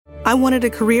I wanted a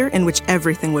career in which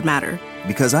everything would matter.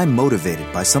 Because I'm motivated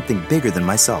by something bigger than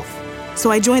myself.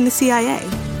 So I joined the CIA.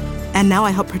 And now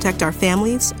I help protect our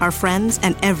families, our friends,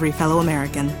 and every fellow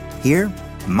American. Here,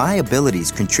 my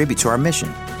abilities contribute to our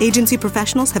mission. Agency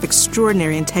professionals have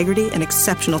extraordinary integrity and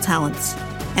exceptional talents.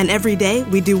 And every day,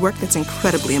 we do work that's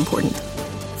incredibly important.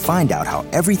 Find out how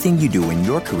everything you do in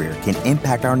your career can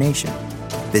impact our nation.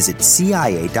 Visit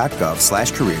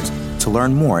cia.gov/careers to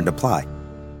learn more and apply.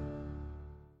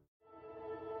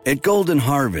 At Golden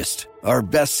Harvest, our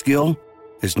best skill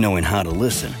is knowing how to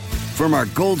listen. From our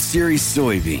Gold Series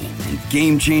soybean and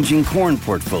game-changing corn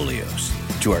portfolios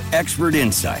to our expert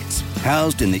insights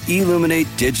housed in the Illuminate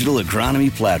digital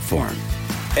agronomy platform,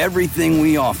 everything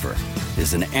we offer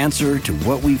is an answer to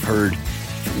what we've heard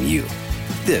from you.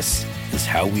 This is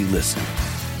how we listen.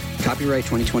 Copyright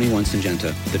 2021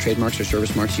 Syngenta. The trademarks or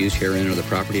service marks used herein are the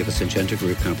property of a Syngenta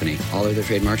Group company. All other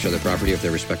trademarks are the property of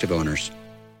their respective owners.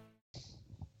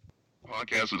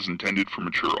 Podcast is intended for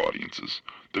mature audiences.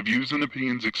 The views and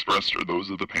opinions expressed are those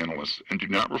of the panelists and do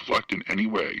not reflect in any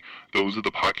way those of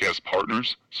the podcast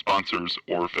partners, sponsors,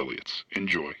 or affiliates.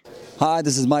 Enjoy. Hi,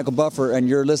 this is Michael Buffer, and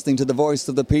you're listening to The Voice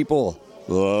of the People.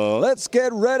 Let's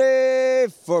get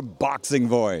ready for Boxing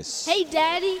Voice. Hey,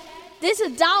 Daddy, this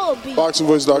is Dollar Beat.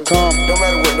 BoxingVoice.com. No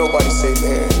matter what nobody say,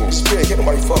 man, Spirit, can't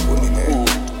nobody fuck with me, man.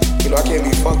 You know, I can't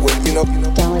be fucked with, you know.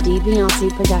 Dollar D Beyonce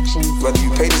Productions. Whether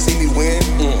you pay to see me win,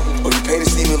 or you pay to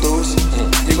see me lose,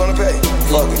 you're gonna pay.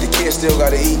 Fuck it, the kids still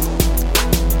gotta eat.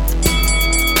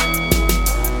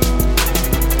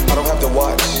 I don't have to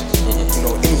watch, you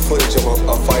know, any footage of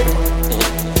a fighter.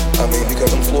 I mean,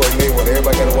 because I'm Floyd Mayweather,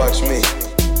 everybody gotta watch me.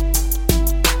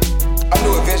 I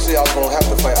knew eventually I was gonna have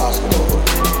to fight Oscar Nova.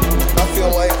 I feel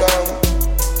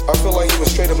like he was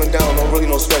straight up and down,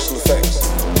 no special effects.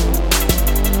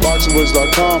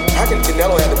 BoxingVoice.com. How can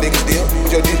Canelo have the biggest deal?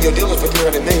 Your deal is for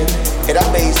 $300 million, and I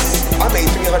made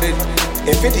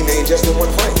 $350 million just in one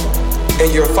fight.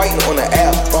 And you're fighting on the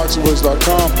app.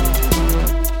 BoxingVoice.com.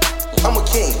 I'm a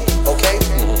king, okay?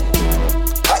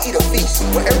 I eat a feast.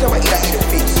 Every time I eat a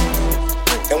feast.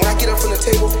 And when I get up from the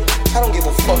table, I don't give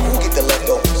a fuck who get the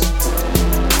leftovers.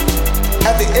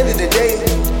 At the end of the day,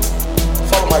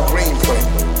 follow my green print.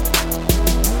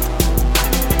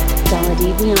 Dollar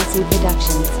D Beyonce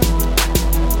Productions.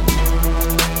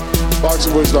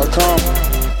 BoxingVoice.com.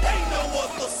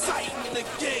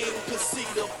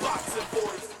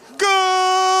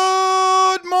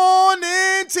 Good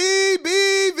morning,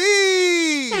 TBV.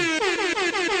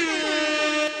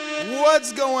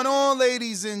 What's going on,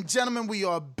 ladies and gentlemen? We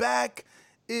are back.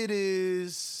 It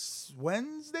is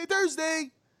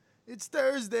Thursday. It's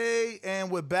Thursday, and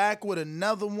we're back with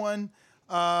another one.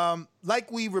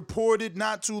 Like we reported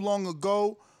not too long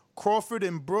ago, Crawford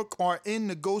and Brook are in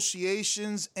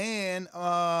negotiations, and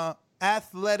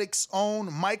Athletics'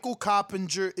 own Michael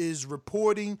Coppinger is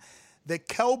reporting that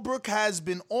Kell Brook has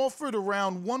been offered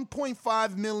around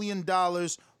 $1.5 million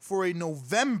for a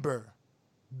November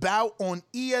bout on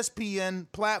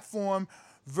ESPN platform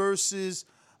versus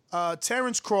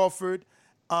Terrence Crawford.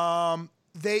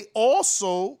 They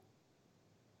also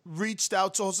reached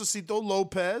out to Josecito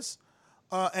Lopez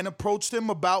and approached him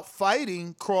about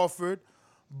fighting Crawford,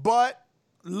 but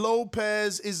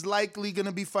Lopez is likely going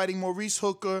to be fighting Maurice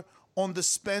Hooker on the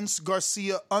Spence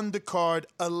Garcia undercard,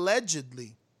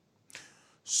 allegedly.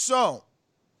 So,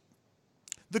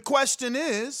 the question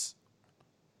is,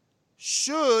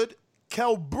 should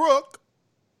Kell Brook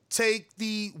take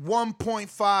the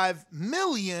 $1.5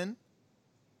 million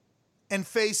and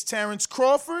face Terrence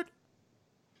Crawford,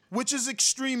 which is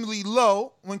extremely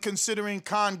low when considering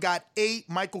Khan got 8.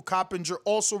 Michael Coppinger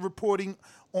also reporting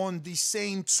on the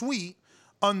same tweet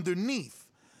underneath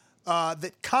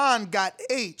that Khan got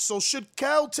 8. So should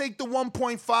Kell take the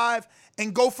 1.5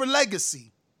 and go for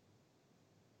legacy?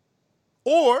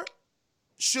 Or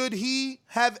should he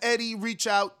have Eddie reach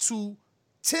out to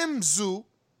Tim Tszyu,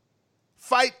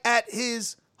 fight at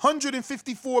his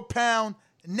 154-pound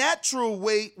natural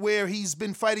weight where he's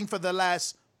been fighting for the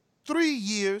last 3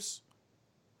 years,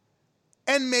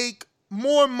 and make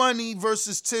more money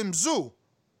versus Tim Tszyu?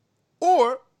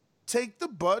 Or take the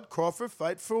Bud Crawford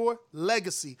fight for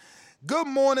legacy? Good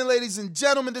morning, ladies and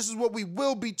gentlemen. This is what we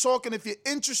will be talking. If you're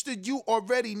interested, you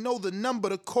already know the number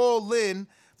to call in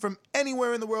from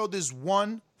anywhere in the world is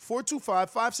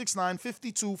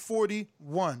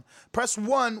 1-425-569-5241. Press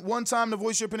 1 one time to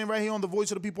voice your opinion right here on the Voice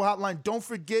of the People hotline. Don't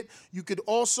forget, you could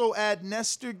also add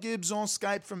Nestor Gibbs on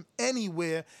Skype from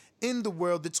anywhere in the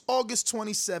world. It's August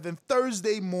 27th,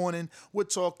 Thursday morning. We're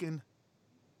talking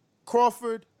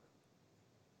Crawford,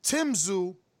 Tim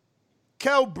Tszyu,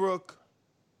 Kell Brook,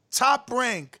 Top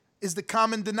Rank, is the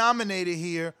common denominator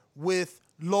here with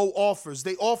low offers.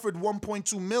 They offered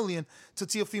 $1.2 million to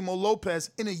Teofimo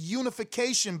Lopez in a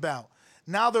unification bout.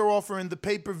 Now they're offering the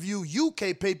pay-per-view,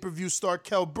 UK pay-per-view star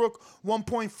Kell Brook,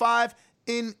 $1.5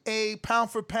 in a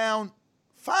pound-for-pound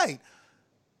fight.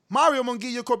 Mario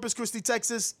Monguillo, Corpus Christi,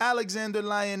 Texas. Alexander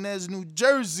Lyonez, New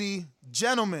Jersey.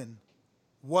 Gentlemen,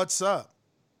 what's up?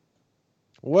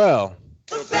 Well,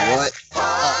 what?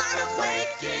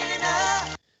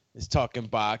 It's talking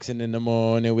boxing in the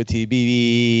morning with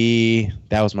TBV.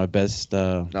 That was my best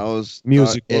that was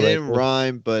musical. It didn't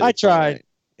rhyme, but I tried. Right.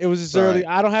 It was just early.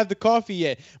 Right. I don't have the coffee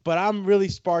yet, but I'm really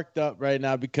sparked up right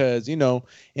now because, you know,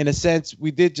 in a sense,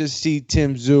 we did just see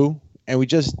Tim Tszyu, and we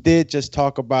just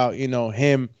talk about, you know,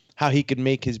 him, how he could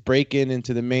make his break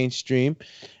into the mainstream.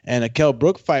 And a Kell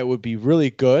Brook fight would be really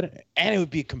good. And it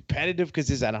would be competitive because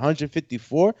it's at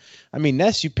 154. I mean,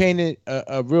 Ness, you painted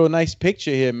a real nice picture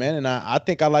here, man. And I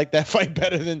think I like that fight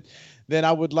better than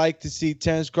I would like to see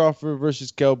Terence Crawford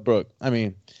versus Kell Brook. I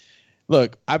mean,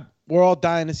 look, we're all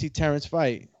dying to see Terence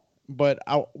fight, but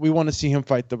we want to see him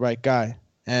fight the right guy.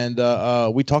 And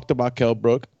we talked about Kell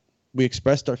Brook. We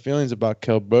expressed our feelings about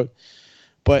Kell Brook.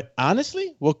 But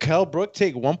honestly, will Kell Brook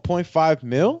take $1.5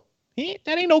 million?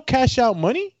 That ain't no cash out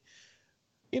money.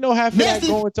 You know, half of that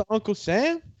going to Uncle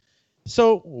Sam.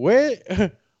 So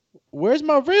where's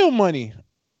my real money?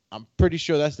 I'm pretty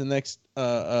sure that's the next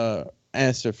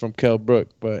answer from Kell Brook.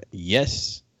 But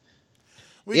yes.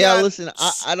 Listen,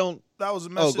 I don't. That was a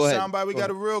message soundbite. We got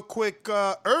a real quick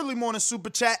early morning super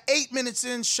chat. 8 minutes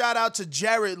in. Shout out to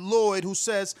Jared Lloyd, who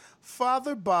says,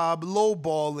 Father Bob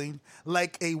lowballing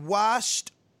like a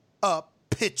washed up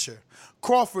pitcher.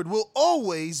 Crawford will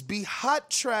always be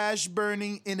hot trash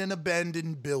burning in an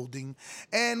abandoned building.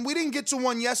 And we didn't get to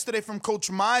one yesterday from Coach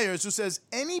Myers, who says,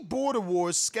 any border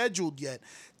wars scheduled yet?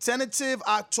 Tentative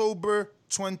October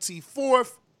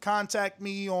 24th. Contact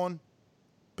me on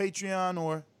Patreon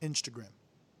or Instagram.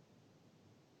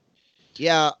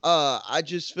 Yeah, I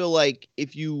just feel like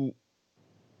if you're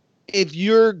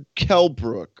Kell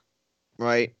Brook,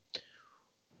 right,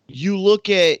 you look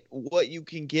at what you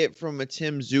can get from a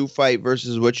Tim Tszyu fight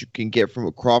versus what you can get from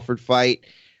a Crawford fight.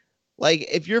 Like,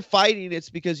 if you're fighting, it's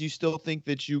because you still think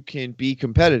that you can be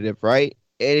competitive, right?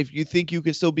 And if you think you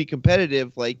can still be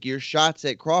competitive, like, your shots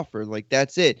at Crawford, like,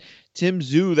 that's it. Tim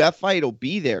Tszyu, that fight will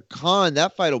be there. Khan,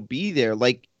 that fight will be there.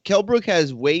 Like, Kell Brook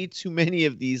has way too many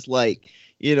of these, like,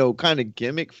 you know, kind of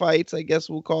gimmick fights, I guess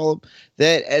we'll call them,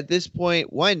 that at this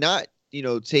point, why not, you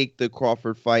know, take the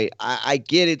Crawford fight? I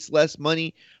get it's less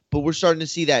money, but we're starting to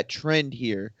see that trend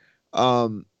here. I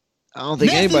don't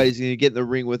think anybody's going to get in the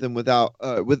ring with him without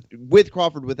with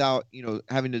Crawford without, you know,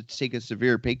 having to take a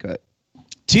severe pay cut.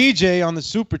 TJ on the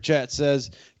super chat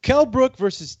says, Kell Brook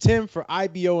versus Tim for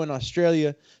IBO in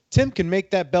Australia. Tim can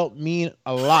make that belt mean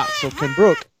a lot, so can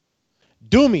Brook.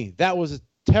 Doomy, that was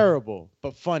terrible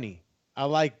but funny. I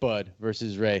like Bud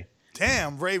versus Ray.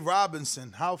 Damn, Ray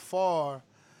Robinson. How far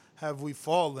have we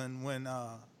fallen when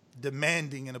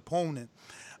demanding an opponent?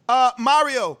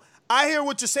 Mario, I hear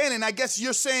what you're saying, and I guess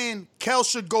you're saying Kell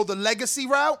should go the legacy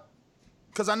route?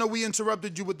 Because I know we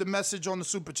interrupted you with the message on the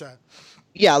super chat.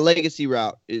 Yeah, legacy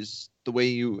route is the way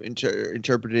you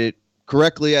interpret it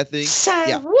correctly, I think.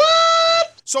 Say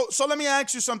what? So let me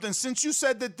ask you something. Since you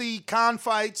said that the Khan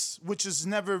fights, which has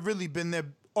never really been there,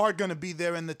 are going to be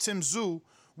there, and the Tim Tszyu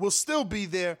will still be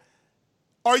there,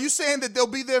 are you saying that they'll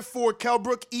be there for Kell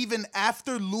Brook even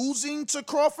after losing to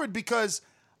Crawford? Because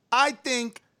I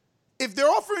think if they're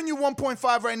offering you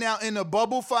 1.5 right now in a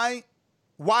bubble fight,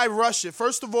 why rush it?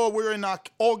 First of all, we're in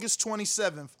August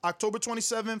 27th. October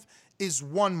 27th is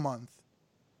 1 month.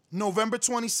 November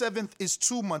 27th is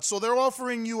 2 months. So they're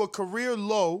offering you a career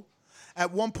low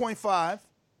at 1.5,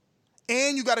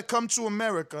 and you got to come to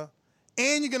America,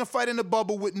 and you're going to fight in the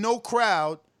bubble with no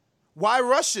crowd. Why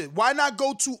rush it? Why not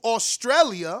go to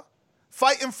Australia,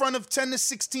 fight in front of 10 to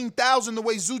 16,000 the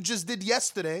way Tszyu just did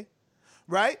yesterday,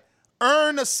 right?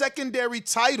 Earn a secondary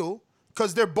title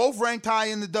because they're both ranked high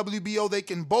in the WBO. They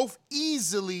can both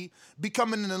easily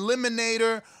become an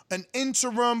eliminator, an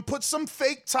interim, put some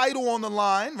fake title on the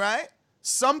line, right?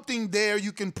 Something there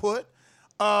you can put.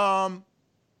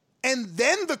 And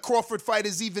then the Crawford fight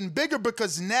is even bigger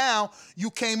because now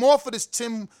you came off of this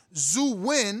Tim Tszyu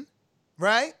win,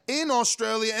 right, in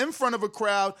Australia in front of a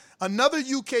crowd, another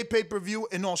UK pay-per-view,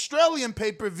 an Australian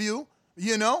pay-per-view,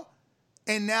 you know,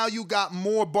 and now you got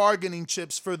more bargaining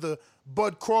chips for the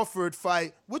Bud Crawford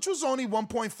fight, which was only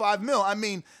 1.5 mil. I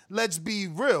mean, let's be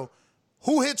real.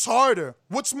 Who hits harder?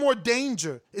 What's more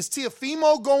danger? Is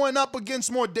Teofimo going up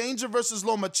against more danger versus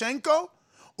Lomachenko?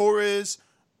 Or is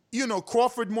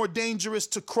Crawford more dangerous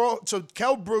to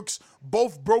Kell Brooks,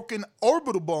 both broken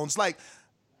orbital bones. Like,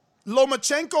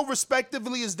 Lomachenko,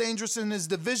 respectively, is dangerous in his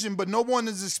division, but no one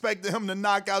is expecting him to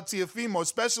knock out Teofimo,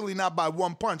 especially not by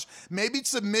one punch. Maybe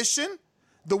submission,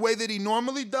 the way that he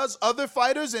normally does other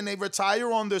fighters, and they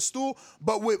retire on their stool.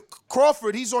 But with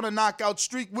Crawford, he's on a knockout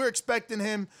streak. We're expecting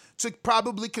him to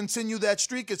probably continue that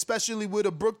streak, especially with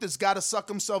a Brook that's got to suck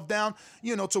himself down, to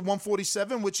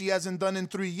 147, which he hasn't done in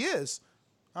 3 years.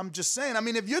 I'm just saying. I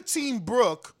mean, if your team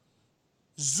Brook,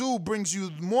 Zoo brings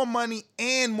you more money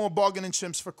and more bargaining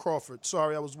chips for Crawford.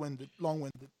 Sorry, I was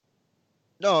long-winded.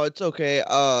 No, it's okay.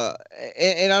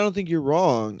 And I don't think you're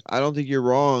wrong. I don't think you're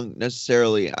wrong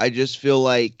necessarily. I just feel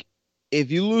like if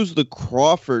you lose the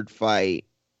Crawford fight,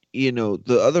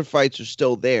 the other fights are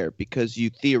still there because you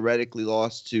theoretically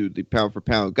lost to the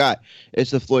pound-for-pound guy.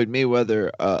 It's the Floyd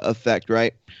Mayweather effect,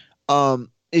 right?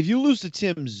 If you lose to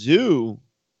Tim Tszyu,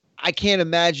 I can't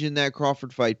imagine that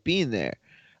Crawford fight being there.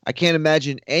 I can't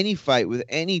imagine any fight with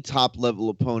any top-level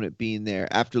opponent being there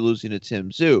after losing to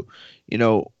Tim Tszyu.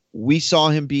 We saw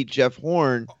him beat Jeff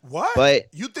Horn. What? But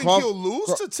you think he'll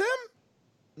lose to Tim?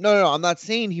 No. I'm not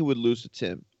saying he would lose to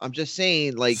Tim. I'm just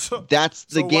saying, that's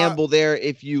the gamble there.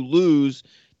 If you lose,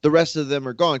 the rest of them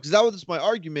are gone. Because that was my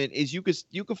argument, is you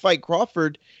could fight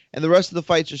Crawford, and the rest of the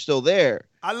fights are still there.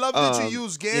 I love that you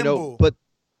use gamble.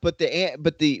 But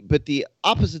the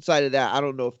opposite side of that, I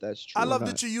don't know if that's true. I love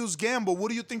that you use gamble. What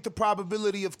do you think the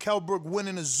probability of Kell Brook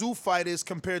winning a Tszyu fight is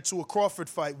compared to a Crawford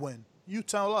fight win? You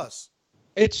tell us.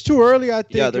 It's too early, I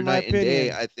think. Yeah, they're in my night and opinion.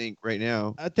 day, I think, right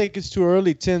now. I think it's too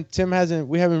early. Tim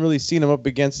we haven't really seen him up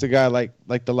against a guy like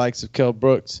the likes of Kell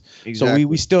Brooks. Exactly. So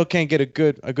we still can't get a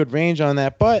good range on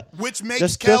that. But which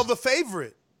makes Kell the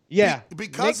favorite. Yeah,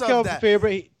 because of Kell the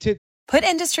favorite. Put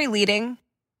industry leading,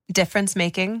 difference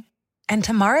making, and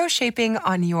tomorrow shaping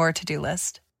on your to-do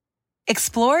list.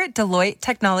 Explore Deloitte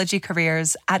Technology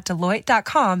Careers at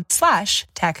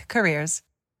Deloitte.com/tech-careers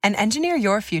and engineer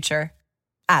your future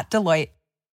at Deloitte.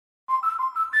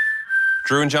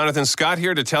 Drew and Jonathan Scott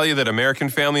here to tell you that American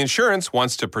Family Insurance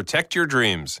wants to protect your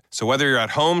dreams. So whether you're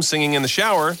at home singing in the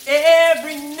shower,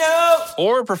 every note,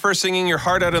 or prefer singing your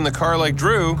heart out in the car like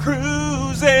Drew,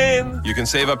 cruising, you can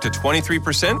save up to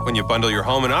 23% when you bundle your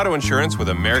home and auto insurance with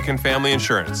American Family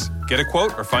Insurance. Get a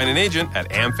quote or find an agent at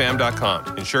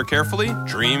amfam.com. Insure carefully,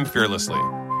 dream fearlessly.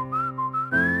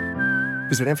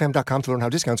 Visit amfam.com to learn how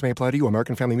discounts may apply to you.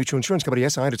 American Family Mutual Insurance Company,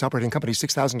 SI, and its operating company,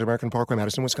 6000 American Parkway,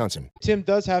 Madison, Wisconsin. Tim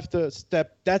does have to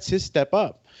that's his step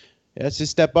up. That's his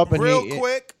step up. And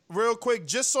real quick,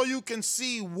 just so you can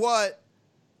see what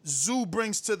Tszyu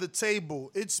brings to the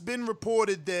table. It's been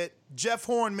reported that Jeff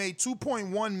Horn made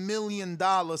 $2.1 million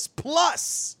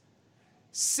plus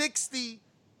 60%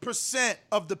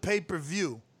 of the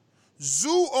pay-per-view.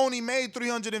 Tszyu only made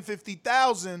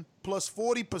 $350,000 plus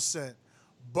 40%.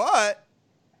 But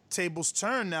tables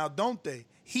turn now, don't they?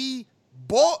 He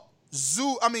bought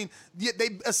Tszyu. I mean,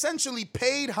 they essentially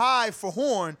paid high for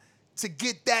Horn to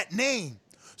get that name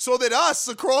so that us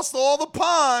across all the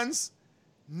ponds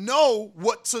know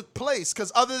what took place.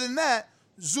 Because other than that,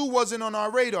 Tszyu wasn't on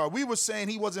our radar. We were saying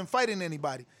he wasn't fighting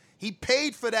anybody. He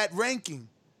paid for that ranking.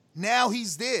 Now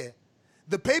he's there.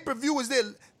 The pay-per-view is there.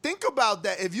 Think about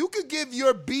that. If you could give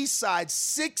your B-side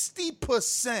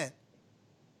 60%,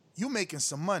 you making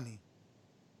some money.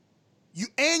 You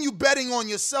betting on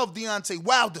yourself, Deontay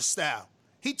Wilder style.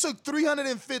 He took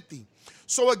 $350.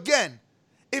 So again,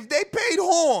 if they paid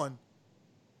Horn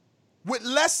with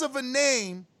less of a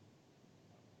name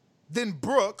than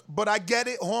Brook, but I get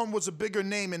it, Horn was a bigger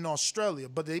name in Australia,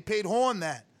 but they paid Horn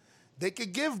that. They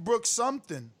could give Brook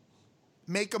something,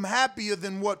 make him happier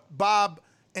than what Bob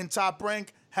and Top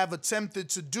Rank have attempted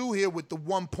to do here with the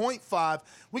 1.5.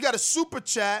 We got a super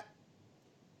chat.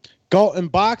 Galton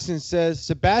Boxing says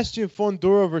Sebastian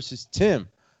Fundora versus Tim.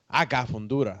 I got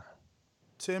Fundora.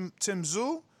 Tim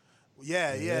Tszyu?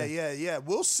 Yeah.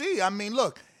 We'll see. I mean,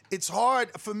 look, it's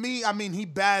hard for me. I mean, he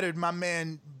battered my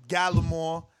man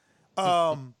Gallimore.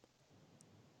 But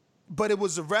it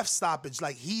was a ref stoppage.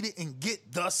 Like, he didn't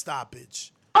get the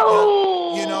stoppage.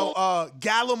 Oh!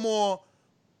 Gallimore,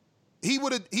 he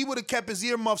would have kept his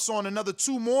earmuffs on another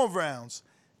 2 more rounds.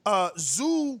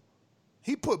 Tszyu,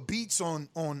 he put beats on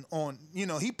Horn.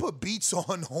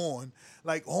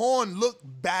 Like, Horn looked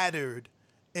battered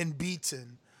and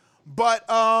beaten. But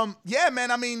yeah,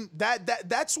 man, I mean,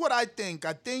 that's what I think.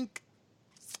 I think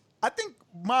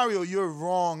Mario, you're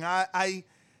wrong. I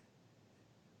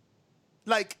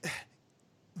like,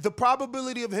 the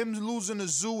probability of him losing to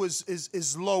Tszyu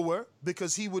is lower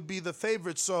because he would be the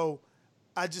favorite. So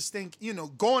I just think,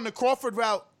 going the Crawford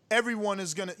route, everyone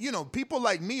is gonna, people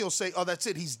like me will say, oh, that's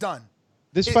it, he's done.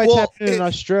 This fight's happening in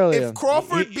Australia. If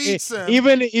Crawford beats him,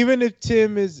 even if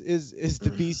Tim is the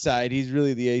B side, he's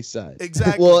really the A side.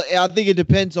 Exactly. Well, I think it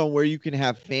depends on where you can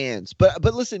have fans. But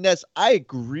listen, Ness, I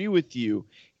agree with you.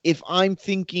 If I'm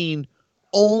thinking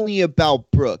only about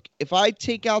Brook, if I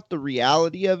take out the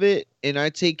reality of it and I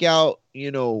take out,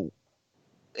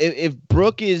 if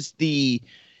Brook is the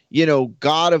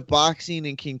god of boxing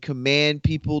and can command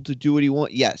people to do what he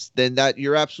wants, yes, then that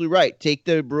you're absolutely right. Take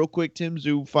the real quick Tim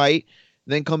Tszyu fight,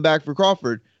 then come back for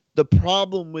Crawford. The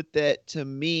problem with that to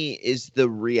me is the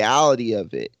reality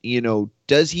of it.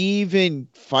 Does he even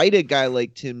fight a guy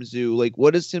like Tim Tszyu? Like,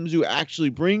 what does Tim Tszyu actually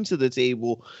bring to the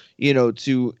table,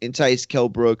 to entice Kell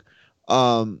Brook?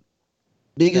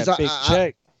 Because that big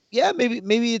check. Yeah,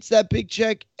 maybe it's that big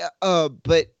check.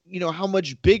 But how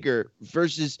much bigger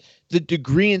versus the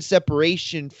degree and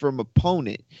separation from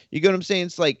opponent. You get what I'm saying?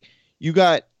 It's like you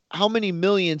got how many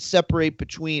millions separate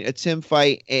between a Tim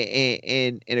fight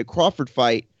and a Crawford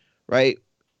fight, right?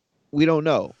 We don't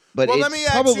know. But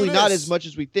it's probably not as much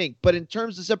as we think. But in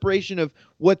terms of separation of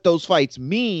what those fights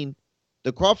mean,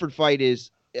 the Crawford fight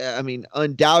is,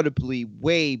 undoubtedly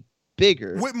way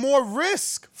bigger. With more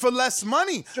risk for less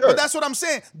money. Sure. But that's what I'm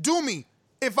saying. Do me.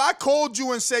 If I called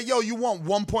you and said, yo, you want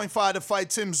 1.5 to fight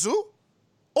Tim Tszyu?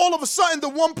 All of a sudden, the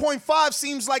 1.5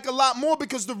 seems like a lot more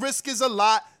because the risk is a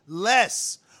lot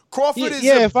less. Crawford is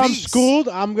a if I'm beast. schooled,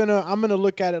 I'm gonna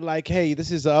look at it like, hey,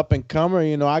 this is an up and comer.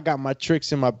 I got my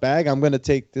tricks in my bag. I'm gonna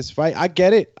take this fight. I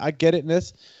get it,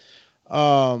 Ness.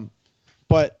 But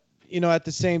at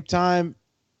the same time,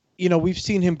 we've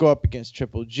seen him go up against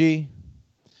Triple G.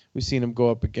 We've seen him go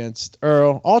up against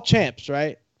Earl, all champs,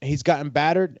 right? He's gotten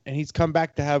battered, and he's come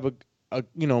back to have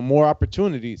more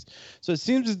opportunities. So it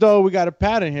seems as though we got a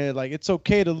pattern here. Like, it's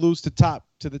okay to lose to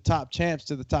the top champs,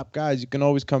 to the top guys. You can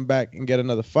always come back and get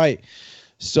another fight.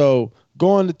 So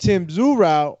going the Tim Tszyu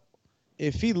route,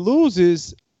 if he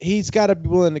loses, he's got to be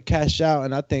willing to cash out,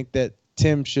 and I think that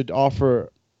Tim should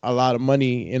offer a lot of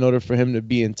money in order for him to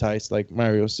be enticed, like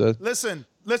Mario said. Listen.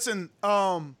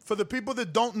 For the people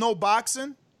that don't know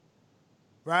boxing,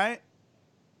 right?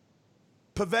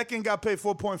 Povetkin got paid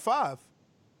 4.5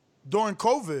 during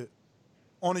COVID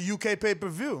on a UK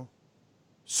pay-per-view.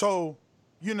 So,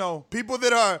 people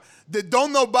that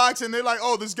don't know boxing, they're like,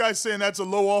 oh, this guy's saying that's a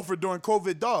low offer during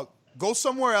COVID. Dog, go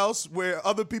somewhere else where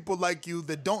other people like you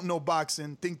that don't know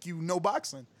boxing think you know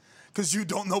boxing because you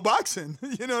don't know boxing.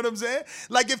 You know what I'm saying?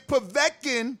 Like, if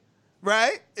Povetkin,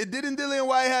 right? Didn't Dillian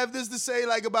White have this to say,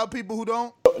 like, about people who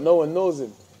don't? No one knows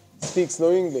him. Speaks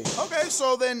no English. Okay,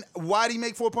 so then why did he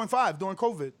make 4.5 during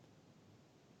COVID?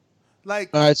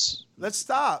 Like, let's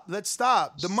stop.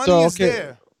 The money is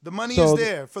there. The money is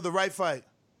there for the right fight.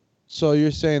 So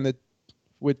you're saying that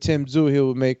with Tim Tszyu, he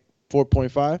would make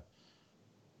 4.5?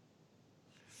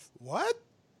 What?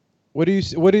 What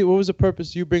was the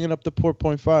purpose of you bringing up the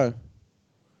 4.5?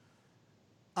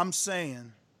 I'm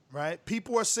saying, right?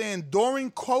 People are saying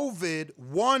during COVID,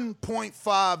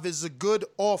 1.5 is a good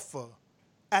offer.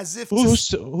 As if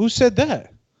who said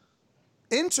that?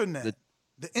 Internet.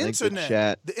 The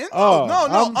internet. The chat.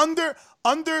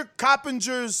 Under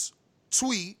Coppinger's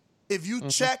tweet, if you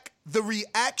check the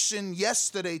reaction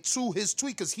yesterday to his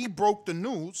tweet, because he broke the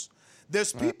news,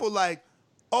 there's people like,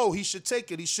 oh, he should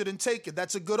take it. He shouldn't take it.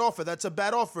 That's a good offer. That's a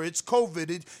bad offer. It's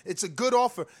COVID. It's a good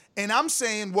offer. And I'm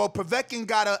saying, well, Povetkin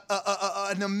got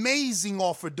an amazing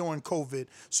offer during COVID.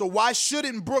 So why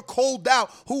shouldn't Brook hold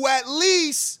out, who at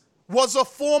least was a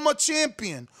former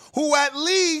champion, who at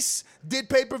least did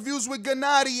pay-per-views with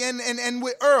Gennady and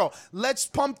with Earl? Let's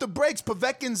pump the brakes.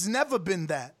 Povetkin's never been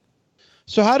that.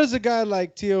 So how does a guy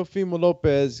like Teofimo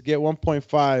Lopez get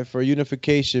 1.5 for a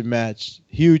unification match,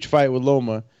 huge fight with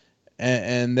Loma,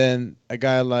 and then a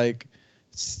guy like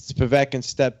Povetkin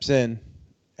steps in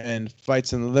and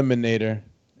fights an eliminator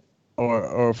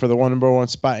or for the number one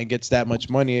spot and gets that much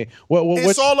money?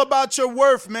 It's all about your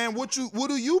worth, man. What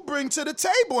do you bring to the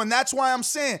table? And that's why I'm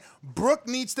saying Brook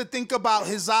needs to think about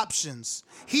his options.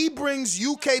 He brings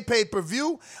UK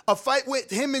pay-per-view. A fight with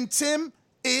him and Tim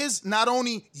is not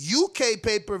only UK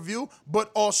pay-per-view, but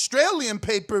Australian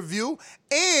pay-per-view.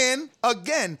 And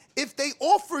again, if they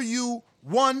offer you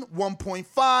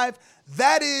 1.5,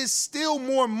 that is still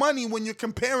more money when you're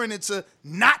comparing it to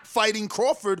not fighting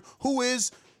Crawford, who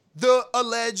is the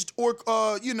alleged, or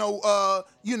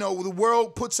the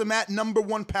world puts him at number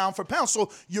one pound for pound.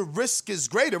 So your risk is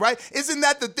greater, right? Isn't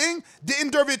that the thing?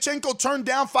 Didn't Derevyanchenko turn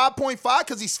down 5.5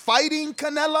 because he's fighting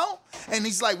Canelo? And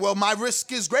he's like, well, my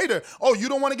risk is greater. Oh, you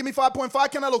don't want to give me 5.5,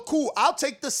 Canelo? Cool. I'll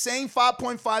take the same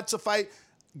 5.5 to fight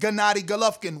Gennady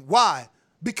Golovkin. Why?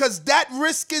 because that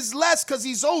risk is less because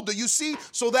he's older, you see?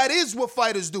 So that is what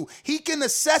fighters do. He can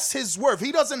assess his worth.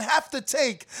 He doesn't have to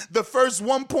take the first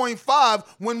 1.5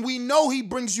 when we know he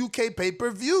brings UK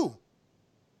pay-per-view.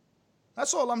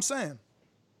 That's all I'm saying.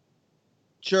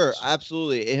 Sure,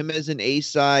 absolutely. Him as an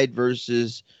A-side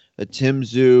versus a Tim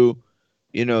Tszyu,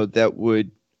 you know, that would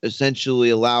essentially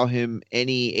allow him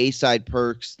any A-side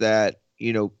perks that,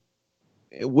 you know,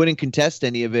 it wouldn't contest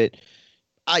any of it.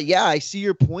 Yeah, I see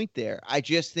your point there. I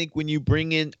just think when you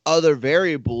bring in other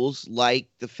variables, like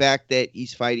the fact that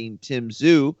he's fighting Tim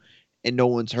Tszyu and no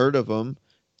one's heard of him,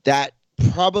 that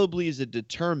probably is a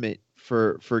deterrent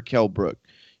for Kell Brook,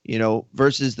 you know,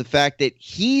 versus the fact that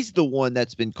he's the one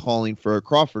that's been calling for a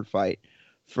Crawford fight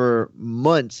for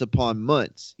months upon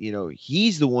months. You know,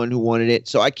 he's the one who wanted it.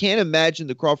 So I can't imagine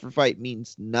the Crawford fight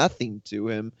means nothing to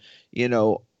him. You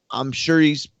know, I'm sure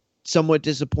he's somewhat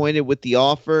disappointed with the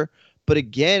offer. But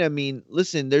again, I mean,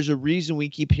 listen, there's a reason we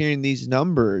keep hearing these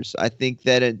numbers. I think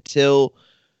that until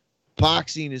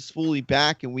boxing is fully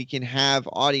back and we can have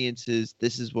audiences,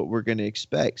 this is what we're going to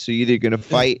expect. So you're either going to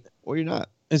fight or you're not.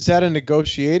 Is that a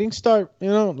negotiating start? You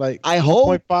know, like I hope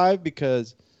 1.5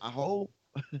 because I hope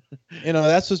you know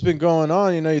that's what's been going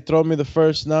on. You know, you throw me the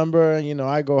first number, and you know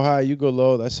I go high, you go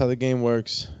low. That's how the game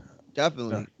works.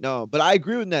 Definitely no, but I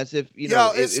agree with that. If you Yo,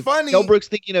 know, it's if funny. Kell Brook's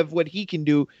thinking of what he can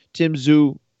do, Tim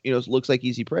Tszyu, you know, looks like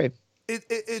easy prey.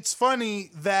 It's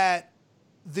funny that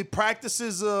the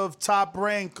practices of Top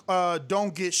Rank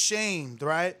don't get shamed,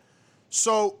 right?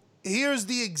 So here's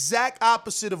the exact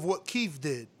opposite of what Keith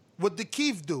did. What did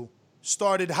Keith do?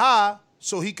 Started high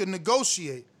so he could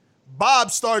negotiate. Bob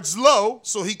starts low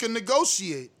so he can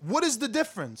negotiate. What is the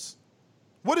difference?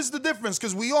 What is the difference?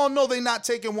 Because we all know they're not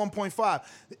taking 1.5.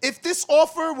 If this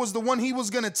offer was the one he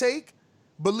was going to take,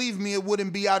 believe me, it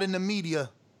wouldn't be out in the media,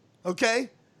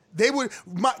 okay?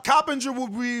 Coppinger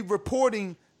would be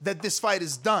reporting that this fight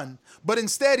is done. But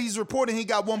instead, he's reporting he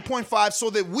got 1.5 so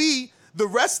that we, the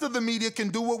rest of the media, can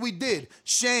do what we did.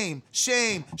 Shame,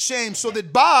 shame, shame. So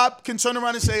that Bob can turn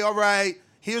around and say, all right,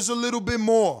 here's a little bit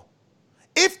more.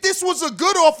 If this was a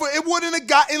good offer, it wouldn't have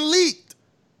gotten leaked.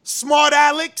 Smart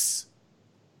Alex.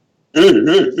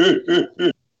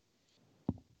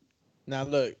 Now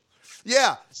look.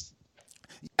 Yeah.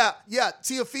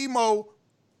 Teofimo,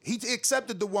 he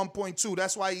accepted the 1.2.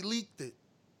 That's why he leaked it.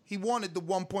 He wanted the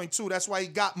 1.2. That's why he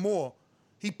got more.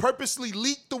 He purposely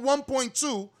leaked the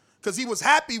 1.2 because he was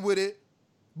happy with it,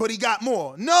 but he got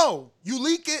more. No, you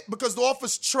leak it because the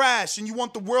offer's trash and you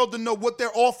want the world to know what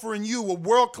they're offering you, a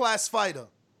world-class fighter.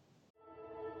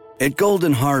 At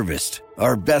Golden Harvest,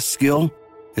 our best skill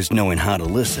is knowing how to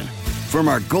listen. From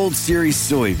our Gold Series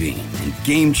soybean and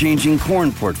game-changing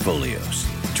corn portfolios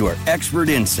to our expert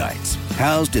insights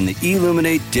housed in the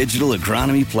Illuminate digital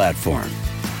agronomy platform,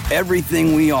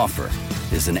 everything we offer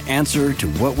is an answer to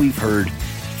what we've heard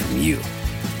from you.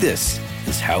 This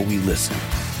is how we listen.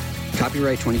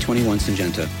 Copyright 2021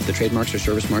 Syngenta. The trademarks or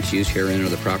service marks used herein are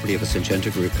the property of a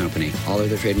Syngenta Group company. All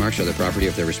other trademarks are the property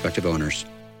of their respective owners.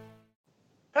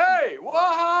 Hey,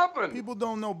 what happened? People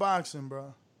don't know boxing,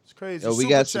 bro. It's crazy. Oh, we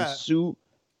got some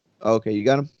Okay, you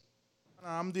got him?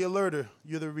 I'm the alerter.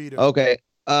 You're the reader. Okay.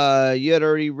 You had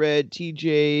already read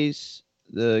TJ's,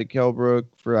 the Kell Brook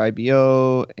for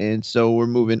IBO, and so we're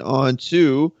moving on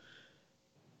to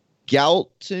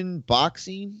Galton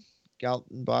Boxing.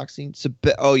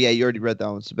 Oh, yeah, you already read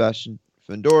that one. Sebastian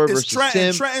Fundora versus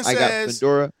Tim. Trenton I got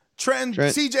Fundora. Trent.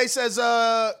 CJ says,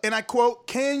 and I quote,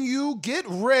 "Can you get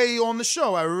Ray on the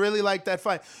show?" I really like that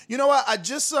fight. You know what? I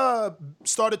just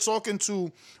started talking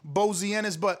to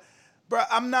Bozienis, but bro,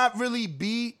 I'm not really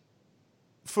beat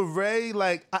for Ray.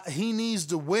 Like, he needs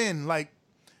to win. Like,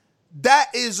 that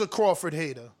is a Crawford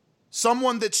hater.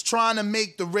 Someone that's trying to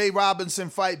make the Ray Robinson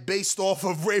fight based off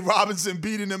of Ray Robinson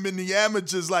beating him in the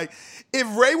amateurs. Like, if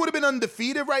Ray would have been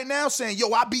undefeated right now saying,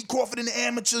 yo, I beat Crawford in the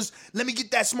amateurs, let me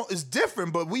get that smoke, it's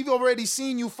different. But we've already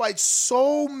seen you fight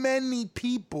so many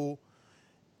people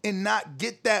and not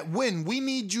get that win. We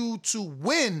need you to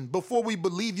win before we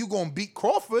believe you're going to beat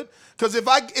Crawford. Because if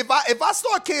I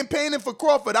start campaigning for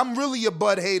Crawford, I'm really a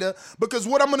Bud hater, because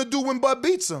what I'm going to do when Bud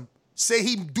beats him? Say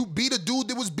he beat a dude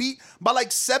that was beat by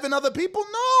like 7 other people?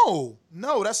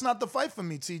 No, that's not the fight for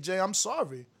me, TJ. I'm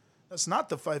sorry. That's not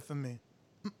the fight for me.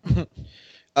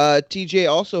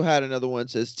 TJ also had another one.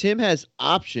 Says Tim has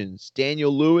options.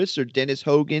 Daniel Lewis or Dennis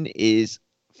Hogan is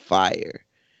fire.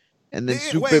 And then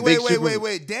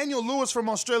wait. Daniel Lewis from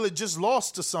Australia just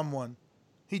lost to someone.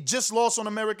 He just lost on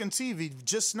American TV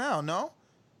just now, no?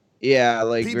 Yeah,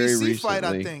 like PBC very recently. fight,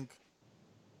 I think.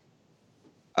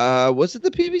 Was it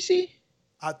the PBC?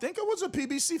 I think it was a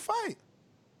PBC fight.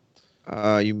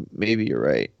 Maybe you're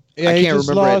right. Yeah, I can't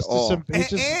remember at all.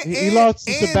 He lost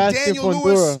to Sebastian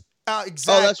Fundora.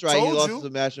 Exactly. Oh, that's right. He lost to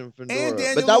Sebastian Fundora. And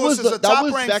Daniel Lewis is a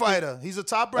top-ranked fighter. He's a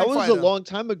top-ranked fighter. That was a long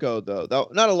time ago, though.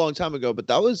 Not a long time ago, but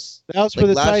that was for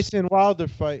the Tyson Wilder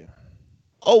fight.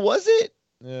 Oh, was it?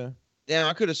 Yeah. Damn,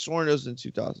 I could have sworn it was in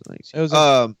 2019. It was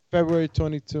February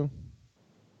 22.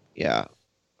 Yeah.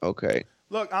 Okay.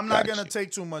 Look, I'm not gonna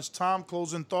take too much time.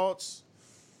 Closing thoughts.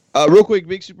 Real quick,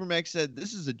 Big Supermax said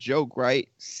this is a joke, right?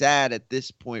 Sad at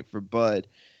this point for Bud.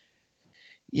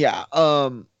 Yeah.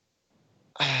 I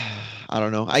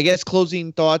don't know. I guess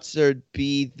closing thoughts would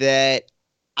be that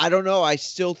I don't know. I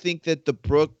still think that the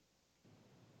Brooke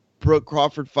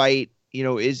Crawford fight,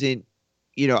 isn't.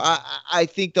 I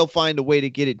think they'll find a way to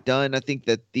get it done. I think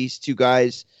that these two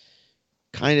guys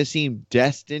kind of seem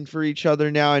destined for each other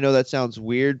now. I know that sounds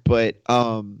weird, but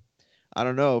I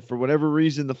don't know. For whatever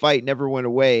reason, the fight never went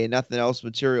away and nothing else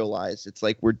materialized. It's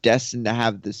like we're destined to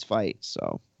have this fight.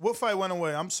 So what fight went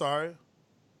away? I'm sorry.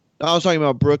 I was talking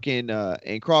about Brooke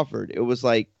and Crawford. It was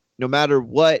like no matter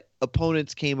what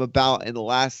opponents came about in the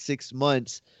last 6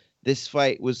 months, this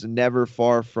fight was never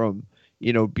far from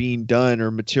being done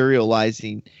or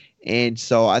materializing, and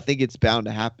so I think it's bound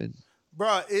to happen.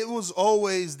 Bro, it was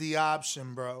always the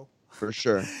option, bro. For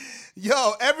sure.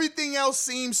 Yo, everything else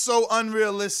seems so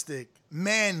unrealistic.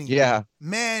 Manny,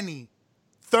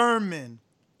 Thurman,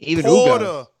 even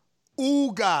Porter,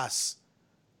 Ugas.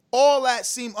 All that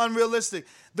seemed unrealistic.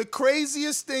 The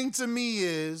craziest thing to me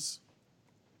is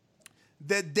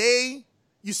that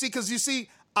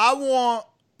I want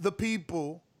the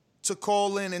people to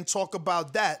call in and talk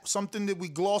about that, something that we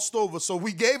glossed over. So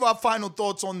we gave our final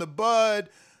thoughts on the Bud,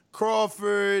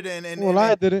 Crawford,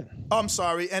 I didn't. I'm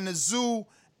sorry, and the Zoo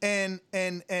and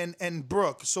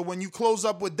Brooke. So when you close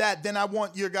up with that, then I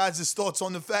want your guys' thoughts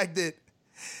on the fact that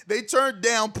they turned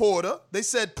down Porter. They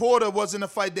said Porter wasn't a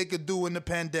fight they could do in the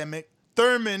pandemic.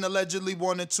 Thurman allegedly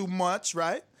wanted too much,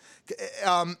 right?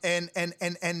 And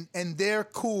they're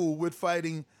cool with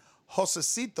fighting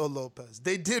Josecito Lopez.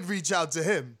 They did reach out to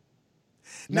him.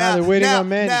 Now they're waiting on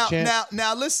Manny.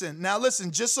 Now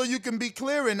listen. Just so you can be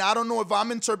clear, and I don't know if I'm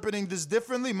interpreting this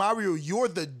differently, Mario. You're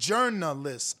the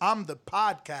journalist. I'm the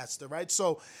podcaster, right?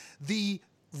 So the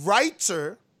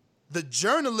writer, the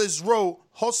journalist wrote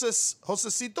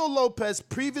Josecito Lopez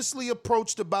previously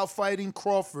approached about fighting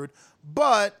Crawford,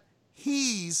 but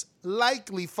he's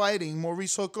likely fighting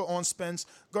Maurice Hooker on Spence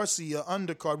Garcia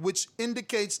undercard, which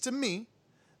indicates to me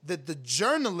that the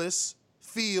journalist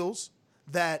feels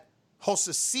that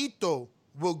Josecito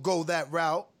will go that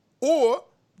route, or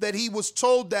that he was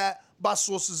told that by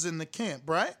sources in the camp,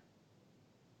 right?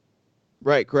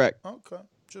 Right, correct. Okay,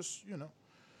 just,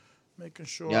 making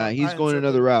sure. Yeah, he's going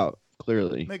another route,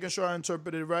 clearly. Making sure I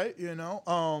interpreted it right,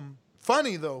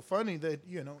 Funny that,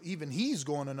 even he's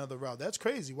going another route. That's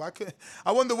crazy.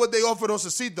 I wonder what they offered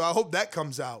Josecito. I hope that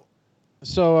comes out.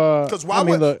 So, because why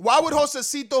would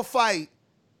Josecito fight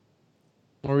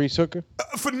Maurice Hooker?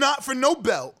 For no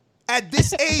belt. At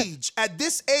this age,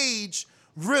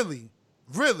 really,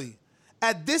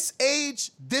 at this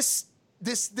age, this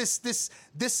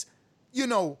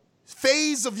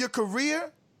phase of your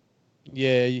career.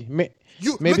 Yeah,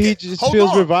 maybe he just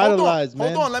feels revitalized,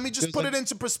 man. Hold on, let me just put it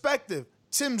into perspective.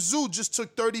 Tim Tszyu just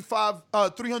took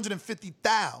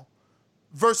 350,000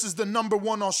 versus the number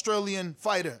one Australian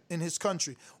fighter in his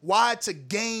country. Why? To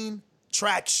gain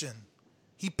traction.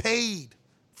 He paid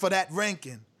for that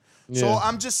ranking. Yeah. So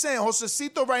I'm just saying,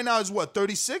 Josecito right now is what,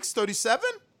 36, 37?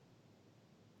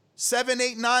 7,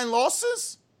 8, 9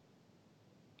 losses?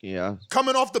 Yeah.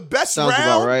 Coming off the best round.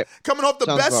 About right. Coming off the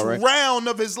best round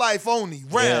of his life only.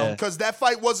 Round, because that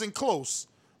fight wasn't close.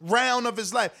 Round of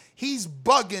his life. He's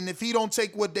bugging if he don't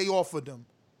take what they offered him.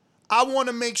 I want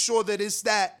to make sure that it's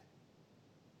that.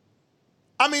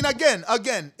 I mean, again,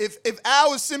 if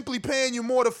Al is simply paying you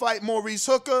more to fight Maurice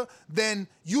Hooker, then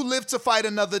you live to fight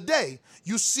another day.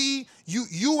 You see,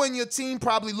 you and your team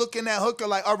probably looking at Hooker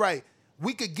like, all right,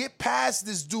 we could get past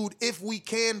this dude if we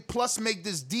can, plus make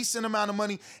this decent amount of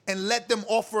money and let them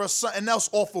offer us something else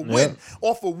off a win.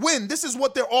 Off a win. This is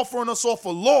what they're offering us off a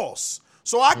loss.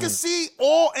 So I can see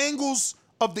all angles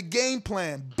of the game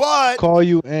plan. But call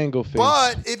you angle face.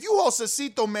 But if you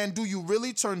Josecito, man, do you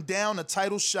really turn down a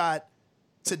title shot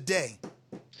today?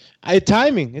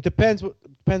 Timing. It depends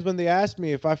when they ask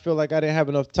me. If I feel like I didn't have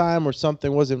enough time or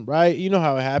something wasn't right, you know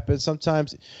how it happens.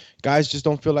 Sometimes guys just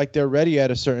don't feel like they're ready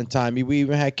at a certain time. We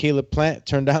even had Caleb Plant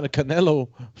turn down a Canelo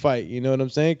fight. You know what I'm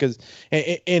saying? Because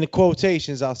in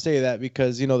quotations, I'll say that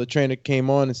because the trainer came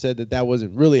on and said that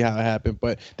wasn't really how it happened,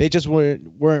 but they just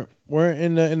weren't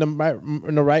in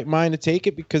the right mind to take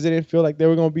it because they didn't feel like they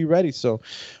were going to be ready. So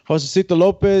Josecito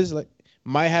Lopez, like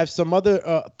might have some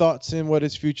other thoughts in what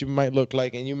his future might look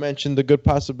like. And you mentioned the good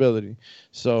possibility.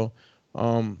 So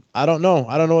I don't know.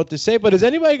 I don't know what to say. But is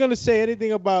anybody going to say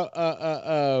anything about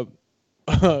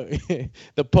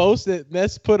the post that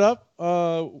Ness put up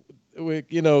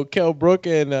with Kell Brook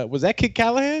and was that Kid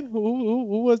Callahan?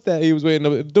 Who was that? He was waiting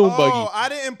a Doom buggy. Oh, I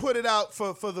didn't put it out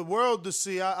for the world to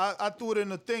see. I threw it in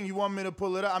the thing. You want me to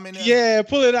pull it out? I mean, yeah,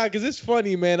 pull it out because it's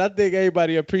funny, man. I think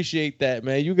everybody appreciate that,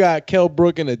 man. You got Kell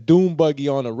Brook in a Doom buggy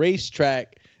on a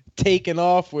racetrack, taking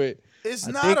off with. It's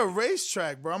not a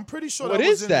racetrack, bro. I'm pretty sure that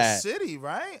was in the city,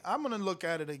 right? I'm gonna look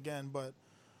at it again, but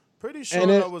pretty sure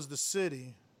that was the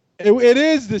city. It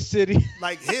is the city.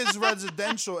 Like his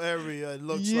residential area, it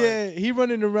looks like. Yeah, he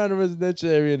running around a residential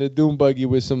area in a Doom buggy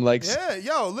with some like. Yeah,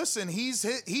 yo, listen, he's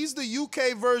the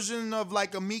UK version of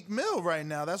like a Meek Mill right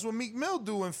now. That's what Meek Mill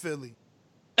do in Philly.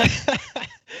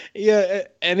 Yeah,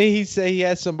 and then he said he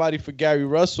had somebody for Gary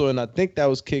Russell, and I think that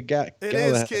was Kid Galahad. It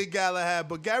is Kid Galahad,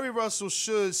 but Gary Russell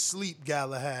should sleep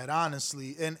Galahad,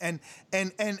 honestly, and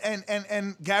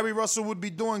Gary Russell would be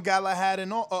doing Galahad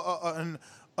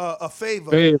a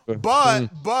favor.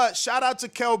 But shout out to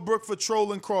Kell Brook for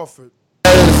trolling Crawford.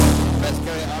 Let's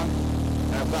carry on.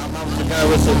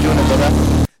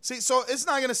 See, so it's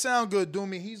not gonna sound good,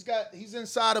 Doomy. He's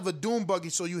inside of a Doom buggy,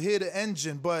 so you hear the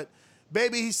engine. But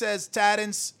baby, he says,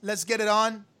 Tadens, let's get it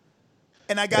on.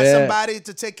 And I got somebody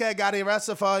to take care of Gary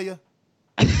Russell for you.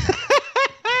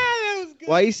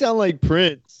 Why you sound like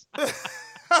Prince? Prince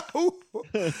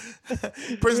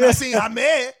Nassim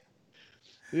Hamed.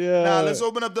 Yeah. Now let's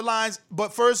open up the lines.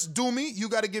 But first, Doomy, you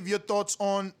got to give your thoughts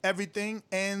on everything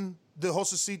and the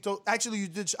Josecito. Actually, you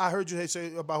did. I heard you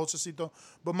say about Josecito.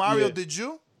 But Mario, did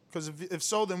you? Because if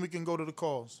so, then we can go to the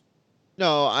calls.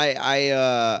 No,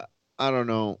 I don't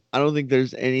know. I don't think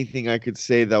there's anything I could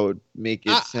say that would make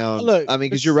it sound. Look, I mean,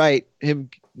 because you're right. Him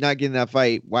not getting that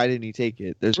fight. Why didn't he take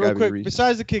it? There's got to be a reason.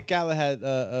 Besides the Kid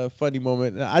Galahad funny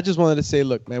moment, I just wanted to say,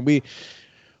 look, man, we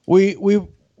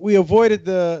avoided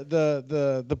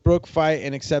the Brook fight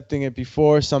and accepting it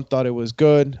before. Some thought it was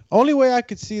good. Only way I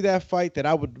could see that fight that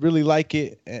I would really like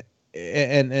it,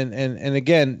 and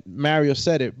again, Mario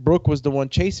said it. Brook was the one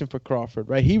chasing for Crawford,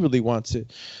 right? He really wants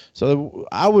it. So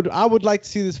I would like to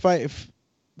see this fight if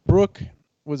Brook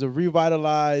was a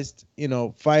revitalized,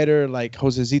 fighter like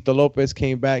Josecito Lopez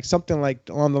came back, something like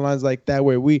along the lines like that,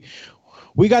 where we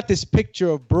got this picture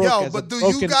of Brook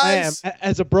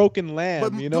as a broken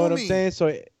lamb. You know what I'm saying?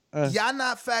 So y'all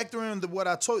not factoring into what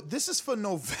I told you. This is for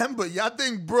November. Y'all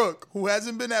think Brook, who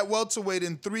hasn't been at welterweight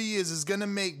in 3 years, is gonna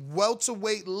make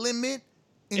welterweight limit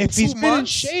in 2 months? If he's been in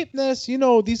shape, Ness,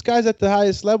 these guys at the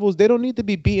highest levels, they don't need to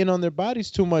be beating on their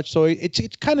bodies too much. So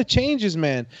it kind of changes,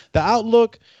 man. The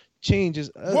outlook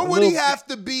changes. What would he have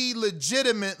to be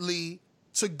legitimately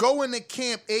to go into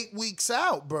camp 8 weeks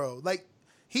out, bro? Like,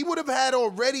 he would have had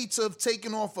already to have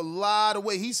taken off a lot of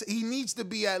weight. He needs to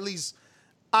be at least,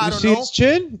 I don't know. His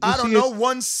chin? I don't know,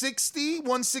 160,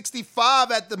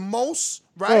 165 at the most,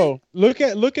 right? Oh, look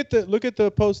at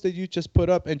the post that you just put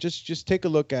up and just take a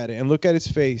look at it and look at his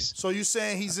face. So you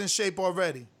saying he's in shape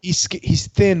already? He's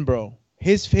thin, bro.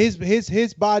 His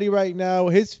body right now,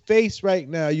 his face right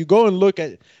now. You go and look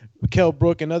at Kell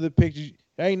Brook and other pictures.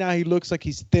 Right now he looks like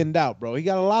he's thinned out, bro. He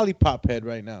got a lollipop head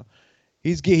right now.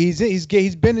 He's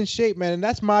been in shape, man, and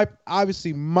that's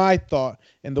obviously my thought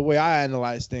and the way I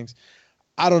analyze things.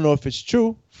 I don't know if it's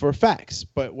true for facts,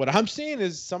 but what I'm seeing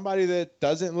is somebody that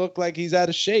doesn't look like he's out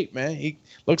of shape, man. He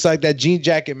looks like that jean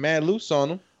jacket mad loose on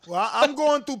him. Well, I'm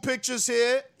going through pictures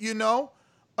here, He look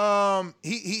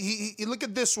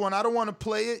at this one. I don't want to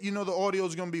play it. The audio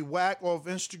is gonna be whack off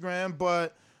Instagram,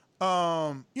 but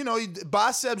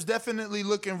biceps definitely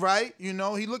looking right. He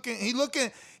looking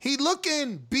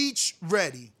beach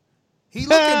ready. He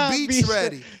looking beach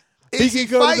ready. Is he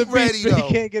fight ready though?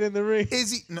 He can't get in the ring.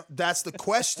 Is he? No, that's the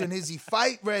question. Is he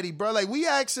fight ready, bro? Like, we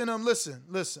asking him. Listen.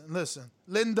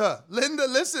 Linda.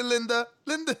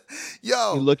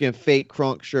 Yo. You looking fake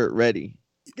Crunk shirt ready?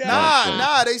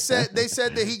 Nah. They said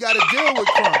that he got to deal with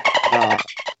Crunk.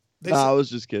 I was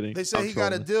just kidding. They said he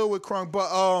got to deal with Crunk, but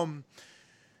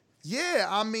yeah.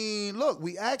 I mean, look,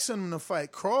 we asking him to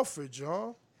fight Crawford,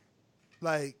 y'all.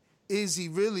 Like, is he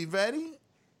really ready?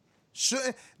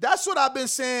 That's what I've been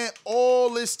saying all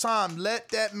this time. Let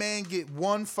that man get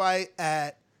one fight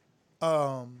at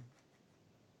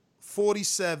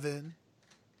 47,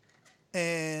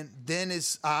 and then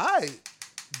it's all right.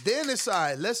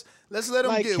 Let's let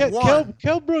him get one.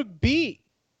 Kell Brook beat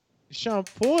Sean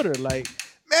Porter, like,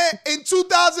 man, in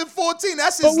 2014.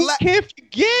 That's his last. Can't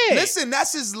forget. Listen,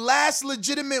 that's his last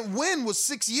legitimate win. Was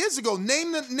 6 years ago.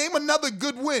 Name another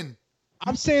good win.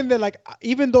 I'm saying that, like,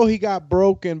 even though he got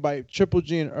broken by Triple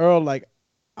G and Earl, like,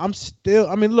 I'm still.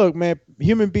 I mean, look, man.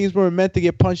 Human beings were meant to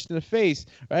get punched in the face,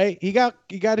 right? He got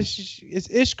his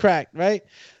ish cracked, right?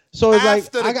 So it's like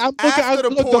the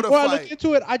more I look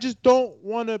into it, I just don't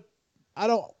want to.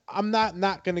 I'm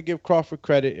not gonna give Crawford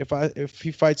credit if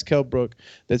he fights Kell Brook.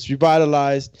 That's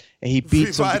revitalized and he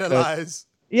beats him.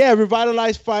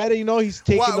 Revitalized fighter. You know, he's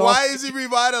taking off. Why is he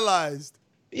revitalized?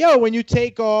 Yo, when you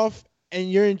take off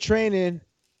and you're in training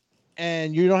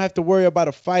and you don't have to worry about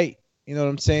a fight. You know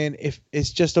what I'm saying? If it's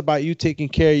just about you taking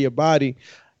care of your body,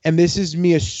 and this is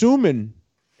me assuming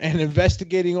and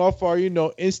investigating off our,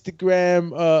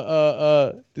 Instagram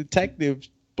detective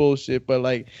bullshit, but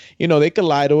like, they could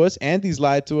lie to us. Andy's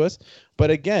lied to us.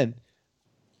 But again,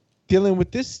 dealing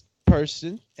with this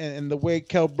person and the way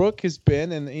Kell Brook has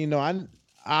been, and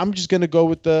I'm just gonna go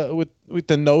with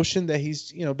the notion that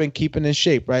he's been keeping in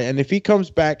shape, right? And if he comes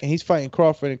back and he's fighting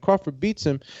Crawford and Crawford beats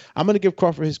him, I'm gonna give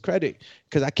Crawford his credit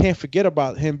because I can't forget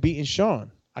about him beating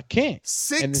Sean. I can't.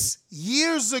 6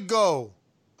 years ago.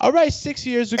 All right, 6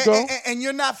 years ago. And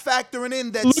you're not factoring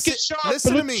in that. Look at Sean.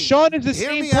 Listen to me. Sean is the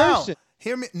same person.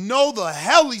 Hear me. No, the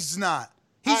hell he's not.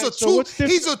 He's a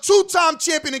two-time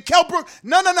champion in Kell Brook.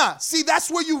 No. See,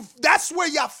 that's where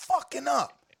y'all fucking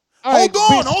up. Hold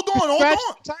on. Scratch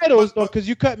the titles, though, because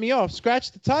you cut me off.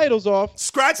 Scratch the titles off.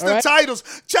 Scratch the titles.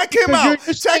 Check him out.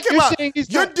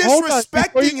 You're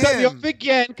disrespecting him.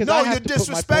 No, you're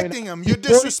disrespecting him. You're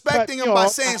disrespecting him by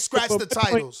saying scratch the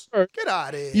titles. Get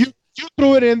out of here. You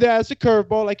threw it in there as a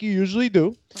curveball like you usually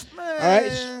do. Man. All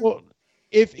right. So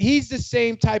if he's the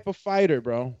same type of fighter,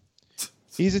 bro.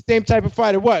 He's the same type of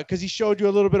fighter. What? Because he showed you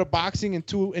a little bit of boxing in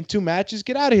two matches?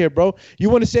 Get out of here, bro. You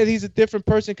want to say that he's a different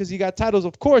person because he got titles?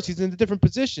 Of course, he's in a different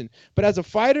position. But as a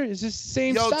fighter, it's the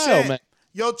same style, man.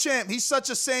 Yo, champ, he's such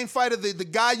a same fighter. The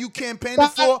guy you campaigning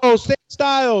for. Oh, same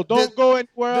style. Don't go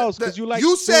anywhere else because you like.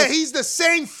 You said he's the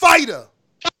same fighter.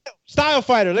 Style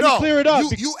fighter. Let me clear it up.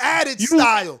 You added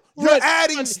style. You're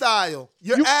adding style.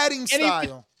 You're adding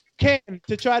style.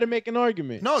 To try to make an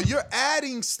argument. No, you're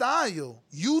adding style.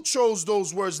 You chose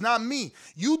those words, not me.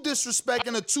 You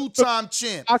disrespecting a two-time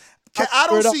champ. I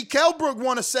don't see Kell Brook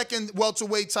won a second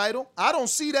welterweight title. I don't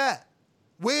see that.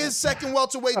 Where's second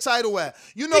welterweight title at?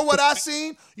 You know what I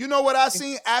seen?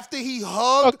 After he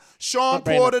hugged Sean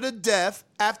Porter to death,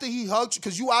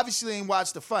 because you obviously ain't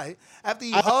watched the fight. After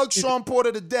he hugged Sean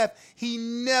Porter to death, he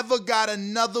never got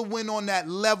another win on that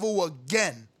level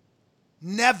again.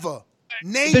 Never.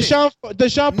 Name it.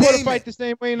 Does Sean Porter fight the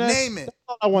same way now? Name it.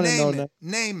 I want to know that.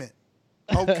 Name it.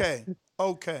 Okay.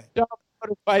 Sean Porter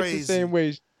fights the same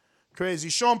way. Crazy.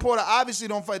 Sean Porter obviously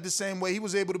don't fight the same way. He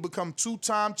was able to become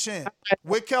two-time champ.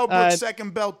 Where Kell Brook's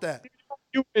second belt at?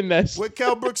 Where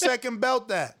Kell Brook's second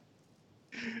belt at?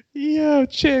 Yo,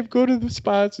 champ, go to the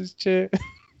sponsors, champ.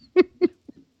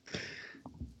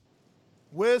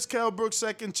 Where's Kell Brook's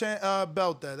second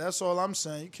belt at? That's all I'm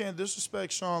saying. You can't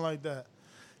disrespect Sean like that.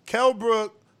 Kell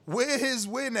Brook, where his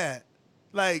win at?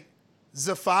 Like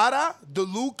Zafara,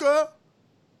 DeLuca,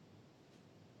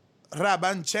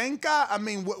 Rabanchenka? I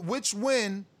mean, which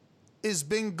win has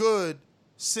been good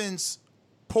since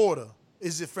Porter?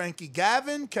 Is it Frankie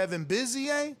Gavin, Kevin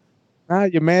Bizier?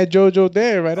 Your man JoJo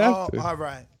there right after.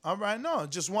 All right. No,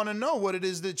 just want to know what it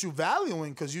is that you're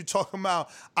valuing because you're talking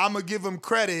about I'm going to give him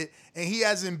credit and he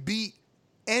hasn't beat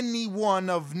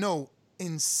anyone of note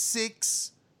in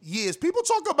 6 years. People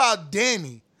talk about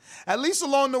Danny. At least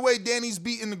along the way, Danny's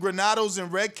beating the Granados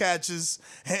and Red Catches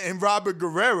and Robert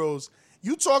Guerreros.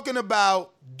 You talking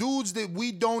about dudes that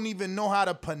we don't even know how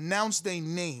to pronounce their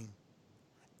name.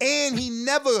 And he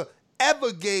never,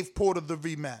 ever gave Porter the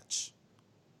rematch.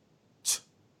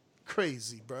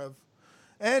 Crazy, bruv.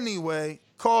 Anyway,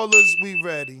 callers, we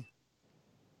ready.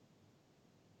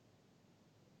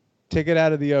 Take it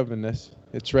out of the oven.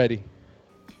 It's ready.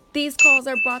 These calls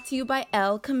are brought to you by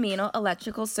El Camino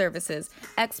Electrical Services,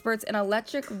 experts in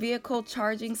electric vehicle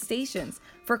charging stations.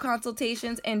 For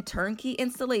consultations and turnkey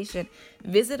installation,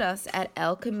 visit us at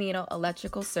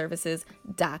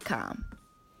elcaminoelectricalservices.com.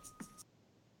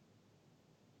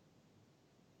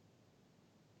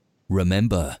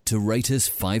 Remember to rate us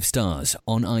 5 stars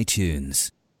on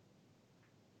iTunes.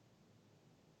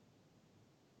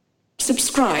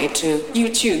 Subscribe to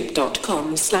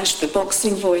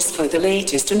youtube.com/theboxingvoice for the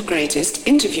latest and greatest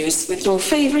interviews with your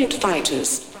favorite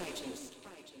fighters.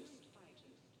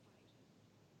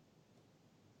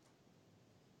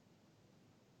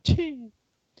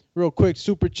 Real quick,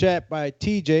 super chat by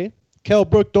TJ. Kell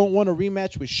Brook don't want a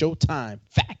rematch with Showtime.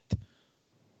 Fact.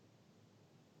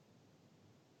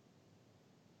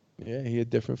 Yeah, he a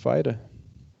different fighter.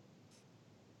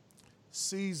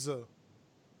 Caesar.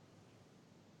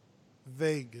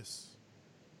 Vegas.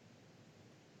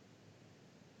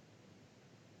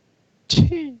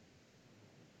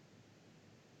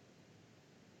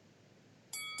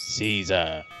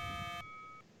 Caesar.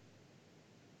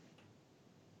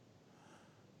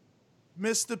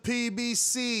 Mr.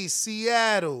 PBC,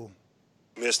 Seattle.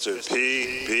 Mr.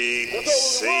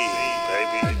 PBC,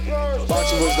 baby.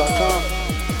 BoxingVoice.com.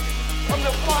 I'm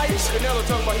the finest. Canelo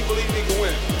talking about he believe he can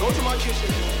win. Go to my kitchen.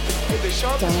 Get the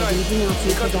sharpest knife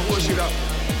and cut the bullshit out.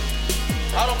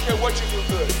 I don't care what you do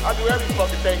good. I do every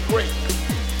fucking thing great.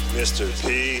 Mr.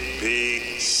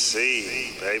 PBC,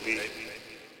 baby.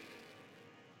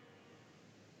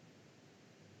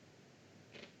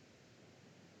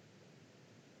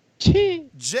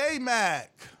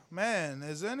 J-Mac. Man,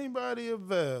 is anybody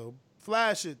available?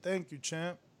 Flash it. Thank you,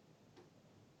 champ.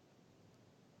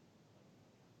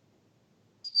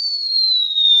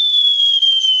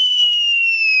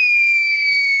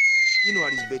 You know how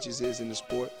these bitches is in the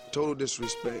sport. Total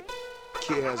disrespect.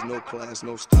 Kid has no class,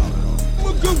 no style at all. I'm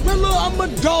a gorilla, I'm a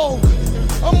dog.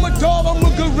 I'm a dog, I'm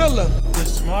a gorilla. The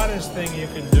smartest thing you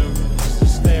can do is to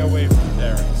stay away from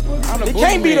Derek. It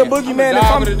can't be the boogeyman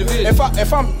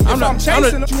if I'm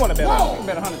chasing. You want to bet on? You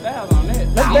bet 100,000 on that.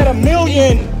 Let's bet $1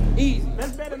 million. Easy.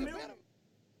 Let's bet $1 million.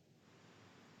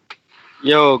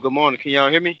 Yo, good morning. Can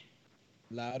y'all hear me?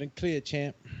 Loud and clear,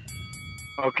 champ.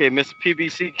 Okay, Mr.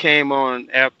 PBC came on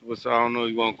afterwards, so I don't know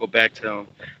if you want to go back to him.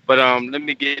 But let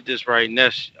me get this right.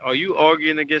 Nesh, are you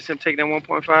arguing against him taking that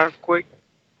 1.5 quick?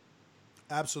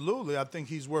 Absolutely. I think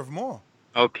he's worth more.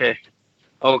 Okay,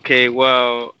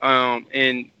 well,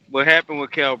 and what happened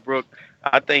with Kell Brook,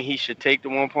 I think he should take the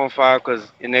 1.5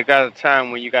 because there got a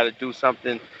time when you got to do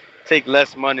something, take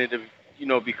less money to,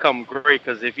 become great.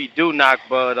 Because if he do knock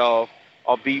Bud off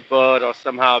or beat Bud or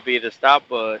somehow be able to stop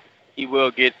Bud, he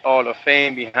will get all the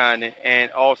fame behind it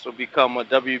and also become a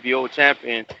WBO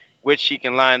champion, which he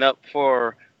can line up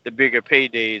for the bigger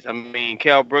paydays. I mean,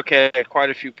 Kell Brook had quite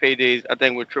a few paydays, I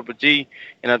think, with Triple G,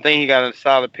 and I think he got a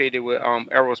solid payday with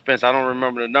Errol Spence. I don't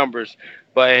remember the numbers,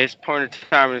 but at his point in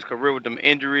time in his career with them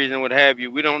injuries and what have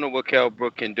you, we don't know what Kell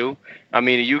Brook can do. I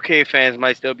mean, the UK fans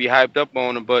might still be hyped up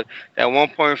on him, but that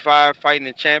 1.5 fighting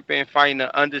a champion, fighting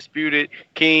an undisputed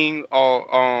king or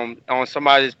on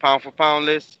somebody's pound-for-pound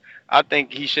list, I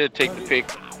think he should take the pick.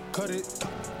 Cut it.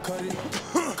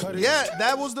 Yeah,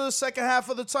 that was the second half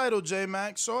of the title,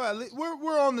 J-Mac. So at least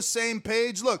we're on the same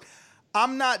page. Look,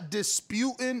 I'm not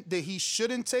disputing that he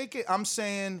shouldn't take it. I'm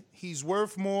saying he's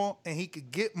worth more and he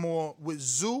could get more with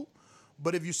Zoo.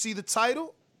 But if you see the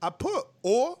title, I put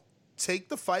or take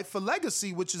the fight for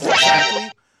legacy, which is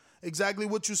exactly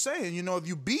what you're saying. If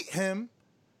you beat him,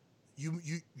 you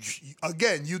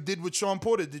again, you did what Sean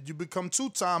Porter did. You become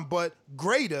two-time, but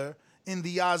greater in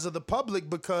the eyes of the public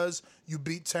because you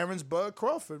beat Terrence Bud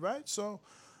Crawford, right? So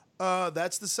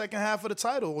that's the second half of the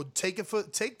title. Take that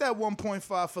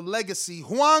 1.5 for legacy.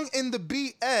 Huang in the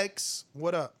BX,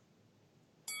 what up?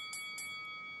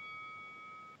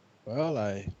 Well,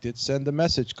 I did send a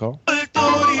message, Cole. All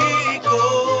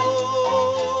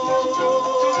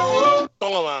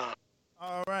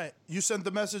right. You sent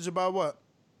the message about what?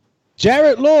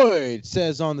 Jarrett Lloyd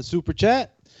says on the super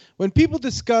chat, when people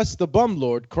discuss the bum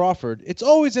lord Crawford, it's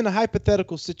always in a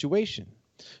hypothetical situation.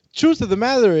 Truth of the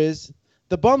matter is,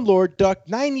 the bum lord ducked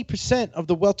 90% of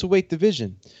the welterweight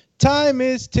division. Time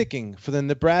is ticking for the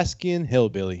Nebraskan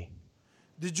hillbilly.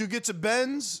 Did you get to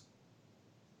Ben's?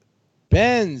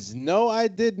 Ben's? No, I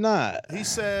did not. He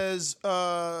says,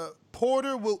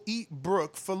 Porter will eat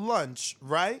Brook for lunch,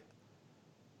 right?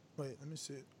 Wait, let me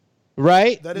see it.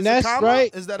 Right? That is Nest, a comma?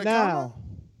 right Is that a now. comma?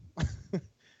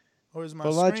 Or is my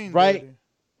For lunch, screen right? dirty?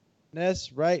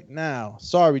 Nest, right now.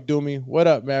 Sorry, Doomy. What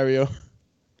up, Mario?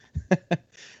 All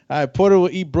right, Porter will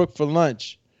eat Brook for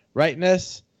lunch. Right,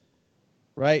 Ness?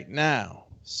 Right now.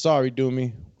 Sorry,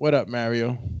 Doomy. What up,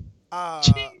 Mario?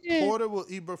 Porter will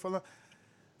eat Brook for lunch.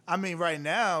 I mean, right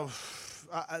now,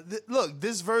 look,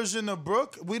 this version of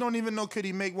Brook, we don't even know could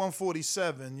he make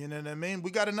 147. You know what I mean? We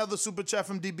got another super chat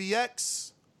from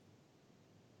DBX.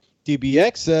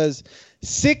 DBX says,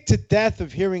 sick to death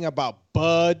of hearing about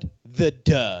Bud the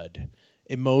Dud.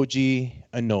 Emoji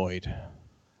annoyed.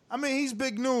 I mean, he's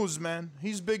big news, man.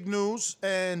 He's big news,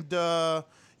 and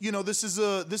this is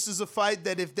a fight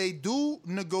that if they do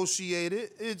negotiate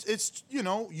it, it's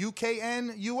UK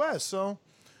and US. So,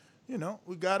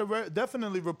 we gotta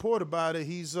definitely report about it.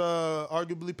 He's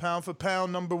arguably pound for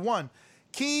pound number one.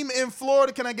 Keem in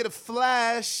Florida, can I get a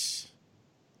flash?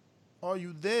 Are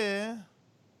you there?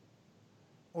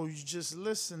 Or you just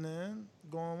listening?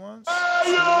 Going once?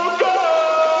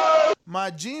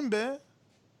 My Jimbe.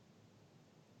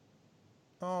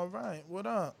 All right, what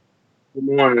up? Good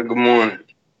morning. Good morning.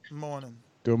 Morning.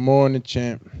 Good morning,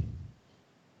 champ.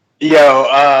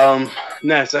 Yo,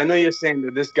 Ness, I know you're saying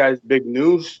that this guy's big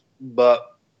news,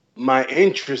 but my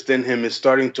interest in him is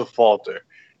starting to falter.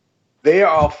 They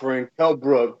are offering Kell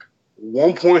Brook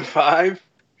 1.5,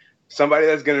 somebody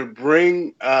that's going to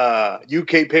bring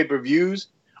UK pay-per-views.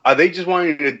 Are they just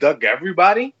wanting to duck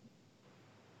everybody?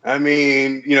 I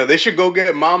mean, they should go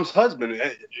get Mom's husband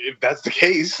if that's the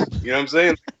case. You know what I'm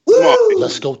saying? Come on.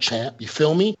 Let's go, champ. You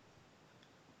feel me?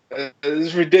 This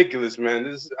is ridiculous,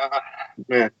 man.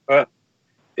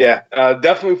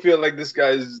 Definitely feel like this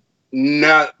guy's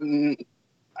not.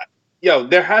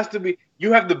 There has to be.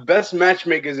 You have the best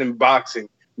matchmakers in boxing,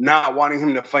 not wanting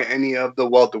him to fight any of the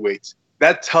welterweights.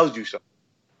 That tells you something.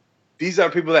 These are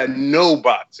people that know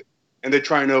boxing, and they're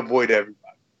trying to avoid everybody.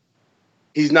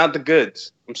 He's not the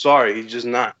goods. I'm sorry, he's just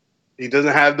not. He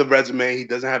doesn't have the resume. He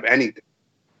doesn't have anything.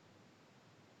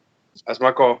 That's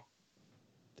my call.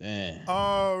 Damn.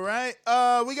 All right.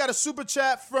 We got a super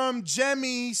chat from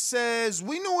Jemmy. Says,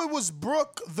 we knew it was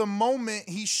Brook the moment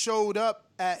he showed up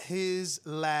at his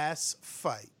last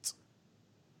fight.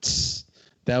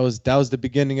 That was the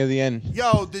beginning of the end.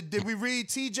 Yo, did we read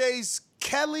TJ's?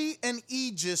 Kelly and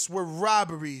Aegis were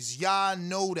robberies. Y'all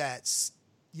know that.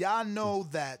 Y'all know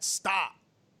that. Stop.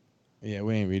 Yeah,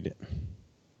 we ain't read it.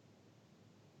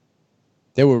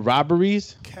 There were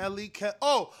robberies?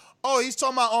 Oh, he's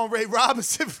talking about on Ray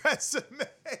Robinson resume.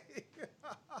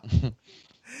 You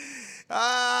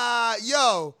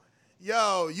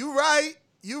right.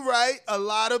 You right. A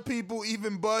lot of people,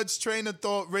 even Bud's trainer,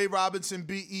 thought Ray Robinson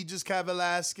beat Aegis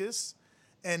Kavalauskas.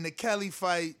 And the Kelly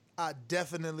fight, I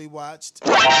definitely watched.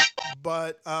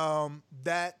 But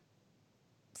that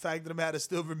fact of the matter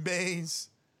still remains.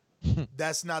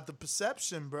 That's not the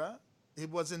perception, bruh. It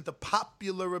wasn't the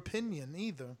popular opinion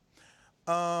either.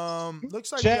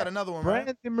 Looks like we got another one, right?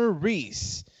 Brandon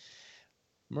Maurice.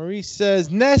 Maurice says,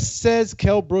 Ness says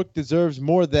Kell Brook deserves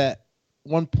more than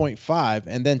 1.5,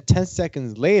 and then 10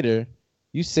 seconds later,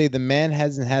 you say the man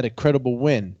hasn't had a credible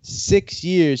win. 6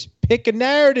 years. Pick a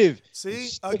narrative. See,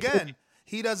 again,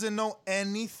 he doesn't know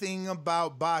anything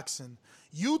about boxing.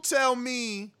 You tell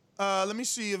me, let me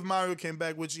see if Mario came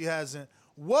back, which he hasn't.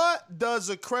 What does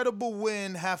a credible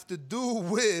win have to do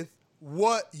with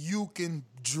what you can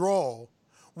draw,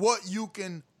 what you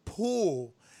can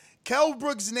pull? Kell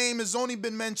Brook's name has only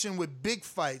been mentioned with big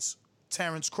fights.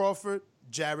 Terrence Crawford,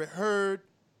 Jarrett Hurd,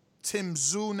 Tim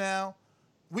Tszyu now.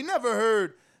 We never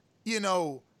heard,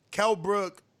 Kell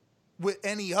Brook with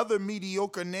any other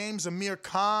mediocre names, Amir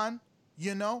Khan,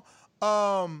 Kell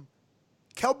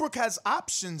Brook has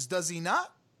options, does he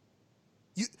not?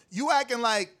 You acting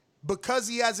like because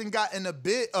he hasn't gotten a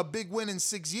big win in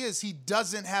 6 years, he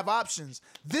doesn't have options.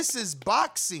 This is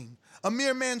boxing.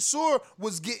 Amir Mansour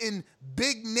was getting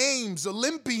big names,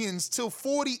 Olympians, till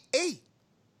 48.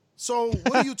 So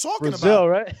what are you talking Brazil, about?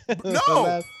 Right?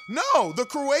 No. The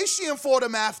Croatian fought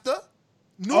him after.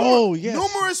 Yes.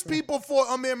 Numerous people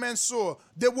fought Amir Mansour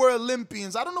that were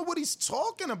Olympians. I don't know what he's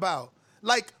talking about.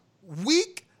 Like,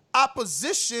 weak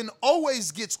opposition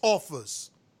always gets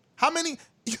offers. How many?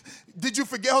 Did you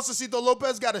forget Josecito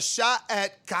Lopez got a shot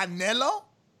at Canelo?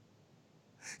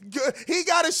 He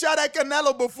got a shot at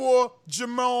Canelo before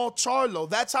Jamal Charlo.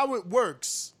 That's how it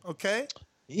works, okay?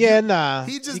 Yeah, nah.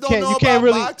 He just don't know about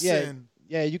boxing.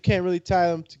 Yeah, you can't really tie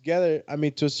them together, I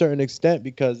mean, to a certain extent,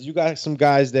 because you got some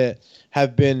guys that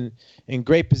have been in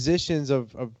great positions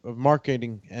of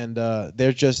marketing, and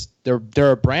they're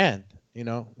a brand,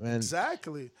 And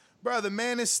exactly. Bro, the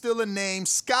man is still a name.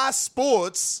 Sky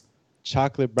Sports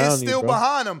chocolate brownie, is still bro.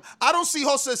 behind him. I don't see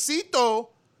Josecito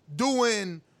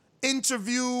doing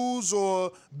interviews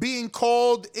or being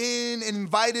called in and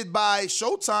invited by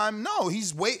Showtime. No,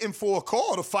 he's waiting for a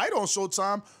call to fight on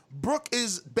Showtime. Brook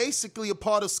is basically a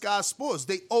part of Sky Sports.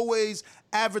 They always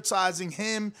advertising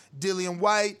him, Dillian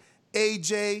White,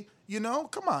 AJ.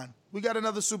 Come on. We got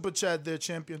another super chat there,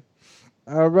 champion.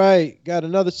 All right. Got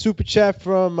another super chat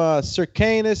from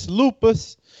Circanus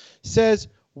Lupus. Says,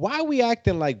 why we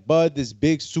acting like Bud this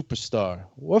big superstar?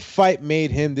 What fight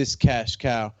made him this cash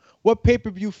cow? What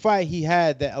pay-per-view fight he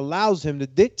had that allows him to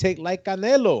dictate like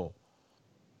Canelo?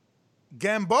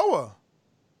 Gamboa.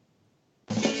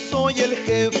 Soy el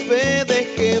jefe de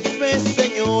jefes,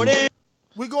 señores.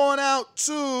 We're going out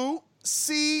to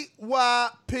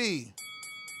CYP.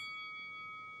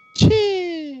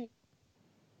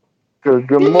 Good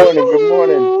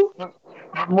morning.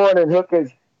 Good morning,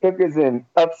 hookers and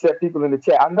upset people in the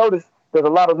chat. I noticed there's a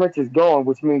lot of wrenches going,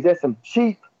 which means there's some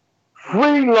cheap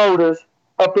freeloaders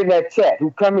up in that chat who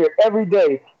come here every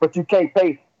day, but you can't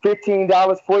pay $15,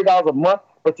 $40 a month,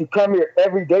 but you come here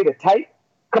every day to type.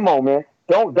 Come on, man.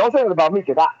 Don't say that about me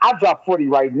because I dropped 40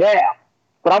 right now,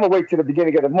 but I'm gonna wait till the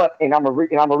beginning of the month and I'm gonna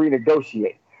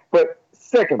renegotiate. But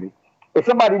secondly, if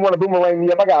somebody want to boomerang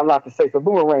me up, I got a lot to say. So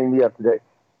boomerang me up today.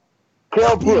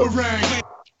 Kell Brook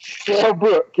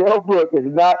is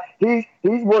not. He's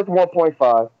worth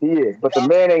 1.5. He is, but the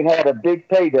man ain't had a big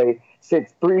payday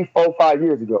since 3, 4, 5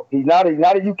 years ago. He's not a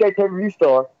UK pay-per-view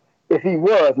star. If he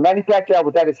was, Manny Pacquiao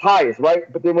was at his highest, right?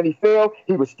 But then when he failed,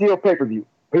 he was still pay-per-view.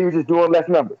 He was just doing less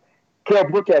numbers. Kell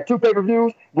Brook had 2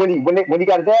 pay-per-views. When he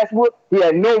got his ass whooped, he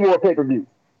had no more pay-per-views.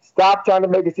 Stop trying to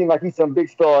make it seem like he's some big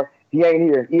star. He ain't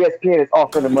here. ESPN is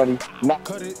offering the money.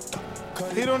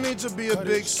 He don't need to be a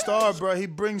big star, bro. He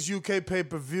brings UK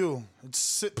pay-per-view.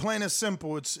 It's plain and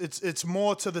simple. It's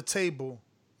more to the table.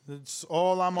 It's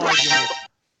all I'm arguing.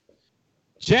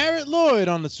 Jared Lloyd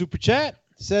on the Super Chat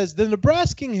says, the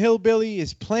Nebraskan hillbilly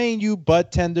is playing you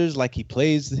bud tenders like he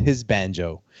plays his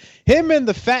banjo. Him and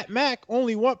the Fat Mac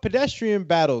only want pedestrian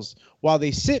battles while they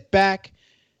sit back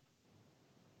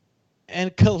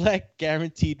and collect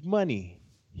guaranteed money.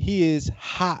 He is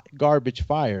hot garbage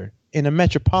fire in a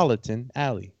metropolitan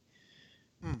alley.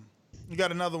 You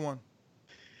got another one.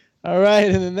 All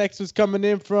right, and the next one's coming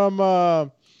in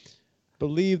from,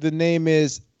 believe the name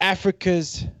is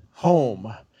Africa's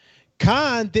Home.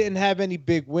 Khan didn't have any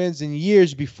big wins in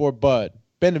years before Bud.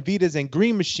 Benavidez and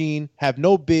Green Machine have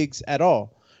no bigs at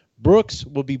all. Brooks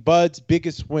will be Bud's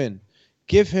biggest win.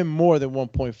 Give him more than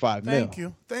 1.5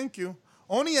 mil. Thank you.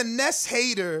 Only a Ness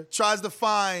hater tries to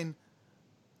find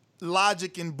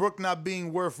logic in Brook not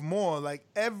being worth more. Like,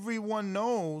 everyone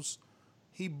knows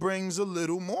he brings a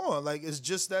little more. Like, it's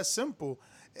just that simple.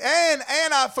 And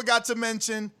I forgot to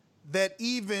mention that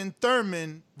even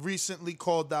Thurman recently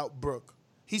called out Brook.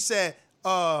 He said,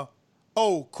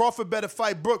 Crawford better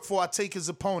fight Brook before I take his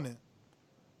opponent.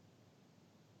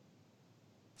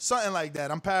 Something like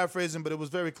that. I'm paraphrasing, but it was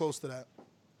very close to that.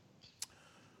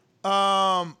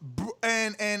 And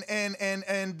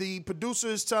the producer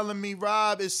is telling me,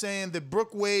 Rob is saying that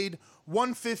Brook weighed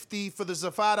 150 for the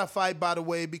Zafata fight, by the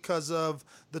way, because of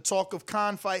the talk of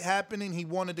Khan fight happening. He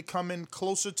wanted to come in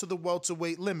closer to the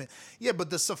welterweight limit. Yeah, but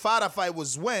the Zafata fight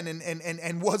was when?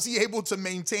 And was he able to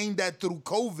maintain that through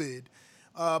COVID?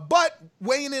 But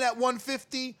weighing in at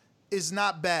 150 is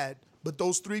not bad. But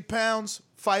those 3 pounds,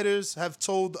 fighters have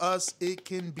told us it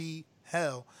can be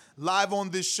hell. Live on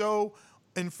this show,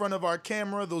 in front of our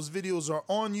camera, those videos are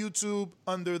on YouTube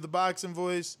under the Boxing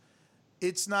Voice.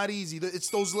 It's not easy. It's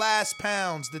those last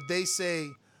pounds that they say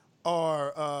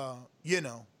are,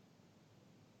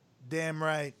 damn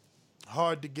right,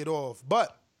 hard to get off.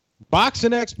 But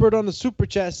Boxing Expert on the Super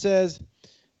Chat says,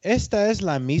 esta es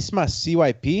la misma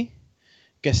CYP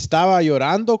que estaba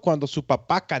llorando cuando su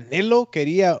papá Canelo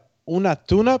quería una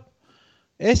tune-up.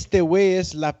 Este güey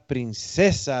es la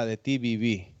princesa de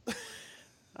TBV.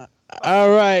 All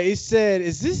right, he said,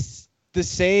 is this the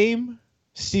same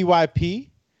CYP?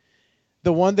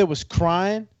 The one that was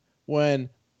crying when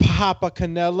Papa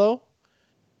Canelo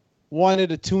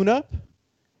wanted a tune-up?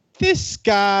 This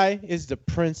guy is the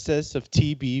princess of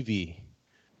TBV.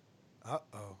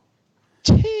 Uh-oh.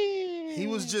 He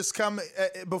was just coming,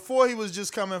 before he was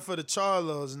just coming for the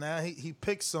Charlos. Now he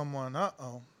picked someone.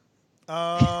 Uh-oh.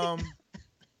 Oh,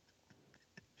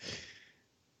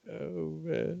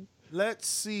 man. Let's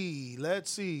see.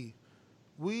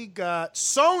 We got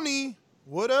Sony.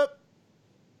 What up?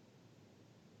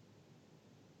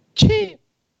 Cheap.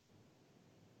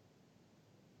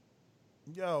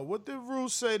 Yo, what did Rue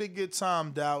say to get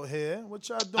timed out here? What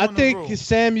y'all doing? I think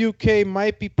Sam UK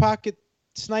might be pocket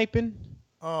sniping.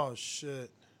 Oh shit.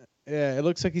 Yeah, it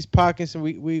looks like he's pocketing. So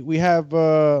we have.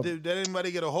 Did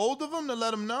anybody get a hold of him to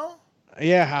let him know?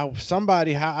 Yeah, I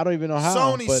don't even know how.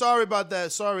 Sony, sorry about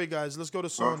that. Sorry, guys. Let's go to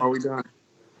Sony. Are we done?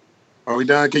 Are we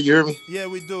done? Can you hear me? Yeah,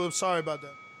 we do. I'm sorry about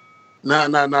that.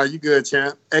 Nah. You good,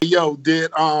 champ? Hey, yo,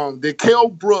 did Kell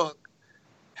Brook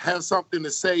have something to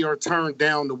say or turn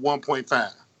down to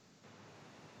 1.5?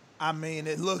 I mean,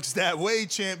 it looks that way,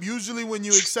 champ. Usually when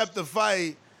you accept the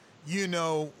fight,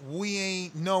 we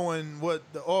ain't knowing what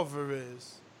the offer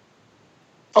is.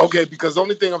 Okay, because the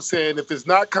only thing I'm saying, if it's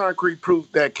not concrete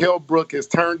proof that Kell Brook has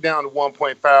turned down to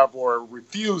 1.5 or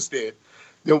refused it,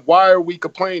 then why are we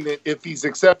complaining if he's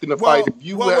accepting the fight?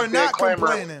 If we're not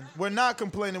complaining. We're not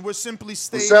complaining. We're simply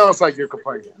stating. It sounds like you're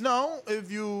complaining. No,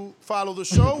 if you follow the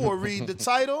show or read the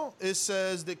title, it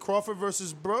says that Crawford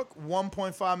versus Brook,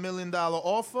 $1.5 million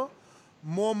offer,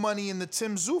 more money in the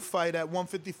Tim Tszyu fight at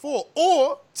 154,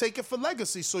 or take it for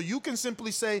legacy. So you can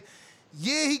simply say,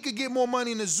 Yeah, he could get more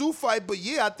money in the Zoo fight, but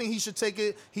yeah, I think he should take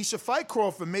it. He should fight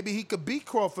Crawford. Maybe he could beat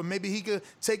Crawford. Maybe he could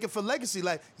take it for legacy.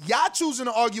 Like, y'all choosing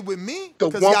to argue with me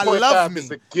because y'all love me.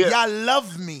 Y'all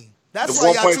love me. That's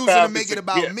why y'all choosing to make it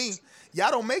about me.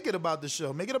 Y'all don't make it about the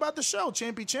show. Make it about the show,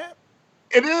 Champy Champ.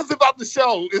 It is about the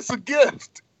show. It's a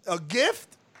gift. A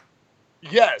gift?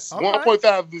 Yes.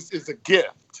 1.5 is a gift.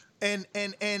 And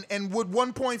would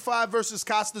 1.5 versus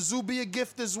Costa Zoo be a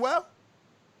gift as well?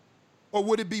 Or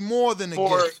would it be more than a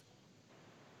gift?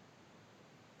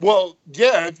 Well,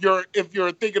 yeah. If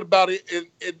you're thinking about it,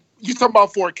 you talking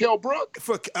about for Kell Brook?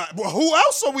 Well, who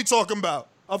else are we talking about?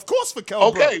 Of course, for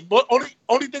Kell Brook. Okay, but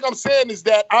only thing I'm saying is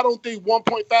that I don't think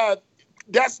 1.5.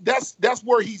 That's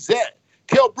where he's at.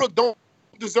 Kell Brook don't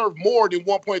deserve more than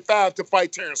 1.5 to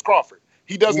fight Terrence Crawford.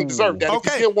 He doesn't deserve that. Okay.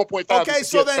 If he's getting 1.5, okay,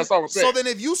 so then, that's all I'm saying. So then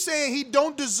if you saying he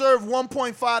don't deserve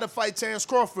 1.5 to fight Terrence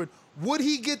Crawford, would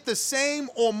he get the same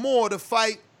or more to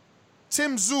fight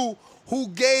Tim Tszyu, who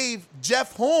gave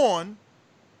Jeff Horn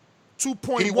 $2.1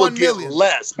 million? He would get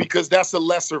less because that's a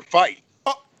lesser fight.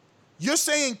 You're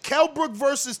saying Kell Brook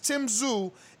versus Tim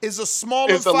Tszyu is a smaller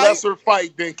fight? It's a lesser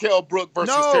fight than Kell Brook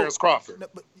versus Terrence Crawford. No,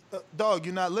 but, dog,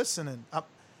 you're not listening.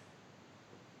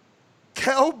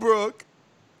 Kell Brook,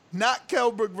 not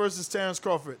Kell Brook versus Terrence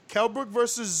Crawford. Kell Brook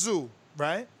versus Tszyu,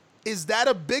 right? Is that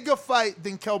a bigger fight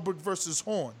than Kell Brook versus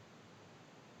Horn?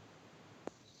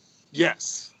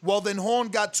 Yes. Well, then Horn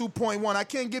got 2.1. I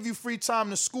can't give you free time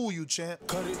to school you, champ.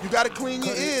 You got to clean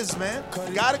your ears, man.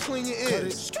 Got to clean your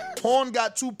ears. Horn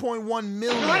got 2.1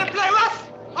 million. You want to play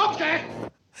rough? Okay.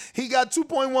 He got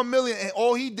 2.1 million, and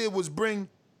all he did was bring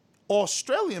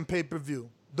Australian pay-per-view.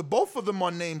 The both of them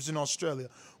are names in Australia.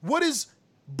 What is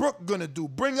Brook gonna do?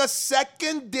 Bring a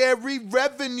secondary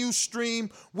revenue stream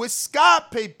with Sky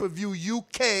pay-per-view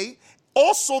UK.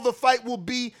 Also, the fight will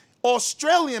be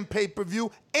Australian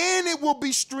pay-per-view, and it will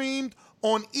be streamed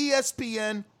on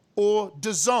ESPN or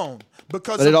DAZN. But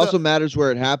it also matters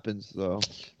where it happens, though.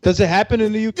 Does it happen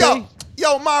in the UK?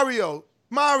 Yo, Mario,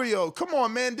 come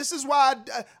on, man. This is why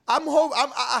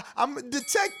I'm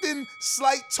detecting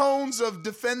slight tones of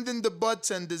defending the butt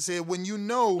tenders here when you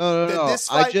know that this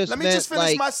fight. Let me just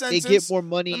finish my sentence. They get more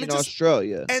money in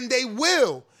Australia, and they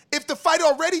will. If the fight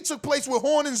already took place with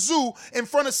Horn and Tszyu in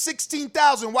front of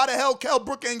 16,000, why the hell Kell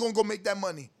Brook ain't gonna go make that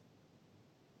money?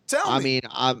 Tell me.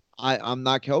 I mean, I'm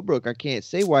not Kell Brook. I can't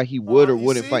say why he would or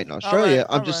wouldn't fight in Australia.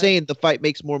 I'm just saying the fight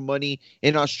makes more money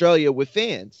in Australia with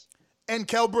fans. And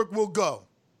Kell Brook will go.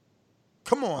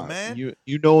 Come on, man.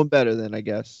 You know him better than, I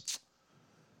guess.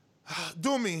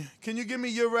 Doomy, can you give me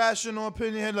your rational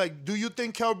opinion? Like, do you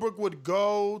think Kell Brook would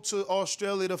go to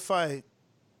Australia to fight?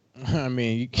 I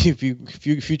mean, if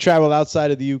you travel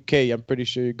outside of the UK, I'm pretty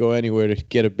sure you go anywhere to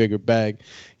get a bigger bag.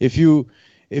 If you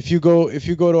go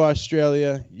to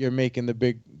Australia, you're making the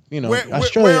big. You know,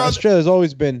 Australia's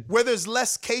always been where there's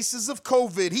less cases of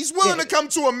COVID. He's willing to come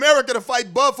to America to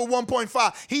fight Bud for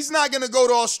 1.5. He's not gonna go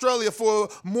to Australia for a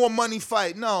more money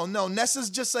fight. No. Nessa's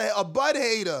just a Bud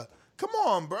hater. Come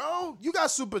on, bro. You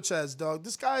got super chats, dog.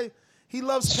 This guy, he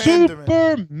loves pandering.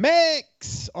 Super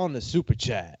Max on the super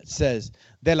chat says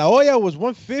De La Hoya was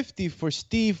 150 for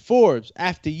Steve Forbes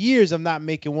after years of not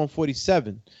making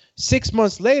 147. 6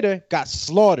 months later, got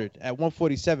slaughtered at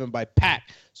 147 by Pac.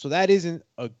 So that isn't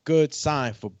a good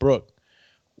sign for Brook.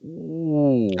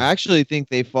 Ooh. I actually think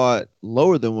they fought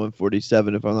lower than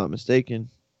 147, if I'm not mistaken.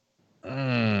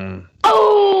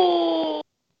 Oh!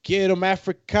 Quiero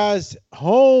Africa's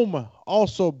home.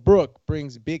 Also, Brook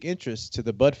brings big interest to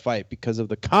the Bud fight because of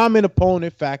the common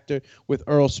opponent factor with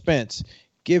Earl Spence.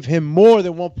 Give him more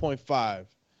than 1.5.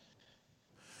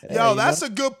 Yo, that's a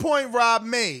good point Rob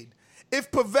made. If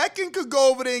Povetkin could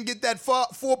go over there and get that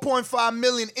 4.5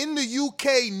 million in the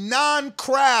UK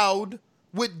non-crowd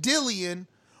with Dillian,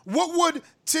 what would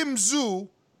Tim Tszyu,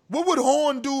 what would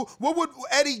Horn do? What would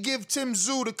Eddie give Tim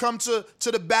Tszyu to come to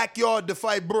the backyard to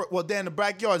fight Brook? Well, Dan, the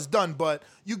backyard's done, but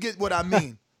you get what I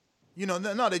mean. You know,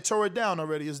 no, they tore it down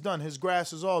already. It's done. His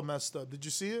grass is all messed up. Did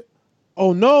you see it?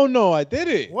 Oh, no, I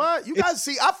didn't. What? You guys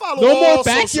see, I follow no all more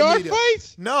backyard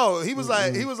fights? No, he was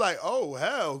like, oh,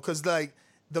 hell, because, like,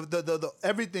 the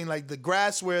everything, like the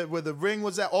grass where the ring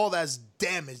was at, all that's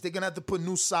damaged. They're gonna have to put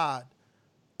new sod.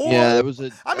 Or, yeah, that was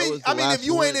I mean, if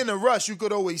you ain't in a rush, you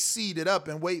could always seed it up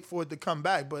and wait for it to come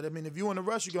back. But I mean, if you're in a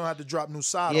rush, you're gonna have to drop new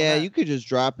sod. Yeah, you could just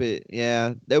drop it.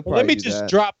 Yeah, they'll probably let me just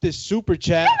drop this super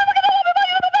chat.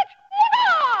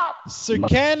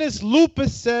 Circanus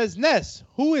Lupus says, Ness,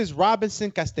 who is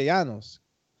Robinson Castellanos?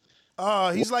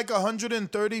 He's like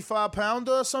 135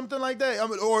 pounder or something like that,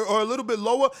 or a little bit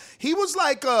lower. He was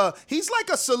like he's like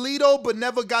a Salido, but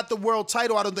never got the world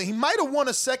title. I don't think he might have won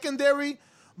a secondary,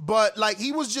 But, like,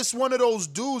 he was just one of those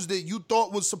dudes that you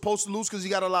thought was supposed to lose because he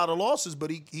got a lot of losses,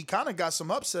 but he kind of got some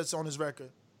upsets on his record.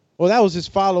 Well, that was his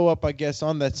follow-up, I guess,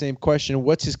 on that same question.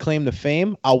 What's his claim to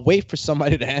fame? I'll wait for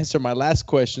somebody to answer my last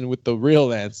question with the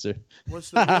real answer.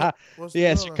 What's the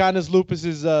Chicanas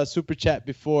Lupus's super chat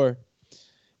before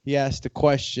he asked the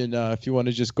question. If you want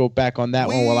to just go back on that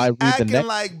one while I read the next. Acting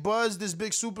like Buzz, this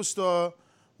big superstar,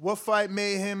 what fight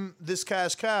made him this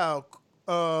cash cow?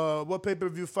 What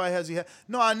pay-per-view fight has he had?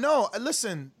 No, I know.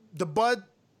 Listen, the Bud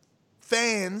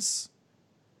fans,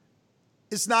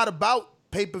 it's not about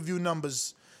pay-per-view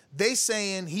numbers. They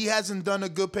saying he hasn't done a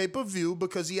good pay-per-view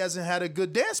because he hasn't had a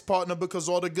good dance partner because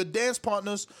all the good dance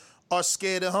partners are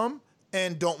scared of him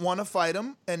and don't want to fight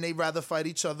him, and they rather fight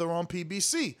each other on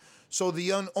PBC. So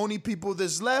the only people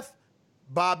that's left,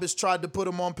 Bob has tried to put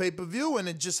him on pay-per-view, and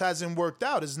it just hasn't worked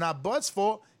out. It's not Bud's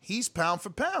fault. He's pound for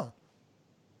pound.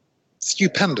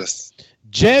 Stupendous.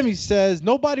 Jamie says,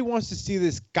 nobody wants to see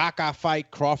this Gaga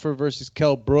fight, Crawford versus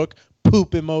Kell Brook.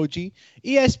 Poop emoji.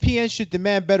 ESPN should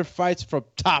demand better fights from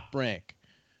Top Rank.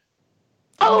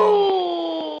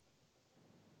 Oh!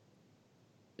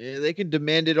 Yeah, they can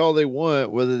demand it all they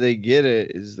want. Whether they get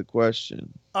it is the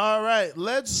question. All right,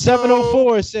 let's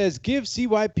 704 says, give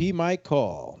CYP my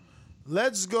call.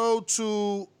 Let's go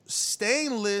to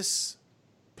Stainless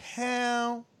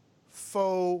Pound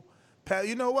for Pound.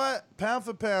 You know what? Pound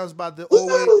for Pound's about to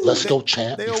always. Let's go,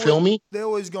 champ. You feel me? They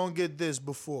always gonna get this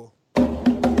before.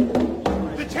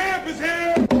 The champ is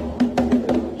here.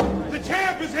 The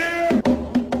champ is here.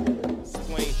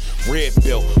 Red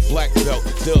belt, black belt,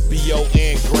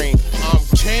 WON green. I'm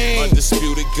king.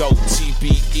 Undisputed GOAT,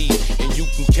 TBE. And you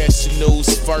can catch the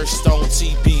news first on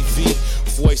TBV.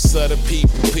 Voice of the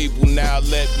people now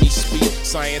let me speak.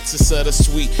 Scientists of the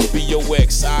sweet,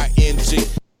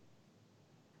 BOXING.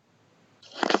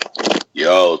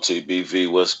 Yo, TBV,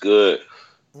 what's good?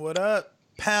 What up?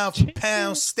 Pound for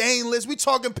pound, Stainless. We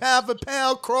talking pound for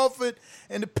pound, Crawford,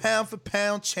 and the pound for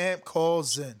pound champ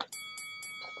calls in.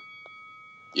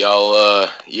 Yo,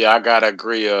 yeah, I gotta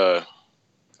agree. I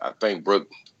think Brook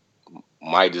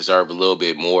might deserve a little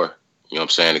bit more. You know what I'm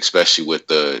saying? Especially with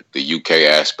the UK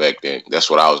aspect, and that's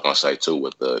what I was gonna say too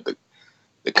with the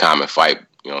common fight.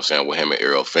 You know what I'm saying? With him and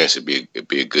Errol Spence, it'd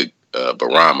be a good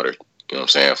barometer. You know what I'm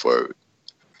saying? For you know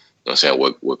what I'm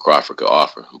saying what Crawford could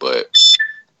offer, but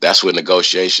that's what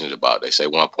negotiation is about. They say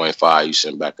 1.5, you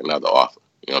send back another offer.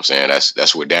 You know what I'm saying?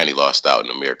 That's where Danny lost out and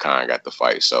Amir Khan got the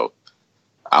fight. So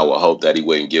I would hope that he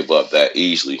wouldn't give up that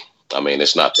easily. I mean,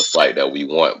 it's not the fight that we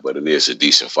want, but it is a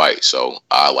decent fight. So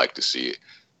I like to see it.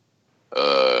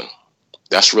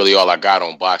 That's really all I got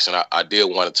on boxing. I did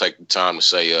want to take the time to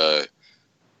say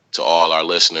to all our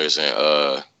listeners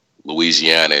in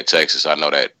Louisiana and Texas, I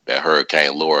know that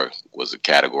Hurricane Laura was a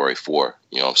Category 4.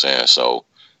 You know what I'm saying? So,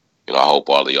 you know, I hope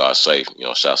all of y'all are safe. You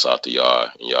know, shouts out to y'all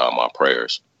and y'all my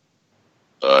prayers.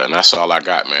 And that's all I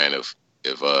got, man. If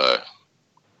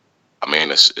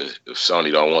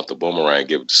Sony don't want the boomerang,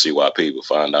 give it to CYP. We'll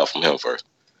find out from him first.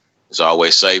 As I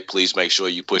always say, please make sure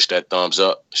you push that thumbs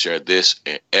up. Share this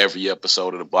in every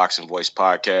episode of the Boxing Voice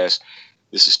podcast.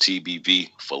 This is TBV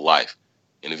for life.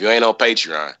 And if you ain't on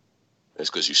Patreon, that's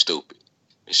because you stupid.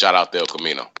 And shout out to El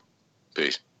Camino.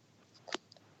 Peace.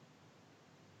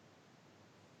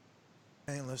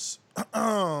 Painless.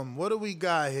 What do we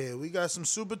got here? We got some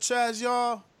super chats,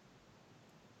 y'all.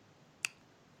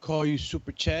 Call you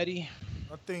super chatty.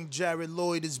 I think Jared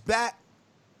Lloyd is back.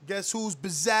 Guess who's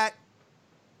back?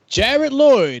 Jared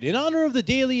Lloyd, in honor of the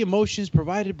daily emotions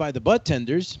provided by the butt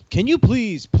tenders, can you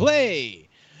please play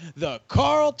the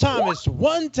Carl Thomas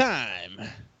one time?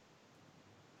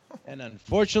 And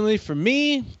unfortunately for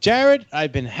me, Jared,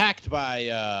 I've been hacked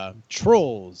by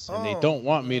trolls, and they don't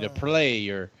want me to play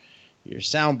your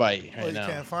soundbite right now.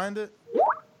 You can't find it?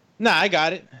 Nah, I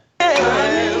got it.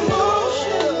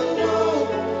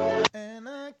 And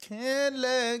I can't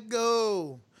let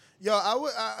go. Yo,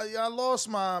 I lost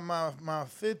my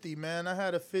 50, man. I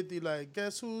had a 50 like,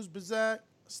 guess who's Bazak?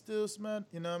 Still smell,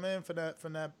 you know what I mean? For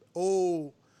that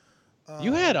old.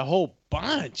 You had a whole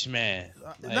bunch, man.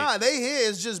 Nah, they here.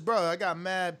 It's just, bro, I got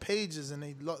mad pages and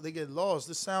they get lost.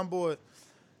 This soundboard,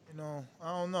 you know,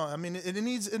 I don't know. I mean, it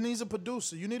needs a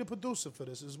producer. You need a producer for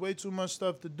this. There's way too much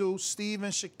stuff to do. Steve in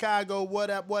Chicago,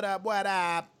 what up?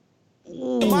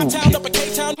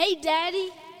 Hey,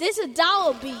 Daddy, this a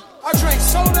dollar beat. I drink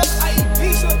soda, I eat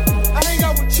pizza, I hang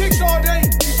out with chicks all day.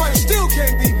 These fighters still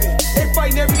can't beat me. They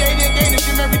fighting every day, they in the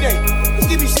gym every day. Just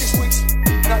give me 6 weeks,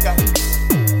 and I got it.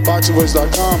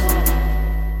 BoxingVoice.com.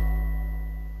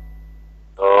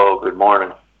 Oh, good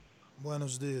morning.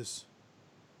 Buenos dias.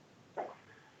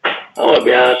 I want to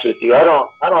be honest with you. I don't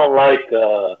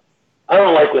I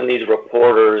don't like when these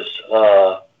reporters,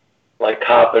 like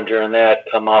Coppinger and that,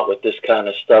 come out with this kind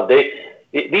of stuff.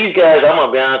 These guys, I'm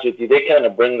gonna be honest with you, they kind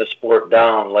of bring the sport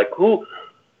down. Like I'll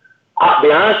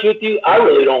be honest with you, I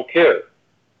really don't care.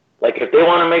 Like if they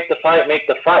want to make the fight, make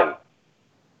the fight.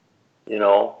 You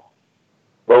know.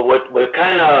 But what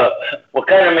kind of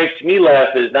makes me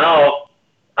laugh is now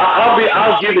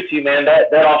I'll give it to you, man.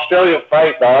 That Australian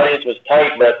fight, the audience was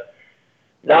tight, but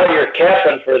now you're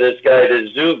capping for this guy,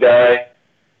 this Zoo guy.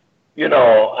 You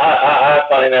know, I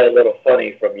find that a little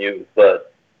funny from you,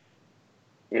 but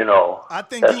you know, I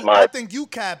think you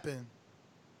capping.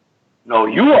 No,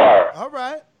 you are. All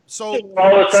right. So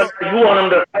all of a sudden you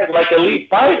want them to fight like elite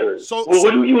fighters.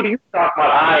 What are you talking about?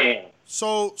 I am.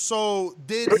 So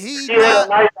did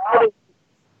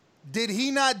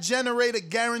he not generate a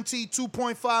guaranteed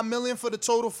 $2.5 million for the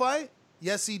total fight?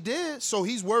 Yes, he did. So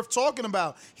he's worth talking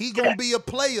about. He's gonna be a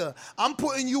player. I'm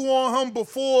putting you on him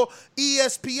before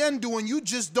ESPN doing. You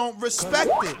just don't respect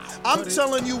it. I'm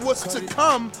telling you what's to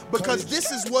come because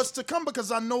this is what's to come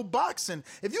because I know boxing.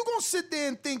 If you're gonna sit there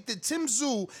and think that Tim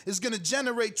Tszyu is gonna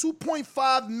generate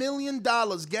 $2.5 million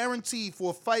guaranteed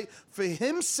for a fight for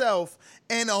himself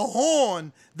and a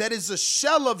Horn that is a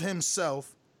shell of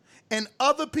himself, and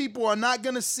other people are not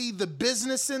going to see the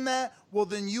business in that, well,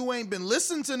 then you ain't been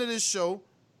listening to this show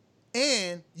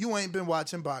and you ain't been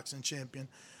watching Boxing Champion.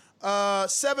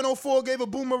 704 gave a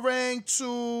boomerang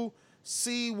to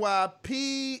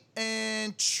CYP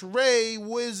and Trey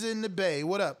was in the Bay.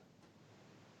 What up?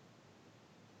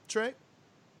 Trey?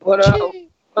 What up?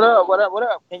 What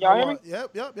up? Can y'all hear me?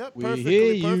 Yep. We Perfectly,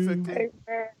 hear you. perfectly.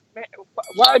 Hey, man,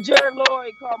 why Jared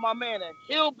Lloyd call my man a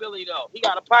hillbilly, though? He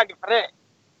got a pocket for that.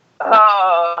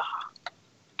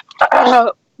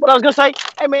 What I was gonna say,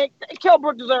 hey man, Kell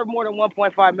Brook deserved more than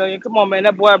 $1.5 million. Come on, man,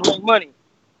 that boy bring money.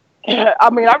 I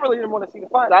mean, I really didn't want to see the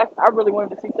fight. I really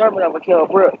wanted to see Thurman over Kell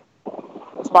Brook.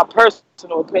 That's my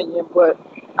personal opinion, but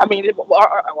I mean,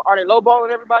 are they lowballing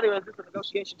everybody, or is this a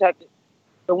negotiation tactic?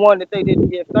 The one that they didn't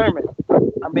give Thurman.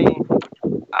 I mean,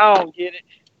 I don't get it.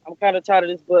 I'm kind of tired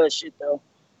of this bullshit, though.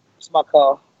 It's my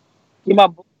call. Give my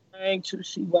boomerang to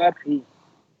CYP.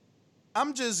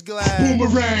 I'm just glad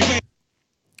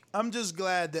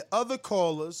that other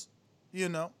callers, you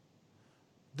know,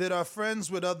 that are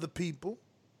friends with other people,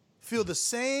 feel the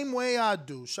same way I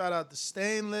do. Shout out to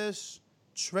Stainless,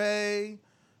 Trey,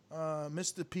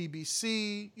 Mr.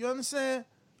 PBC. You understand?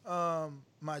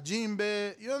 My Gene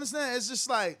Bed. You understand? It's just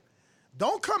like,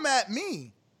 don't come at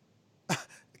me.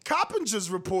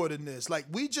 Coppinger's reporting this. Like,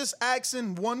 we just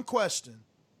asking one question.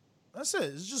 That's it.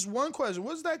 It's just one question.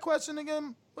 What's that question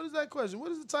again? What is that question?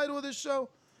 What is the title of this show?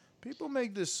 People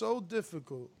make this so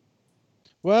difficult.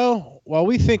 Well, while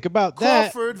we think about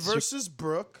that, Crawford versus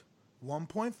Brook,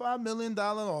 $1.5 million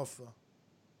offer.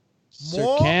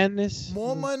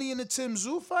 More money in the Tim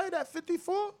Tszyu fight at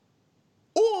 54,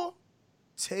 or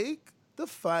take the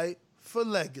fight for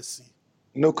legacy.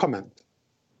 No comment.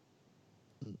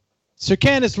 Sir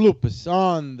Canis Lupus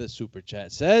on the super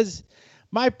chat says,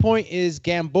 my point is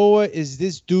Gamboa is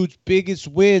this dude's biggest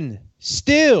win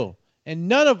still. And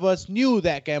none of us knew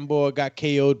that Gamboa got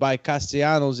KO'd by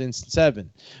Castellanos in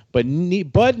 7. But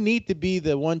Bud need to be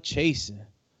the one chasing.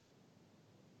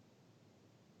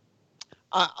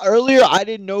 Earlier, I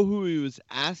didn't know who he was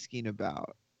asking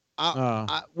about.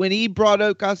 When he brought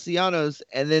up Castellanos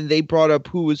and then they brought up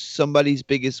who was somebody's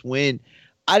biggest win,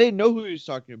 I didn't know who he was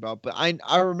talking about. But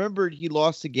I remembered he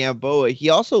lost to Gamboa. He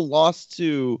also lost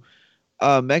to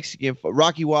Mexican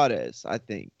Rocky Juarez, I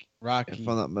think. Rocky. If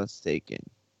I'm not mistaken.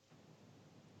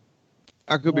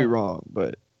 I could be wrong,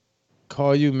 but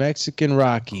call you Mexican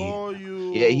Rocky.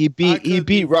 Yeah, he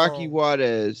beat Rocky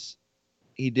Juarez.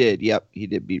 He did. Yep, he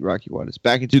did beat Rocky Juarez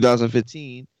back in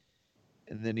 2015,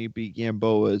 and then he beat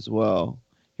Gamboa as well.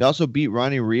 He also beat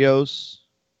Ronnie Rios.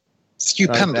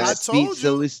 I told you.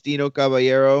 Celestino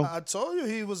Caballero. I told you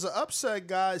he was an upset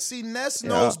guy. See, Ness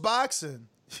knows boxing.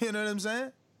 You know what I'm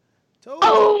saying? Told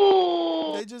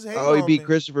you. They just hate on he beat me.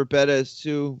 Christopher Pettis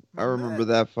too. I remember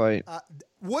that fight.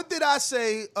 What did I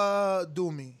say,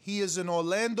 Doomy? He is in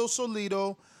Orlando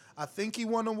Solido. I think he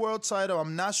won a world title.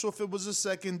 I'm not sure if it was a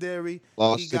secondary.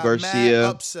 Lost he to got Garcia. Mad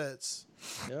upsets.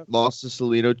 Yep. Lost to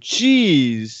Solido.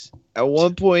 Jeez. At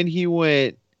one point, he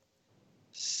went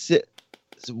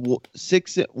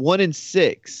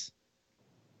 1-6.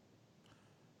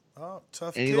 Oh,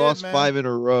 tough and kid, he lost man. 5 in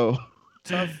a row.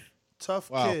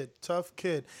 Tough kid. Tough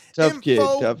kid.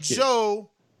 Joe,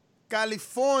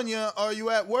 California, are you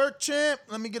at work, champ?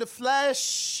 Let me get a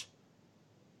flash.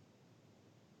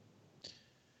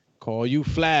 Call you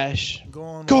Flash.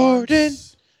 Going Gordon.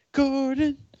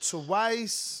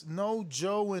 Twice, no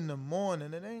Joe in the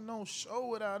morning. It ain't no show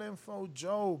without Info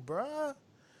Joe, bruh.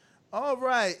 All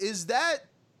right, is that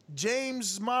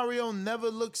James Mario never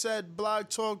looks at Blog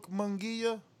Talk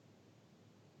Munguia?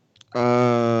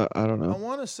 I don't I know.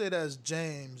 want to say that's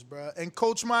James, bruh. And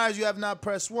Coach Myers, you have not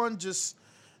pressed 1, just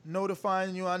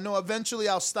notifying you. I know eventually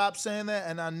I'll stop saying that,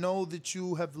 and I know that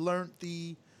you have learned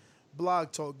the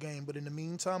Blog Talk game. But in the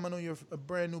meantime, I know you're a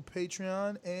brand new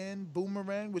Patreon and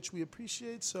Boomerang, which we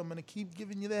appreciate. So I'm going to keep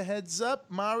giving you the heads up.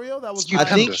 Mario, that was I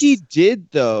think he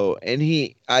did though, and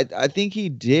I think he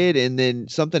did, and then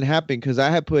something happened because I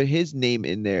had put his name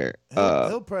in there.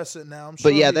 He'll press it now. I'm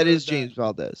sure. But yeah, he that heard is James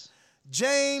Valdez.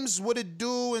 James, what it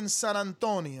do in San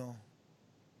Antonio?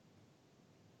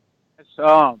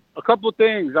 A couple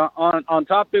things on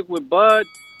topic with Bud.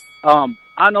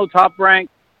 I know Top Rank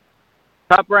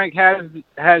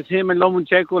has him and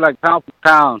Lomachenko like pound for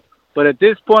pound. But at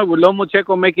this point, with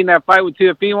Lomachenko making that fight with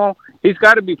Teofimo, he's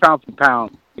got to be pound for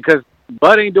pound because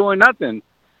Bud ain't doing nothing.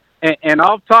 And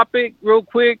off topic, real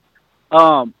quick,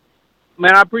 man,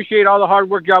 I appreciate all the hard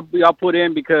work y'all put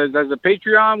in because as a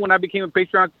Patreon, when I became a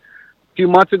Patreon a few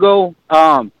months ago,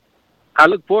 I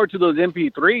look forward to those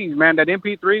MP3s, man. That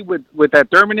MP3 with that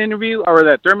Thurman interview or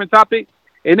that Thurman topic,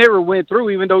 it never went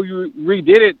through, even though you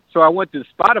redid it. So I went to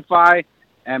Spotify,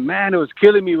 and, man, it was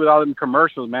killing me with all them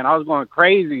commercials, man. I was going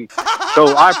crazy.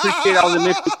 So I appreciate all the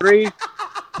MP3s.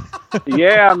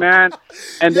 Yeah, man.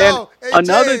 And then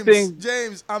another thing.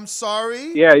 James, I'm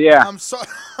sorry. Yeah. I'm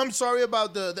sorry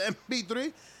about the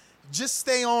MP3. Just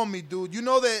stay on me, dude. You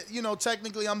know that,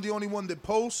 technically I'm the only one that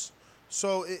posts.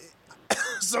 So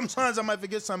sometimes I might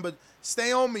forget something, but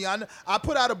stay on me. I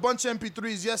put out a bunch of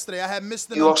MP3s yesterday. I had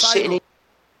missed an Untitled.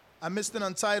 I missed an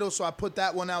Untitled, so I put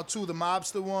that one out too. The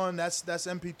Mobster one, that's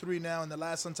MP3 now, and the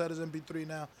last Untitled is MP3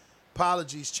 now.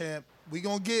 Apologies, champ. We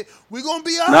gonna be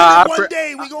 100 one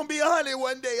day. We gonna be 100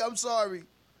 one day. I'm sorry.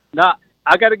 Nah,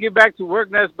 I got to get back to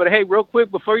work, Ness. But hey, real quick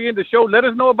before you end the show, let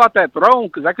us know about that throne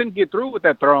because I couldn't get through with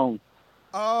that throne.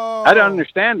 Oh, I don't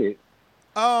understand it.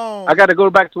 Oh, I got to go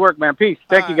back to work, man. Peace.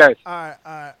 Thank you, guys. All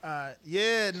right.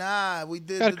 Yeah, we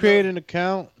did. Gotta create an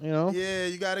account, Yeah,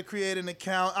 you got to create an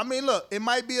account. I mean, look, it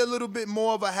might be a little bit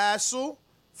more of a hassle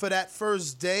for that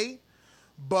first day,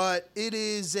 but it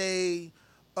is a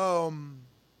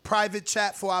private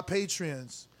chat for our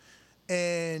Patreons.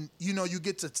 And, you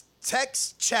get to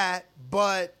text chat,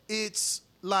 but it's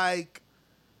like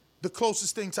the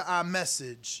closest thing to our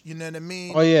message. You know what I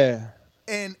mean? Oh, yeah.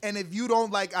 And if you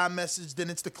don't like iMessage, then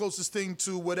it's the closest thing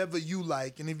to whatever you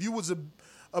like. And if you was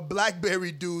a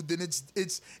BlackBerry dude, then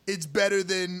it's better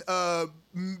than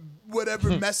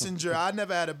whatever Messenger. I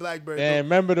never had a BlackBerry. Yeah,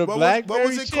 remember the BlackBerry? What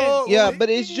was it called? Yeah, but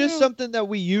it's just something that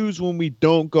we use when we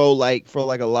don't go for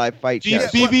a live fight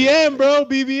chat. BBM, bro.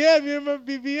 BBM. You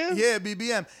remember BBM? Yeah,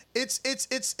 BBM.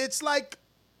 It's like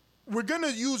we're gonna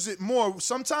use it more.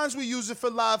 Sometimes we use it for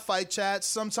live fight chats.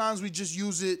 Sometimes we just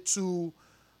use it to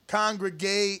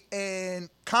congregate and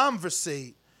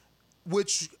conversate,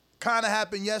 which kind of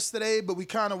happened yesterday, but we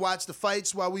kind of watched the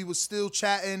fights while we were still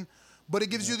chatting. But it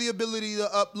gives you the ability to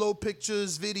upload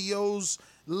pictures, videos,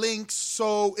 links.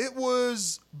 So it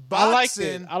was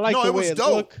boxing. I liked the way it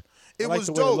looked. It was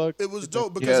dope. It was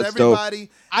dope because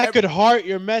I could heart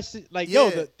your message.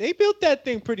 They built that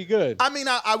thing pretty good. I mean,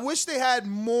 I wish they had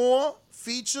more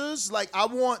features. Like, I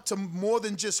want to more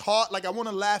than just heart. Like, I want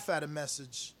to laugh at a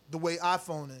message the way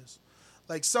iPhone is.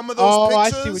 Like, some of those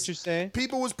pictures. I see what you're saying.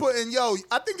 People was putting,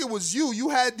 I think it was you. You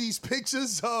had these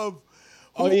pictures of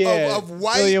White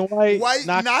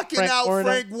knocking out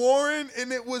Frank Warren,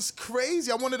 and it was crazy.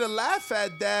 I wanted to laugh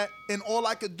at that, and all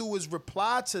I could do is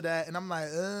reply to that, and I'm like,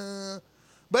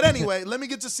 But anyway, let me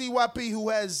get to CYP, who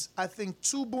has, I think,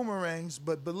 2 boomerangs,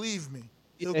 but believe me.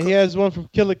 He has one from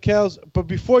Killer Kells. But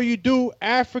before you do,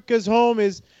 Africa's home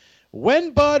is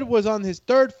when Bud was on his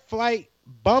 3rd fight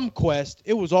bum quest,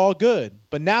 it was all good.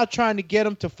 But now trying to get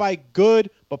him to fight good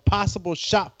but possible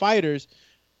shot fighters,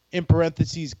 in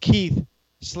parentheses,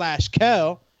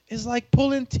 Keith/Kel, is like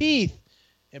pulling teeth.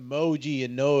 Emoji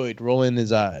annoyed, rolling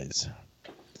his eyes.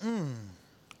 And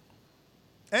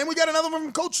we got another one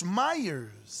from Coach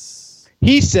Myers.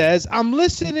 He says, I'm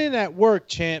listening at work,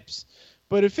 champs,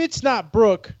 but if it's not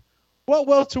Brook, what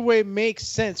welterweight makes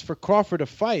sense for Crawford to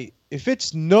fight? If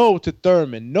it's no to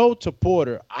Thurman, no to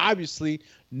Porter, obviously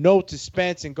no to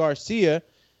Spence and Garcia,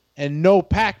 and no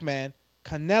Pac-Man,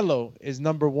 Canelo is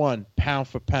number 1, pound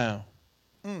for pound.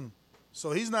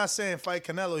 So he's not saying fight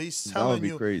Canelo. He's telling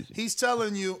you. Crazy. He's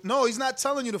telling you. No, he's not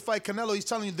telling you to fight Canelo. He's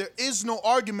telling you there is no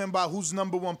argument about who's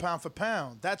number 1 pound for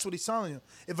pound. That's what he's telling you.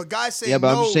 If a guy says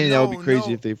I'm saying that would be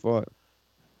crazy if they fought.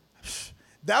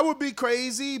 That would be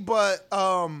crazy, but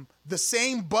the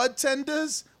same bud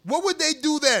tenders, what would they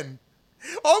do then?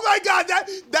 Oh my God,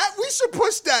 that we should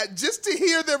push that just to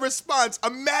hear their response.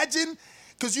 Imagine,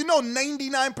 because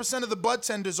 99% of the bud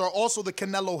tenders are also the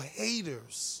Canelo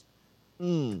haters.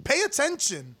 Pay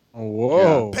attention.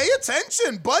 Whoa. Pay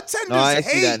attention. Bud tenders I see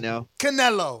hate that now.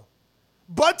 Canelo.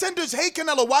 Bud tenders hate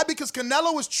Canelo. Why? Because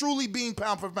Canelo is truly being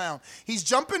pound for pound. He's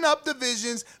jumping up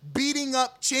divisions, beating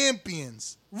up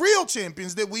champions, real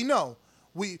champions that we know.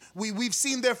 We've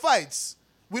seen their fights.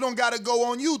 We don't got to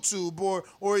go on YouTube or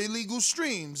illegal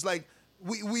streams. Like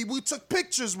we took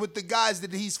pictures with the guys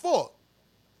that he's fought.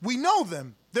 We know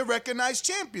them. They're recognized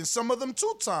champions. Some of them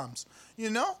 2 times.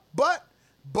 But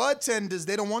bud tenders,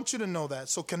 they don't want you to know that.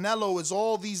 So Canelo is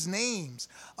all these names.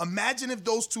 Imagine if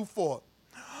those 2 fought.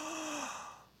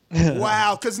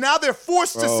 Wow, because now they're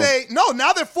forced to say,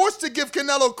 now they're forced to give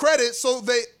Canelo credit so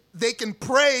they can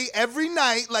pray every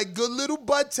night like good little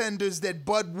bud tenders that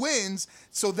Bud wins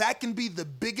so that can be the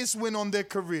biggest win on their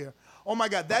career. Oh my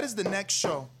God, that is the next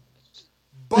show.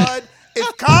 Bud,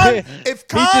 if Khan he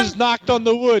just knocked on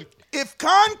the wood. If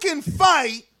Khan can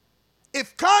fight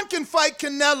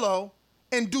Canelo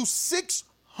and do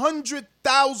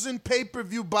 600,000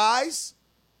 pay-per-view buys,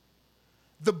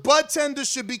 the bud tender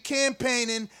should be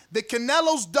campaigning that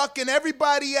Canelo's ducking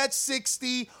everybody at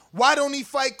 60. Why don't he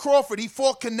fight Crawford? He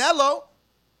fought Canelo.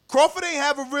 Crawford ain't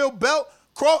have a real belt.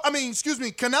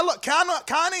 Canelo.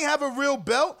 Khan ain't have a real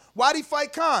belt. Why'd he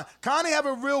fight Khan? Khan ain't have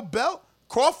a real belt.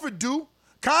 Crawford do.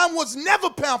 Khan was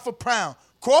never pound for pound.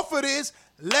 Crawford is.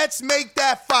 Let's make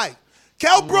that fight.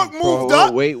 Kell Brook moved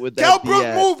up. Kell Brook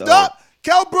moved up.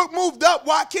 Kell Brook moved up.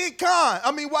 Why can't Khan?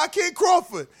 Why can't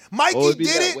Crawford? Mikey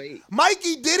did it.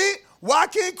 Mikey did it. Why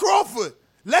can't Crawford?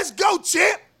 Let's go,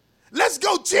 champ. Let's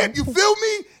go, champ. You feel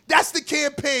me? That's the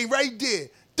campaign right there.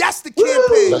 That's the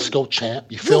campaign. Let's go,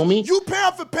 champ. You feel me? You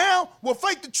pound for pound will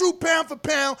fight the true pound for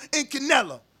pound in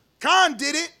Canelo. Khan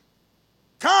did it.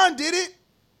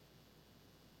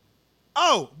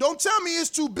 Oh, don't tell me it's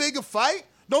too big a fight.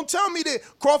 Don't tell me that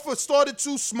Crawford started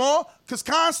too small because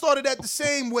Khan started at the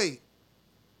same weight.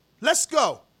 Let's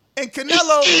go. And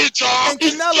Canelo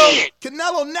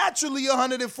naturally a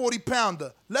 140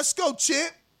 pounder. Let's go,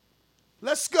 champ.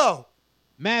 Let's go.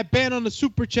 Matt Ben on the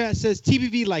super chat says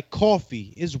TBV like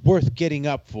coffee is worth getting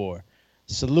up for.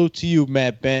 Salute to you,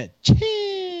 Matt Ben.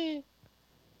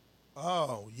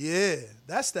 Oh yeah,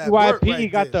 that's that work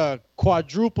right got there. the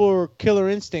quadruple killer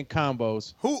instinct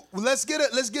combos. Let's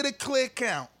get a clear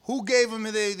count. Who gave him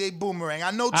they boomerang? I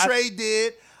know Trey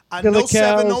did. I Killer know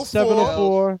 704.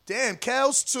 704. Damn,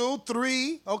 Kel's 2,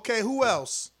 3. Okay, who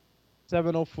else?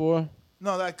 704.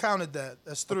 No, that counted that.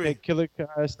 That's 3. Okay, Killer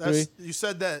Cars 3. You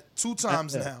said that 2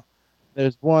 times now.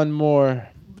 There's one more.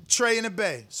 Trey in the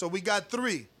Bay. So we got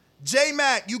 3. J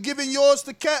Mac, you giving yours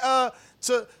to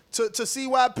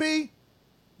CYP?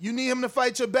 You need him to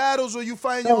fight your battles, or you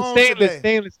fighting your own today?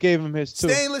 Stainless gave him his 2.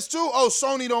 Stainless too? Oh,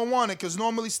 Sony don't want it because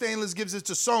normally Stainless gives it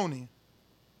to Sony.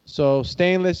 So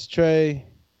Stainless, Trey,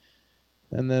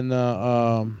 and then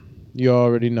you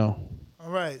already know. All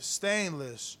right,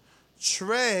 Stainless,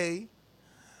 Trey,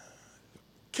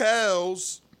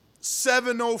 Kells,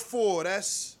 704.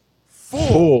 That's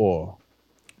 4.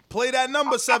 Play that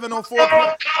number 704.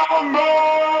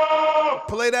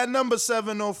 Play that number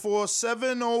 704.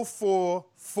 704.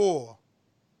 4.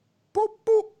 Boop,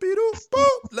 boop, be-doop,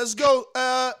 boop. Let's go.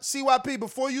 CYP,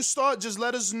 before you start, just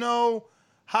let us know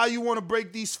how you want to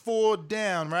break these 4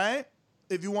 down, right?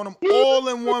 If you want them all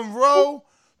in one row,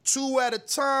 2 at a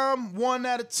time, 1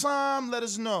 at a time, let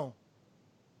us know.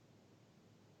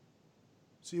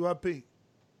 CYP.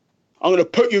 I'm going to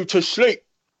put you to sleep.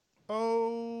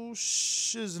 Oh,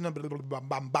 shiznah, bam,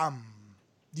 bam, bam.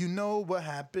 You know what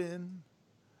happened?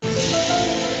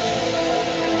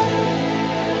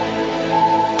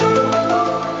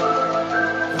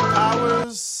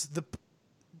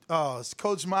 It's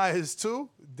Coach Myers too?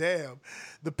 Damn.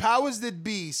 The powers that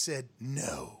be said,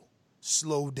 no,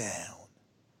 slow down.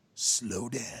 Slow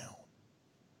down.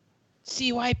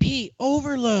 CYP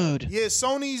overload. Yeah,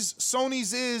 Sony's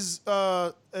is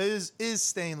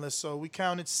stainless, so we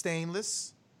counted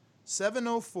stainless.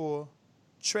 704,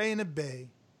 Trey in the Bay.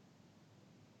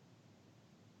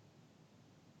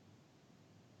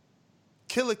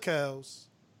 Killer Cows.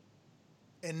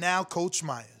 And now Coach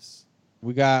Myers.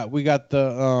 We got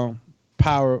the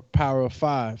power of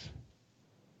 5.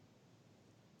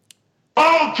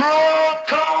 Ultra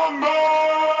Combo!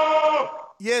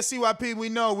 Yeah, CYP, we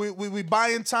know. We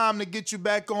buying time to get you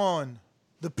back on.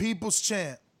 The People's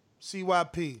Champ.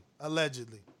 CYP,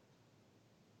 allegedly.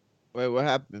 Wait, what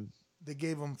happened? They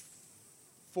gave him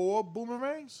 4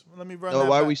 boomerangs? Let me run No, that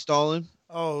why back. are we stalling?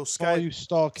 Oh, Skype. All you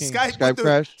stalking.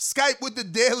 Skype with the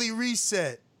daily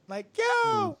reset. Like,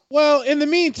 yo. Well, in the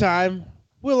meantime,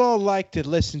 we'll all like to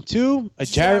listen to a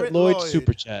Jarrett Lloyd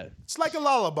super chat. It's like a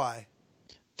lullaby.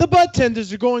 The bud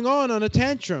tenders are going on a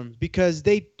tantrum because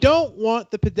they don't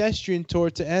want the pedestrian tour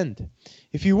to end.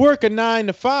 If you work a 9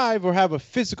 to 5 or have a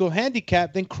physical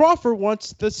handicap, then Crawford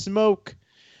wants the smoke.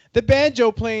 The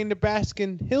banjo playing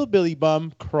Nebraskan hillbilly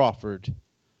bum Crawford.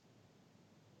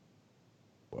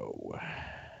 Whoa.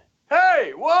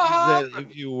 Hey, what happened?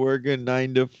 If you work a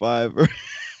 9 to 5 or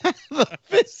the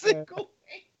physical.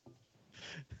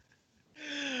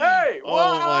 Hey,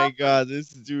 oh my God, this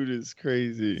dude is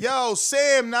crazy. Yo,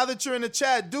 Sam, now that you're in the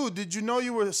chat, dude, did you know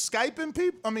you were sniping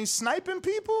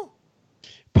people?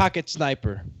 Pocket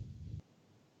sniper.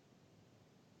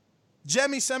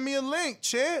 Jemmy, send me a link,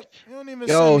 champ. You don't even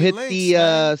Yo, send me hit links, the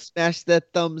man. smash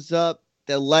that thumbs up,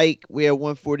 the like. We are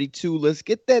 142. Let's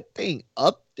get that thing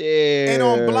up there. And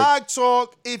on Blog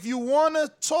Talk, if you want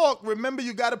to talk, remember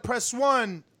you got to press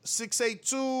 1.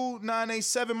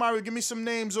 682-987. Mario, give me some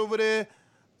names over there.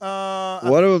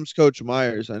 One of them's Coach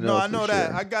Myers. I know. No, I know that.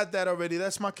 Sure. I got that already.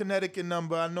 That's my Connecticut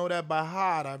number. I know that by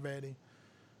heart already.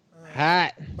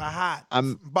 Hot. By heart. I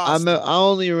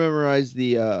only memorize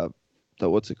the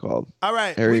what's it called? All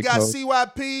right. Area We got code.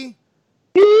 CYP.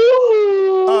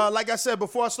 Like I said,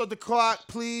 before I start the clock,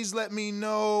 please let me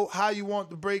know how you want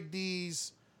to break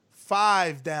these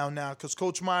 5 down now, because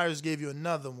Coach Myers gave you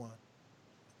another one.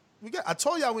 I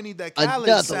told y'all we need that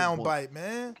Khaled sound bite,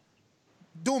 man.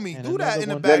 Do that in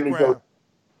the background.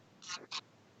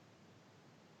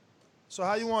 So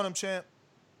how you want him, champ?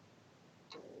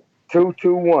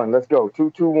 2-2-1. Let's go.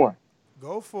 2-2-1.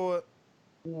 Go for it.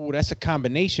 Ooh, that's a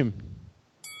combination.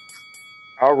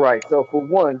 All right. So for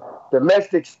one,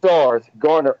 domestic stars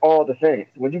garner all the fans.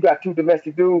 When you got 2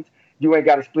 domestic dudes, you ain't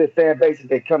got to split fan bases.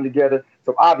 They come together.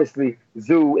 So obviously,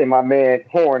 Zoo and my man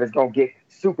Horn is gonna get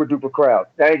super duper crowd.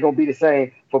 That ain't gonna be the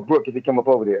same for Brook if he come up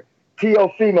over there.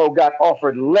 Teofimo got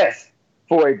offered less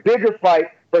for a bigger fight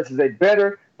versus a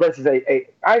better I ain't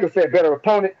gonna say a better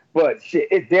opponent, but shit,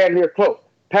 it's damn near close.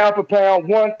 Pound for pound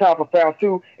 1, pound for pound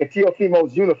 2, and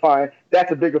Teofimo's unifying.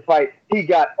 That's a bigger fight. He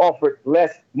got offered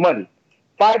less money.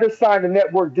 Fighters sign the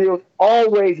network deals.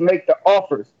 Always make the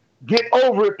offers. Get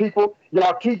over it, people.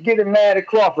 Y'all keep getting mad at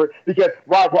Crawford because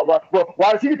why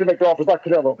does he get to make the offers like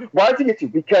Canelo? Why does he get to?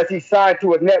 Because he signed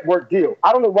to a network deal.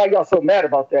 I don't know why y'all so mad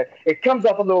about that. It comes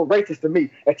off a little racist to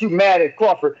me that you mad at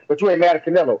Crawford, but you ain't mad at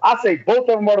Canelo. I say both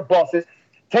of them are the bosses.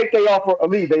 Take their offer or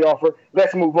leave their offer.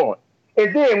 Let's move on.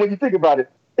 And then when you think about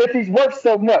it, if he's worth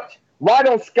so much, why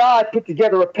don't Sky put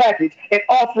together a package and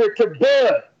offer it to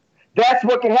Bud? That's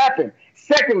what can happen.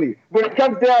 Secondly, when it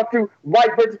comes down to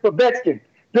White versus Povetkin,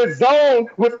 the zone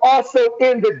was also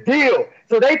in the deal.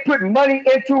 So they put money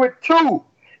into it too.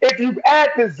 If you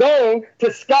add the zone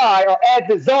to Sky or add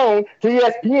the zone to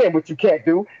ESPN, which you can't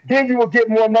do, then you will get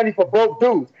more money for both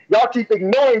dudes. Y'all keep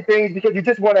ignoring things because you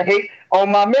just want to hate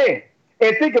on my man.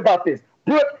 And think about this.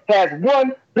 Brook has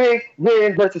 1 big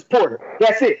win versus Porter.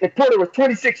 That's it. And Porter was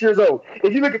 26 years old.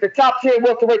 If you look at the top 10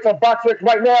 welterweights on BoxRec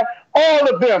right now,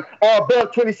 all of them are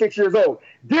above 26 years old.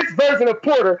 This version of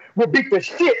Porter will beat the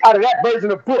shit out of that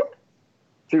version of Brook.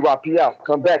 CYP out.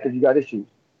 Come back if you got issues.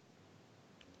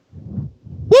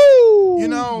 Woo! You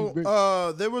know,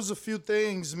 there was a few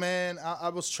things, man. I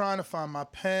was trying to find my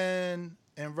pen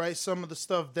and write some of the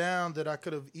stuff down that I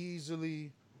could have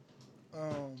easily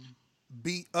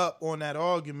beat up on that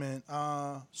argument.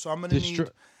 So I'm gonna need.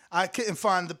 I couldn't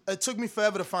find it took me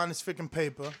forever to find this freaking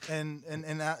paper, and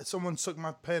someone took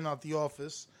my pen out the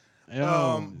office.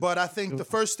 But I think the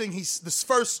first thing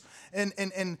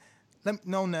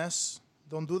no, Ness,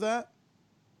 don't do that.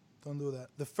 Don't do that.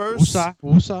 The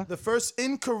first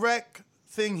incorrect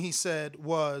thing he said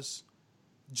was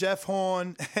Jeff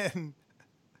Horn, and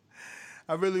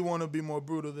I really want to be more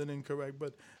brutal than incorrect,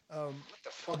 but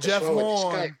Jeff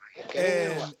Horn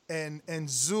and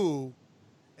Zoo,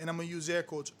 and I'm gonna use air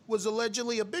quotes, was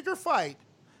allegedly a bigger fight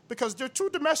because they're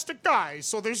 2 domestic guys,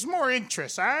 so there's more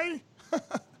interest, eh?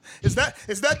 Is that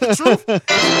the truth?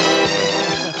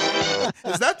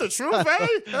 Is that the truth, eh?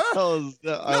 Huh?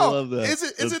 I love that.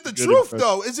 Is it the truth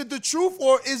though? Is it the truth,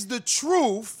 or is the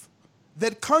truth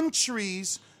that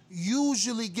countries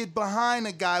usually get behind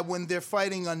a guy when they're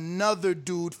fighting another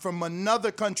dude from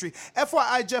another country?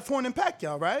 FYI, Jeff Horn and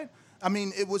Pacquiao, right? I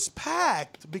mean, it was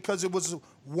packed because it was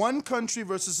one country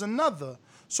versus another.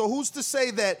 So who's to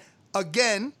say that,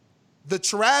 again, the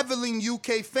traveling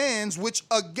UK fans, which,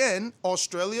 again,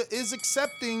 Australia is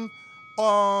accepting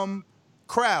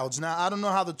crowds. Now, I don't know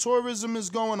how the tourism is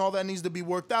going. All that needs to be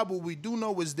worked out. But what we do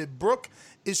know is that Brook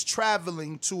is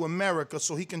traveling to America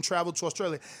so he can travel to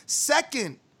Australia.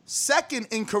 Second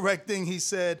incorrect thing he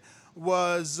said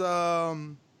was,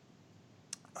 oh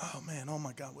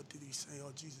my God, what did he say?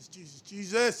 Oh,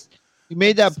 Jesus. You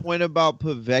made that point about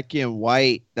Povetkin and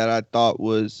White that I thought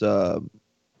was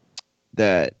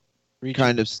that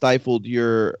kind of stifled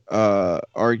your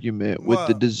argument with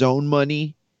the DAZN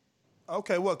money.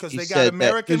 Okay, what? Because they got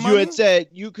American money? You had said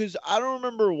because I don't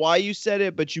remember why you said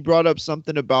it, but you brought up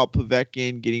something about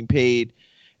Povetkin getting paid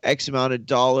X amount of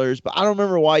dollars, but I don't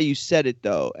remember why you said it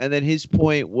though. And then his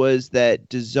point was that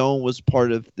DAZN was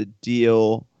part of the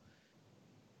deal.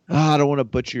 I don't want to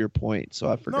butcher your point,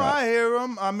 so I forgot. No, I hear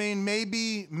him. I mean,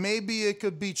 maybe it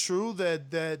could be true that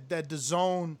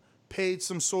DAZN paid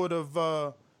some sort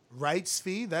of rights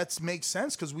fee. That makes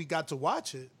sense because we got to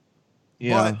watch it.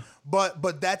 Yeah.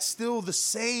 But that's still the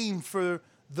same for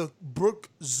the Brook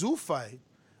Zoo fight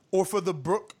or for the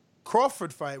Brook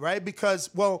Crawford fight, right? Because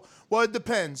well, it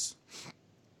depends.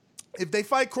 If they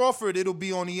fight Crawford, it'll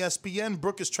be on ESPN.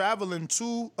 Brook is traveling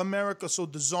to America, so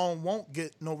DAZN won't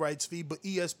get no rights fee, but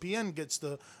ESPN gets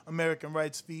the American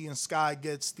rights fee and Sky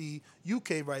gets the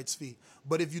UK rights fee.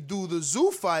 But if you do the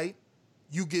Zoo fight,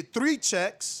 you get 3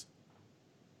 checks,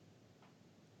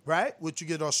 right? Which you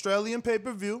get Australian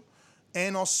pay-per-view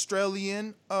and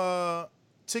Australian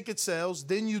ticket sales.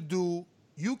 Then you do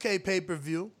UK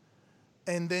pay-per-view,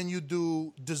 and then you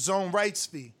do DAZN rights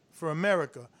fee for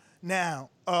America. Now,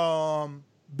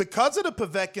 because of the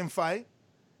Povetkin fight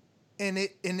and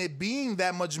it being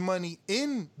that much money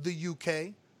in the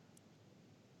UK,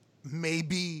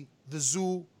 maybe the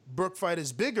Zoo Brook fight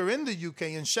is bigger in the UK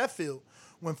in Sheffield.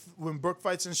 When Brook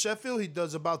fights in Sheffield, he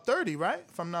does about 30, right?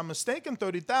 If I'm not mistaken,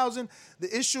 30,000.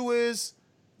 The issue is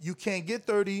you can't get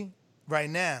 30 right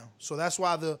now. So that's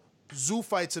why the Zoo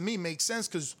fight to me makes sense,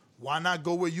 because why not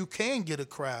go where you can get a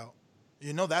crowd?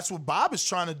 You know, that's what Bob is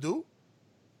trying to do.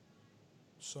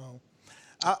 So,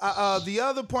 the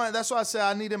other point, that's why I said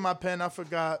I needed my pen. I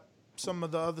forgot some of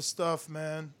the other stuff,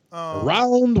 man.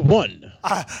 Round 1.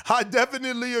 I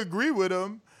definitely agree with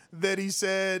him that he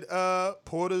said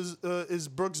Porter's is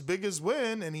Brook's biggest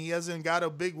win, and he hasn't got a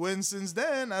big win since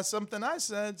then. That's something I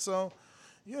said. So,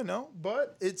 you know,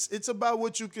 but it's about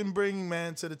what you can bring,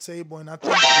 man, to the table. And I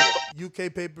think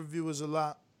UK pay-per-view is a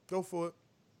lot. Go for it.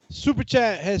 Super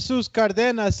chat, Jesus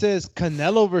Cardena says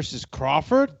Canelo versus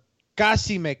Crawford.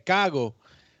 Casi me cago.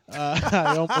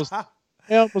 I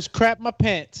almost crapped my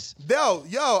pants.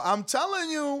 Yo, I'm telling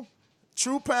you,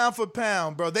 true pound for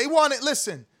pound, bro. They wanted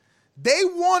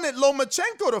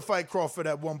Lomachenko to fight Crawford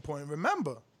at one point,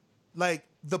 remember? Like,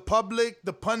 the public,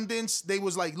 the pundits, they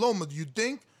was like, Loma, do you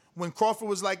think? When Crawford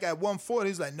was like at 140,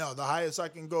 he's like, no, the highest I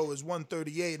can go is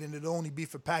 138, and it'll only be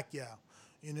for Pacquiao.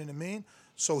 You know what I mean?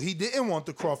 So he didn't want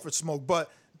the Crawford smoke,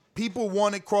 but people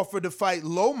wanted Crawford to fight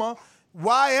Loma.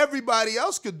 Why everybody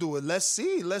else could do it? Let's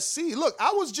see. Look,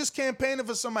 I was just campaigning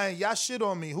for somebody. Y'all shit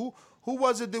on me. Who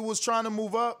was it that was trying to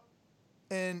move up,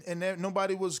 and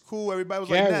nobody was cool? Everybody was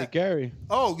like that. Gary.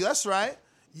 Oh, that's right.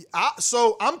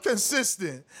 So I'm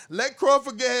consistent. Let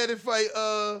Crawford go ahead and fight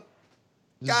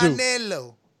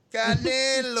Canelo.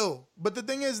 But the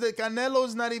thing is that Canelo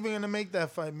is not even gonna make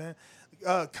that fight, man.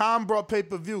 Khan brought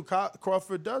pay-per-view.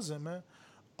 Crawford doesn't, man.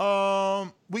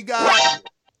 We got.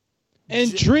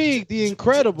 Intrigue, the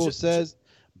Incredible says,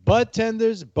 Bud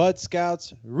Tenders, Bud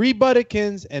Scouts,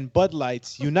 Rebudikins, and Bud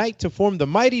Lights unite to form the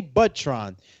mighty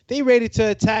Budtron. They ready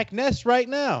to attack Ness right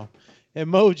now.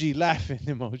 Emoji, laughing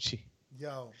emoji.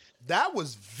 Yo, that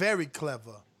was very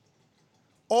clever.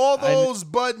 All those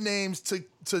Bud names to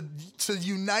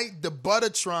unite the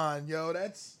Buttertron, yo.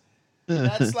 That's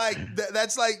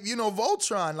like you know,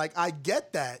 Voltron. Like, I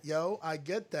get that, yo. I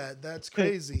get that. That's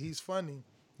crazy. He's funny.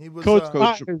 He was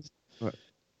Coach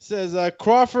says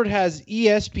Crawford has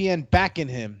ESPN backing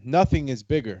him. Nothing is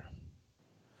bigger.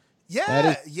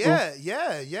 Yeah.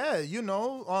 You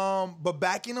know, but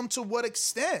backing him to what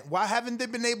extent? Why haven't they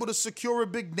been able to secure a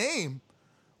big name?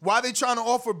 Why are they trying to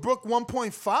offer Brook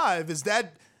 1.5? Is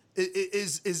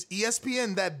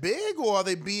ESPN that big, or are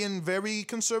they being very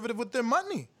conservative with their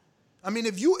money? I mean,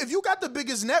 if you got the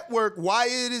biggest network, why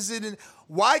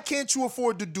can't you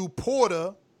afford to do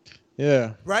Porter?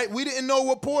 Yeah. Right? We didn't know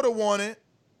what Porter wanted,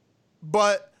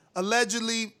 but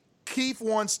allegedly Keith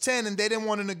wants 10, and they didn't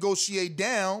want to negotiate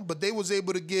down, but they was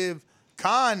able to give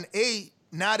Khan 8.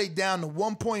 Now they down to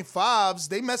 1.5s.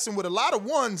 They messing with a lot of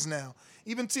ones now.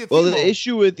 Even Tiafimo. Well, the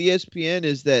issue with ESPN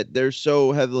is that they're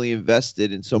so heavily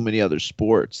invested in so many other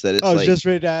sports that it's I was just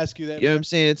ready to ask you that. You know what I'm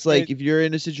saying? It's like if you're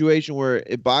in a situation where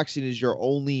boxing is your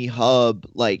only hub,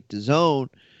 like DAZN,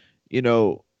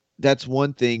 that's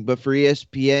one thing. But for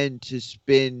ESPN to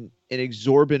spend an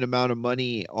exorbitant amount of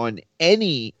money on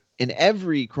any and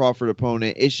every Crawford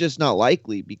opponent, it's just not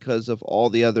likely because of all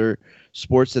the other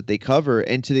sports that they cover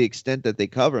and to the extent that they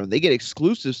cover them. They get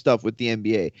exclusive stuff with the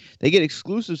NBA. They get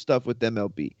exclusive stuff with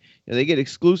MLB. They get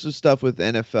exclusive stuff with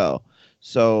NFL.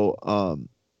 So, I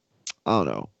don't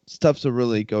know. It's tough to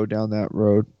really go down that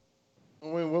road.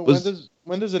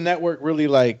 When does a network really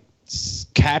like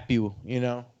cap you,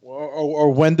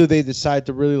 or when do they decide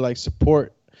to really like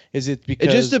support? Is it because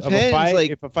it just depends, of a fight,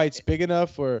 like, if a fight's big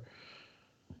enough, or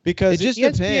because it just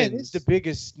ESPN depends. is the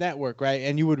biggest network, right?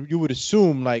 And you would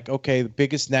assume like, okay, the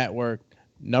biggest network,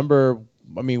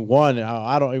 one.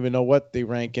 I don't even know what they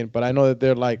rank in, but I know that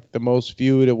they're like the most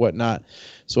viewed and whatnot.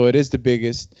 So it is the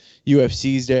biggest.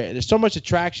 UFC's there. There's so much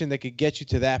attraction that could get you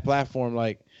to that platform.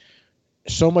 Like,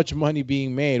 so much money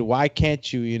being made. Why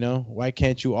can't you? Why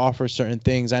can't you offer certain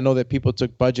things? I know that people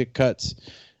took budget cuts.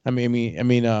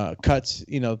 Cuts.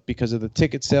 Because of the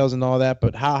ticket sales and all that.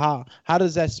 But how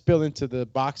does that spill into the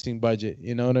boxing budget?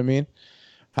 You know what I mean?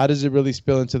 How does it really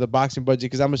spill into the boxing budget?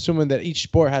 Because I'm assuming that each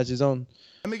sport has its own.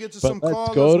 Let me get to some let's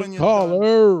callers. go when to you're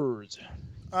callers. done.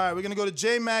 All right, we're gonna go to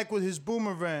J Mac with his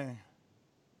boomerang.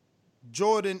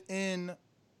 Jordan in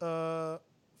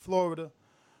Florida.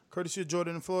 Courtesy of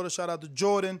Jordan in Florida. Shout out to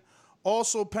Jordan.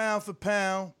 Also, pound for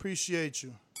pound. Appreciate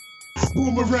you.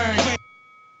 Boomerang.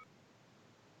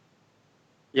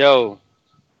 Yo.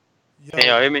 Can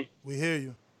y'all hear me? We hear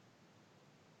you.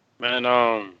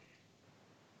 Man,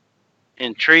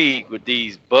 intrigued with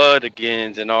these Bud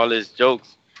agains and all his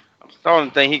jokes. I'm starting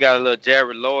to think he got a little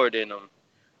Jared Lord in him.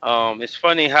 It's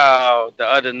funny how the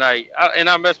other night,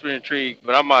 I messed with Intrigue,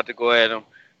 but I'm about to go at him.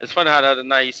 It's funny how the other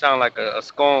night he sounded like a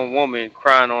scorned woman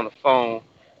crying on the phone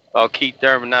about Keith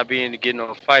Thurman not being able to get in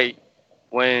a fight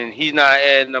when he's not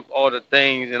adding up all the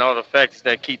things and all the facts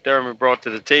that Keith Thurman brought to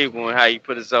the table and how he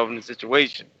put himself in the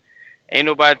situation. Ain't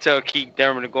nobody tell Keith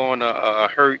Thurman to go on a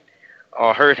hurt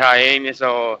hiatus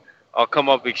or come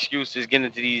up with excuses, get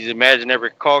into these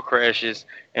imaginary car crashes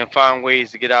and find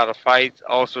ways to get out of fights.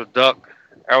 Also duck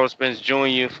Errol Spence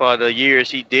Jr. for the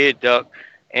years he did duck,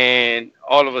 and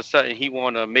all of a sudden he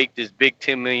want to make this big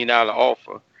 $10 million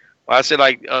offer. Well, I said,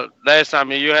 last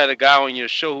time you had a guy on your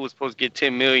show who was supposed to get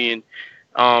 $10 million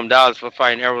for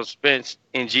fighting Errol Spence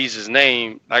in Jesus'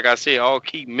 name. Like I said, all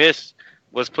Keith missed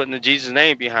was putting the Jesus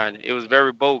name behind it. It was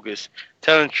very bogus.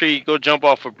 Tell Intrigue, go jump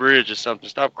off a bridge or something.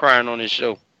 Stop crying on this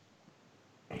show.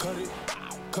 Cut it,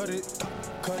 cut it,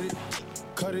 cut it,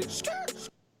 cut it.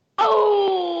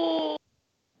 Oh!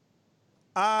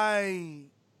 I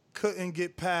couldn't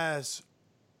get past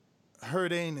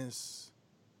Hurt Anus.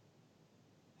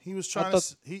 He was trying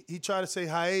he tried to say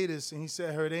hiatus and he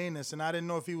said Hurt Anus, and I didn't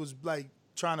know if he was like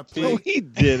trying to play. No, he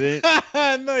didn't.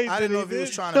 I didn't know if he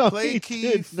was trying to play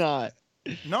Keith. Did not.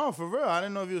 No, for real. I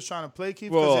didn't know if he was trying to play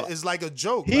Keith Well, because it's like a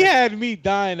joke. He had me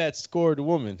dying at Scored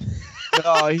Woman.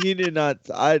 No, he did not.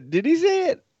 Did he say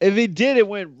it? If he did, it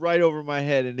went right over my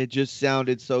head, and it just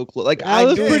sounded so close. Like I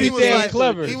was pretty damn like,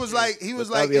 clever. He was like,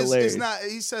 That'd be it's hilarious. not.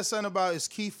 He said something about it's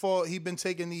Keith's fault. He been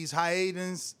taking these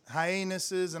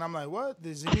hiatuses, and I'm like, what?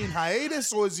 Does he mean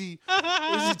hiatus, or is he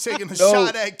taking a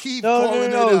shot at Keith?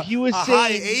 Calling it he was a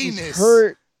saying he's hiatus?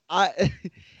 hurt.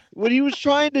 What he was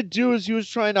trying to do is he was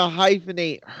trying to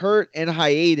hyphenate hurt and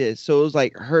hiatus, so it was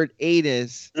like hurt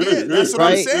anus. Yeah, that's what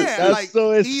right? I'm saying. That's Like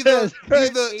so it says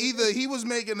hurt either he was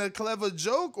making a clever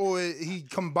joke or he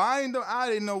combined them. I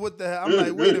didn't know what the hell. I'm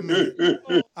like, wait a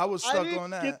minute. I was stuck on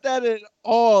that. Get that at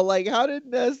all? Like, how did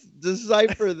Ness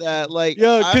decipher that? Like,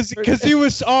 because he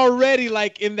was already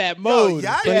like in that mode.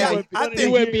 He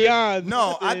went beyond.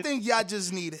 No, I think y'all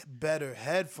just need better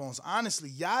headphones. Honestly,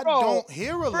 y'all don't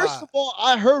hear a lot. First of all,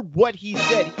 I heard what he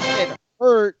said. He said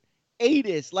hurt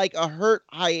hiatus, like a hurt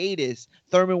hiatus.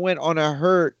 Thurman went on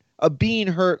a being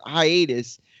hurt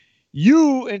hiatus.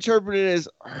 You interpreted it as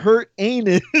hurt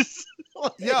anus.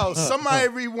 Yo, somebody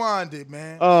rewind it,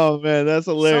 man. Oh man, that's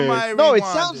hilarious. Somebody no, it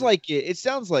rewind sounds like it. It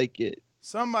sounds like it.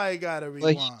 Somebody gotta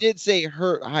rewind. Like he did say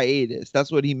hurt hiatus.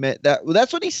 That's what he meant.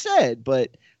 That's what he said.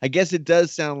 But I guess it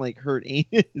does sound like hurt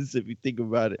anus if you think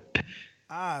about it.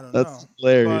 I don't know. That's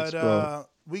hilarious, but, bro.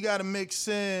 We gotta mix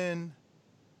in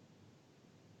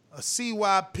a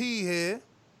CYP here.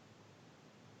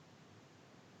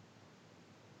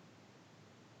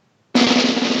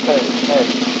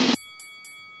 Hey.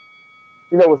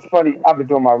 You know what's funny? I've been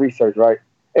doing my research, right?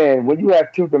 And when you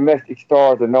have two domestic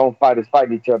stars or known fighters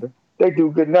fighting each other, they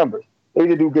do good numbers. They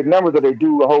either do good numbers or they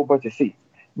do a whole bunch of seats.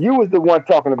 You was the one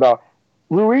talking about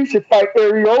Ruiz should fight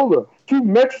Areola. Two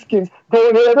Mexicans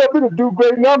going head up and do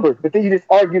great numbers. But then you just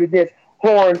argued against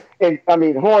Horn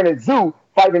and Zoo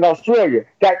fighting in Australia.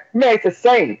 That man, it's the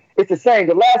same. It's the same.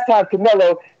 The last time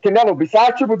Canelo,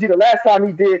 besides Triple G, the last time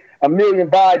he did a million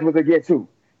buys was against who?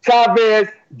 Chavez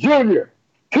Jr.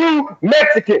 2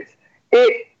 Mexicans.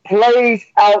 It plays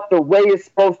out the way it's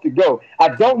supposed to go. I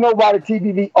don't know why the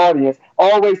TBV audience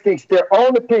always thinks their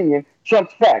own opinion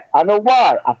trumps fact. I know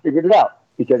why. I figured it out.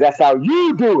 Because that's how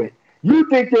you do it. You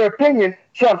think their opinion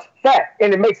trumps fact,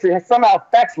 and it makes it somehow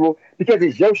factual because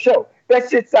it's your show. That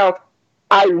shit sounds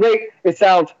irate. It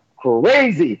sounds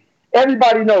crazy.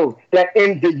 Everybody knows that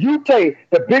in the UK,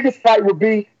 the biggest fight would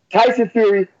be Tyson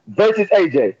Fury versus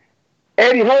AJ.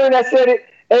 Eddie Hearn has said it.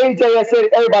 AJ has said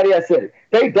it. Everybody has said it.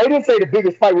 They didn't say the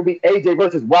biggest fight would be AJ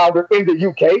versus Wilder in the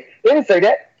UK. They didn't say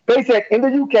that. They said in the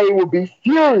UK it would be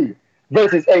Fury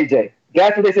versus AJ.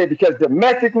 That's what they said, because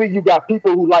domestically you got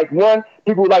people who like one,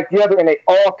 people who like the other, and they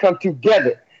all come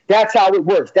together. That's how it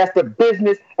works. That's the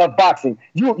business of boxing.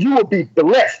 You will be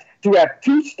blessed to have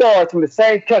 2 stars from the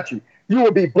same country. You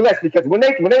will be blessed because when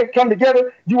they come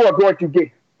together, you are going to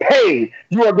get paid.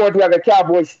 You are going to have a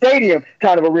Cowboy Stadium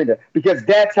kind of arena because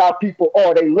that's how people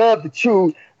are. They love to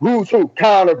choose who's who,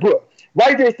 Khan or Brook.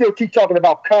 Why do they still keep talking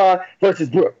about Khan versus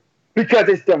Brook? Because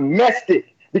it's domestic.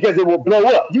 Because it will blow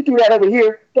up. You do that over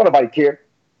here, don't nobody care.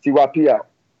 CYP out.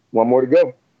 One more to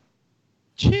go.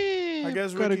 I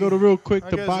guess gotta go to real quick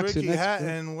to boxing. Ricky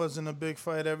Hatton wasn't a big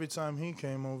fight every time he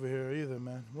came over here either,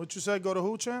 man. What you said? Go to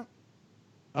who, champ?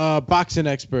 Boxing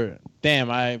expert. Damn,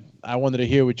 I wanted to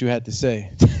hear what you had to say.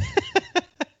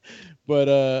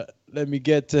 But let me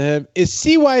get to him. Is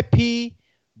CYP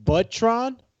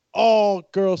Budtron? All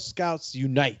Girl Scouts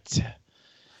unite.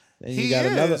 Then He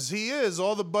is.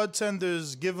 All the bud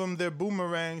tenders give them their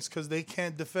boomerangs because they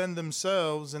can't defend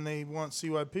themselves, and they want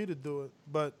CYP to do it.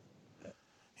 But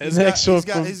he's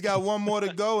got one more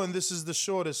to go, and this is the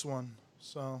shortest one.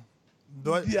 So,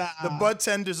 but the bud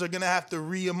tenders are gonna have to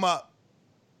re him up.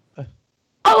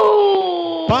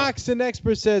 Oh! Boxing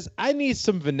expert says I need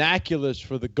some vernaculars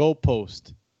for the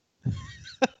goalpost.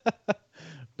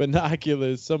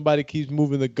 Binoculars. Somebody keeps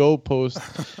moving the goalpost.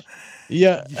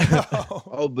 Yeah.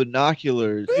 Oh,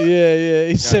 binoculars. Yeah.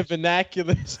 He said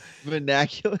vernaculars.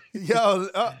 Vernacular. Yo,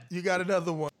 you got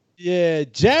another one. Yeah.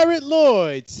 Jared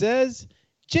Lloyd says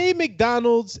Jay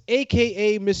McDonald's,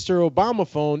 a.k.a. Mr. Obama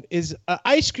phone, is an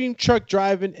ice cream truck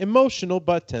driving emotional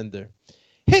butt tender.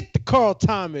 Hit the Carl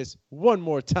Thomas one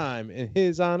more time in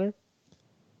his honor.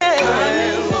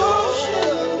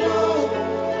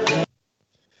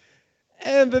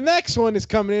 And the next one is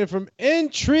coming in from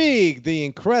Intrigue, the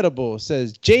Incredible.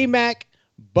 Says J-Mac,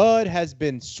 Bud has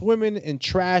been swimming in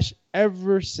trash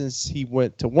ever since he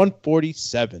went to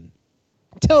 147.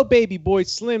 Tell baby boy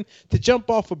Slim to jump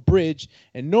off a bridge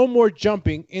and no more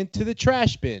jumping into the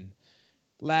trash bin.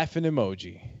 Laughing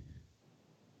emoji.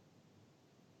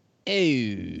 Oh,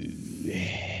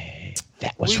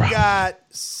 that was wrong. We got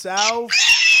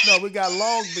we got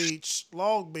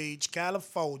Long Beach,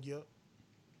 California.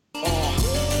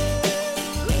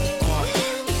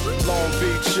 Long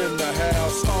Beach in the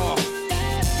house.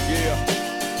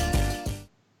 Yeah.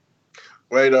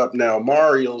 Wait up now.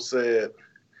 Mario said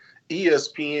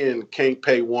ESPN can't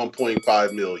pay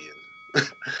 $1.5 million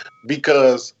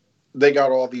because they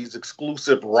got all these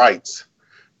exclusive rights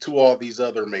to all these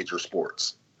other major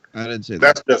sports. I didn't say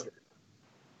that.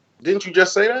 Didn't you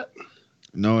just say that?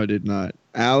 No, I did not.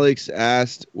 Alex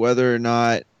asked whether or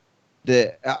not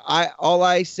all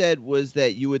I said was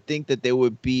that you would think that they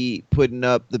would be putting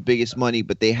up the biggest money,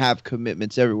 but they have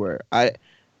commitments everywhere. I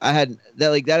had that,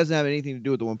 like, that doesn't have anything to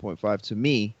do with the 1.5 to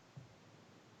me.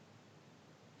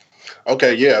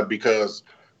 Okay, yeah, because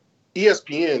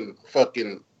ESPN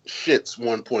fucking shits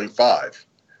 1.5.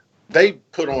 They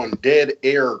put on dead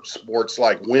air sports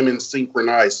like women's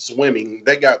synchronized swimming.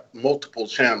 They got multiple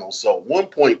channels, so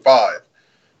 1.5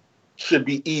 should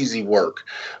be easy work.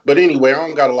 But anyway, I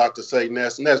don't got a lot to say,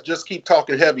 Ness. Just keep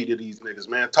talking heavy to these niggas,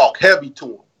 man. Talk heavy to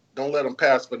them. Don't let them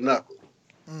pass for nothing.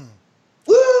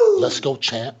 Woo! Let's go,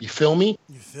 champ. You feel me?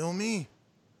 You feel me?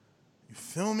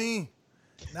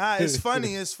 Nah, it's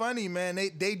funny, man.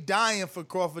 They dying for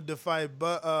Crawford to fight,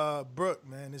 but Brook,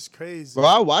 man, it's crazy. Bro,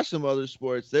 I watch some other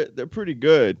sports. They're pretty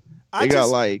good. I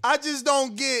just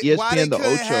don't get ESPN, why they couldn't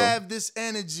Ocho. have this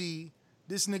energy,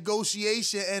 this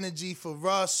negotiation energy for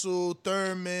Russell,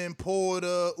 Thurman,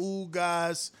 Porter,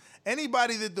 Ugas,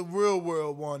 anybody that the real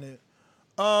world wanted.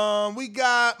 We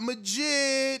got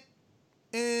Majid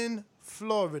in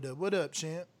Florida. What up,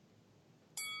 champ?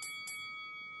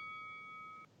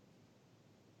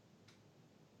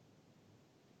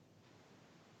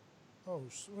 Oh,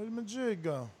 where'd Majid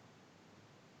go?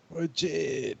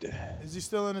 Majid. Is he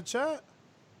still in the chat?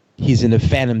 He's in the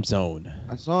Phantom Zone.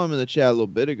 I saw him in the chat a little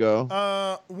bit ago.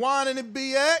 Juan and the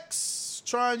BX,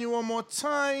 trying you one more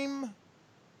time.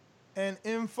 And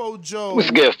Info Joe.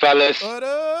 What's good, fellas? What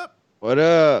up? What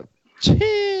up?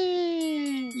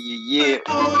 Yeah.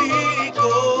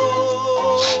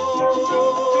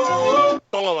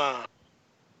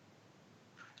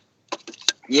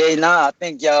 Yeah, nah, I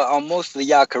think y'all mostly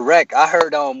y'all correct. I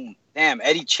heard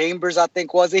Eddie Chambers, I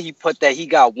think was it? He put that he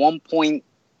got 1.3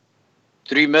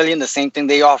 million, the same thing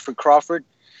they offered Crawford.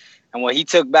 And what he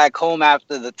took back home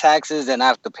after the taxes and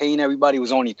after paying everybody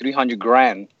was only 300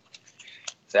 grand.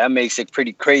 So that makes it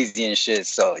pretty crazy and shit.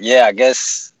 So yeah, I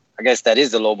guess that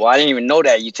is the low ball. I didn't even know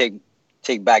that you take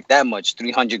back that much,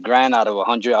 300 grand out of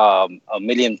 1.3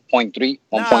 million, 1.3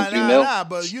 mil. Nah,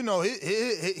 but you know,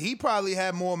 he probably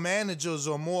had more managers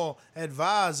or more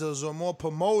advisors or more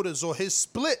promoters, or his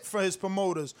split for his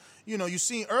promoters. You know, you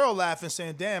seen Earl laughing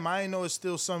saying, damn, I ain't know it's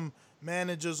still some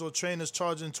managers or trainers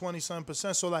charging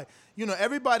 20-something%. So like, you know,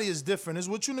 everybody is different. It's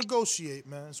what you negotiate,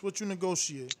 man. It's what you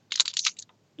negotiate.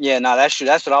 Yeah, no, that's true.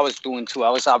 That's what I was doing too. I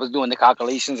was doing the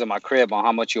calculations in my crib on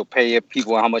how much you'll pay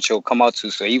people and how much you'll come out to.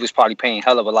 So he was probably paying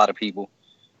hell of a lot of people.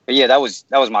 But yeah, that was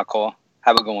my call.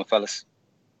 Have a good one, fellas.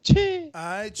 All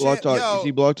right, Blog Talk. Yo, you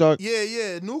see Blog Talk?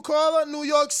 Yeah. New caller, New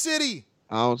York City.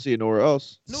 I don't see it nowhere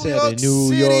else. New York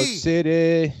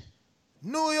City.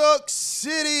 New York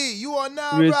City. You are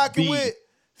now Chris rocking B. with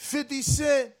 50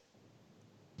 Cent.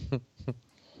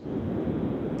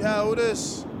 Yeah, who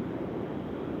this?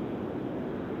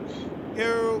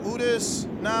 Yo, who this?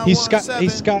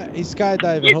 917. He's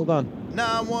skydiving. Hold on.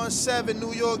 917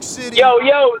 New York City. Yo,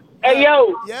 hey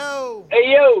yo,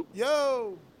 hey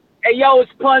yo,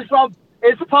 it's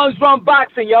Punch Run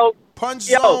Boxing, yo. Punch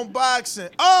Zone Boxing.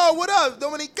 Oh, what up,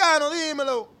 Dominicano?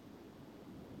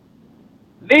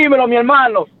 Dímelo, mi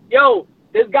hermano. Yo,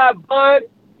 this guy Bud.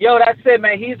 Yo, that's it,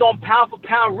 man. He's on pound for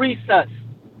pound recess.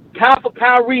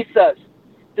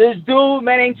 This dude,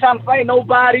 man, ain't trying to fight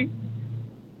nobody.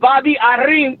 Bobby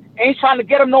Arim ain't trying to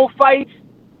get him no fights.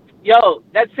 Yo,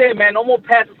 that's it, man. No more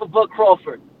passes for Bud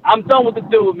Crawford. I'm done with the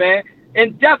dude, man.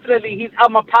 And definitely, he's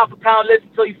out my pound for pound list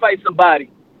until he fights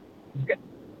somebody.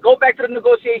 Go back to the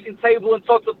negotiation table and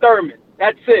talk to Thurman.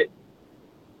 That's it.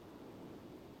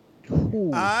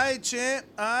 All right, champ.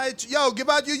 All right. Yo, give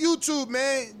out your YouTube,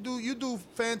 man. You do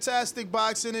fantastic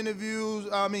boxing interviews.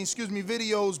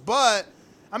 Videos, but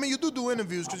I mean, you do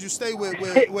interviews because you stay with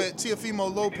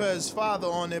Teofimo Lopez's father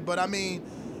on it. But I mean,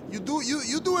 you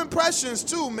do impressions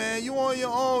too, man. You on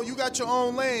your own. You got your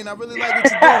own lane. I really like what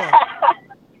you're doing.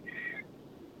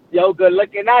 Yo, good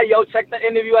looking out. Yo, check the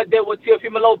interview I did with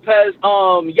Teofimo Lopez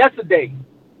yesterday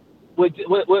with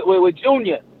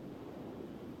Junior.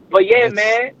 But yeah,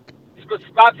 man,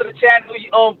 subscribe to the channel,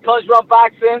 Punch Run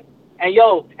Boxing, and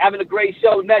yo, having a great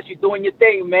show. Ness, you doing your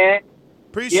thing, man.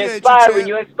 Appreciate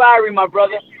You're inspiring, my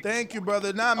brother. Thank you,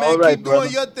 brother. Nah, man, keep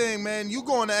doing your thing, man. You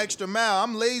going the extra mile.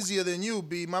 I'm lazier than you,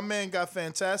 B. My man got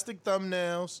fantastic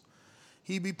thumbnails.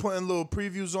 He be putting little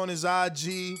previews on his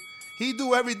IG. He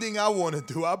do everything I want to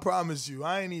do. I promise you.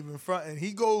 I ain't even fronting.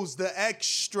 He goes the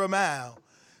extra mile.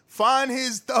 Find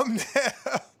his thumbnail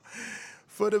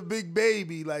for the big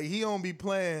baby. Like, he don't be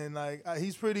playing. Like,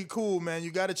 he's pretty cool, man.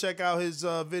 You got to check out his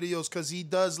videos because he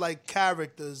does, like,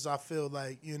 characters, I feel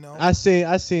like, you know. I seen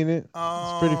it. It's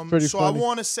pretty so funny. I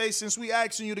want to say, since we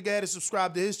asking you to go ahead and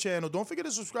subscribe to his channel, don't forget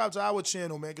to subscribe to our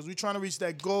channel, man, because we're trying to reach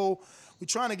that goal. We're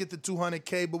trying to get to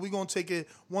 200K, but we're going to take it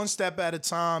one step at a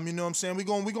time. You know what I'm saying? We're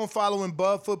going to follow in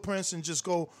Bud footprints and just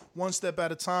go one step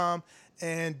at a time.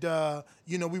 And,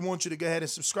 you know, we want you to go ahead and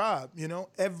subscribe. You know,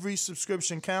 every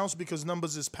subscription counts because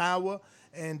numbers is power.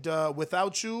 And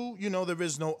without you, you know, there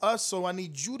is no us. So I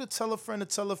need you to tell a friend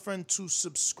to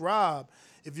subscribe.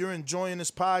 If you're enjoying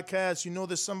this podcast, you know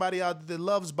there's somebody out there that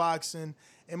loves boxing.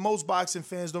 And most boxing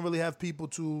fans don't really have people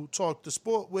to talk the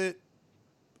sport with.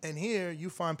 And here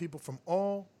you find people from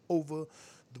all over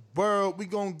the world. We're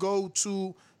going to go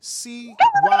to CYP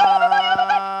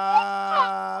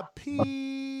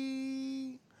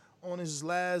on his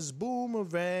last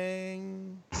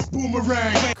boomerang.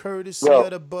 Courtesy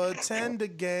of the Bud Tender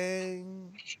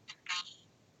Gang.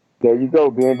 There you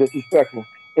go, being disrespectful.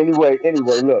 Anyway,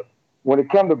 look. When it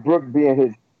comes to Brooks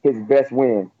being his best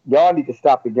win, y'all need to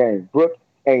stop the game. Brooks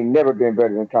ain't never been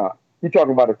better than Tom. You're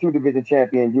talking about a 2-division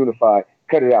champion unified.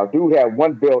 Cut it out. Dude had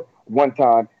one belt one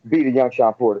time, beat a young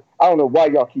Sean Porter. I don't know why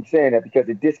y'all keep saying that because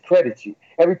it discredits you.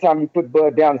 Every time you put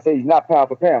Bud down and say he's not pound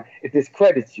for pound, it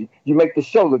discredits you. You make the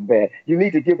show look bad. You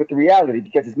need to give it the reality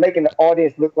because it's making the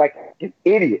audience look like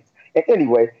idiots. And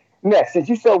anyway, next, since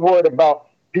you're so worried about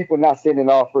people not sending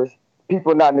offers,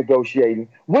 people not negotiating?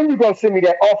 When you gonna send me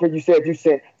that offer you said you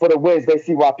sent for the Wednesday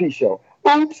CYP show?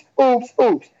 Oops, oops,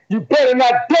 oops. You better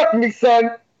not duck me,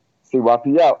 son.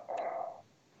 CYP out.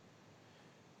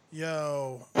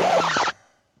 Yo,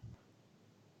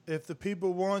 if the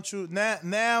people want you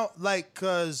now, like,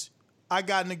 cause I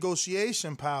got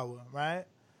negotiation power, right?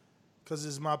 Cause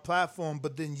it's my platform.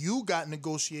 But then you got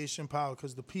negotiation power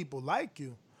because the people like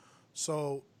you.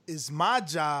 So it's my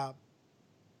job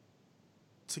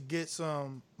to get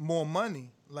some more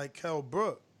money, like Kell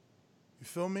Brook. You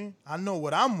feel me? I know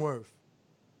what I'm worth.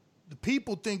 The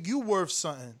people think you worth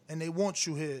something, and they want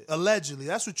you here. Allegedly,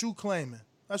 that's what you claiming.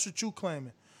 That's what you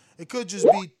claiming. It could just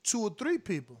be 2 or 3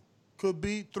 people. Could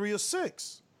be 3 or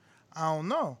 6. I don't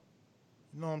know.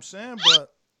 You know what I'm saying?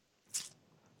 But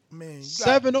I mean,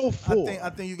 704. I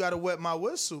think you gotta wet my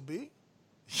whistle, B.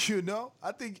 You know?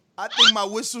 I think my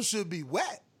whistle should be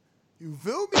wet. You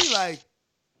feel me? Like,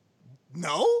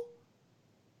 no?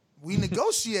 We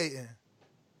negotiating.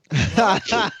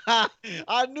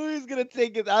 I knew he was gonna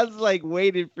take it. I was like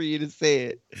waiting for you to say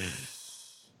it.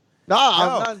 No,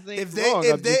 I'm not saying if wrong.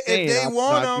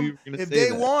 if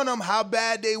they want them, how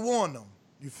bad they want them.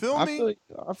 You feel me?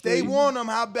 If they want them,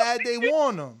 how bad they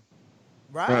want them.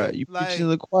 Right? You like, preaching to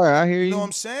the choir. I hear you. You know what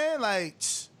I'm saying? Like,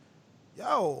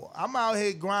 yo, I'm out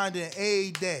here grinding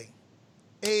a day.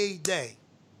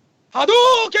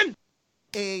 Hadouken!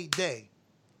 A day.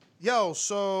 Yo,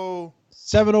 so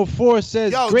 704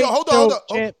 says, yo, great hold show, on.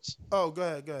 champs. Oh, go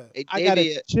ahead. Hey, I got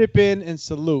to chip in and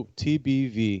salute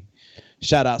TBV.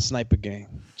 Shout out Sniper Gang.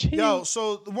 Yo,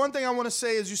 so the one thing I want to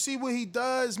say is, you see what he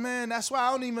does, man? That's why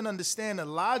I don't even understand the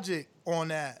logic on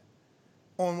that.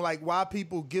 On, like, why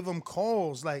people give him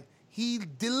calls. Like, he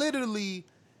literally,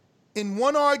 in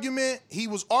one argument, he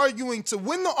was arguing to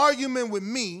win the argument with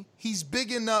me. He's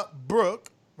bigging up Brook,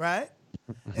 right?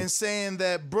 And saying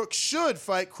that Brook should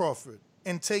fight Crawford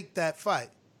and take that fight.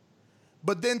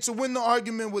 But then to win the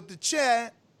argument with the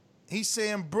chat, he's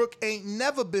saying Brook ain't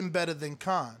never been better than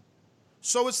Khan.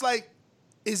 So it's like,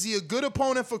 is he a good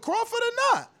opponent for Crawford or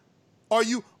not? Are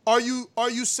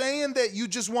you saying that you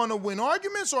just want to win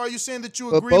arguments, or are you saying that you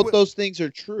agree But both with those things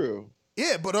are true.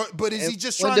 Yeah, but is he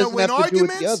just one trying to doesn't win have to do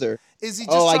with arguments? the other. Is he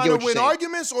just I get trying what to you're win saying.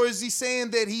 arguments, or is he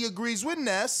saying that he agrees with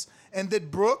Ness and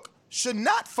that Brook should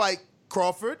not fight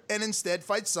Crawford and instead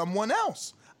fight someone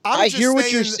else? I hear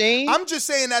what you're saying. I'm just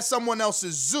saying that someone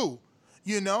else's zoo,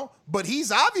 you know? But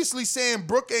he's obviously saying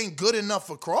Brook ain't good enough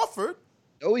for Crawford.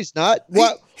 No, he's not.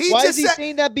 Why is he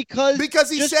saying that? Because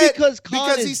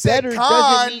Khan is better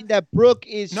doesn't mean that Brook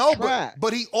is trash.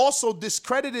 But he also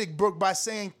discredited Brook by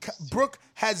saying Brook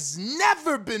has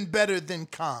never been better than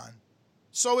Khan.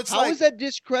 So it's How is that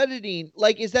discrediting?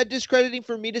 Like, is that discrediting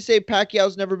for me to say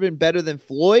Pacquiao's never been better than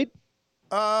Floyd?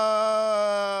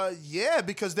 Yeah,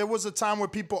 because there was a time where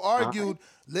people argued,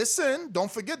 listen,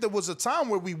 don't forget there was a time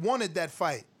where we wanted that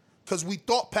fight because we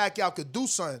thought Pacquiao could do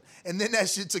something. And then that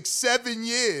shit took 7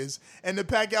 years, and the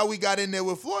Pacquiao we got in there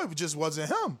with Floyd just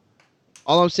wasn't him.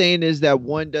 All I'm saying is that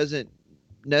one doesn't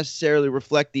necessarily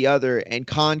reflect the other, and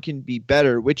Khan can be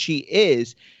better, which he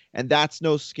is, and that's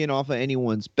no skin off of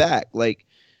anyone's back. Like,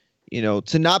 you know,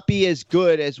 to not be as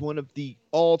good as one of the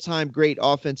all-time great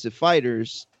offensive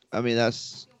fighters, I mean,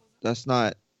 that's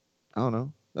not, I don't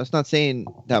know. That's not saying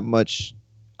that much.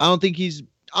 I don't think he's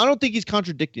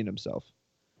contradicting himself.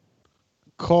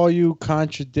 Call you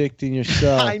contradicting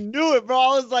yourself. I knew it, bro.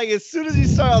 I was like, as soon as he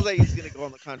started, I was like, he's gonna go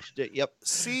on the contradict. Yep.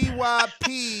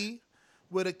 CYP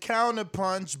with a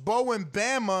counterpunch. Bo and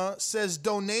Bama says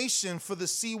donation for the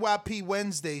CYP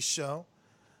Wednesday show.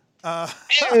 And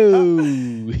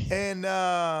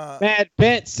Matt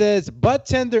Bent says butt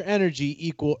tender energy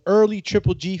equal early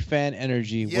Triple G fan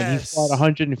energy when he fought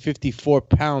 154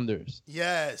 pounders.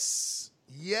 Yes.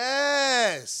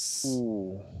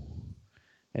 Ooh.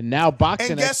 And now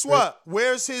boxing. And guess what?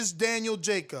 Where's his Daniel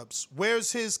Jacobs?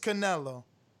 Where's his Canelo?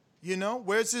 You know,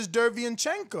 where's his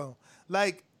Derevyanchenko?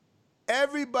 Like,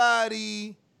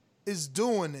 everybody is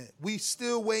doing it. We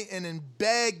still waiting and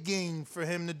begging for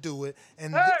him to do it.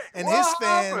 And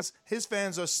his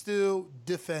fans are still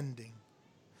defending.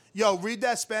 Yo, read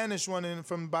that Spanish one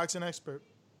from Boxing Expert.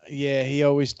 Yeah, he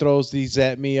always throws these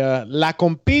at me. La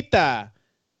compita.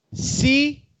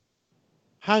 Si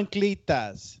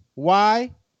Hanclitas.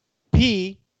 Why?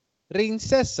 P.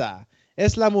 Princesa.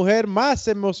 Es la mujer más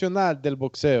emocional del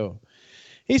boxeo.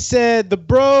 He said the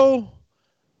bro...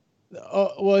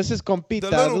 well, it says compita.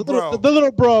 The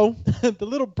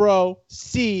little bro,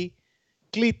 C.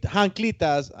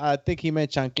 Hanclitas. I think he meant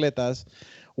chancletas.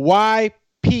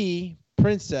 YP,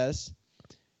 princess,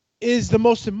 is the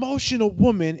most emotional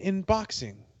woman in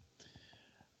boxing.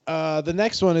 The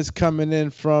next one is coming in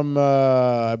from,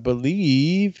 I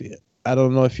believe, I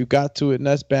don't know if you got to it, and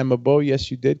that's Bama Bo.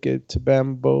 Yes, you did get to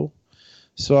Bama Bo.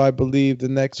 So I believe the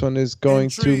next one is going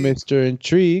to Mr.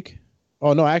 Intrigue.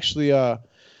 Oh, no, actually, well,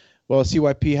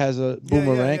 CYP has a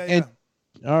boomerang. And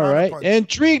all right.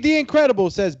 Intrigue the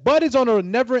Incredible says, Bud is on a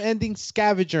never-ending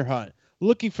scavenger hunt,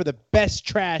 looking for the best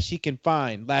trash he can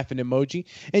find. Laughing emoji.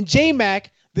 And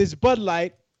J-Mac, this Bud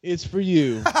Light is for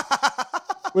you.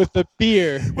 With the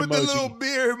beer With emoji. the little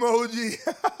beer emoji.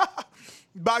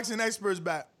 Boxing experts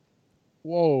back.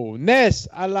 Whoa. Ness,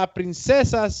 a la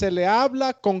princesa se le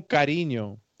habla con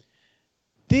cariño.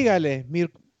 Dígale,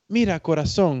 mira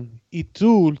corazón, y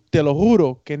tú te lo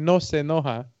juro que no se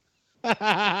enoja.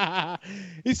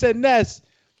 He said, Ness,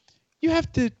 you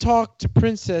have to talk to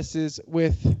princesses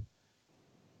with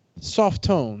soft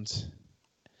tones.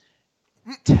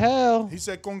 Tell. He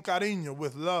said con cariño,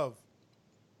 with love.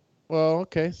 Well,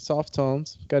 okay. Soft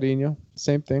tones, cariño,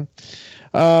 same thing.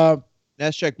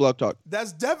 Let's check Blog Talk.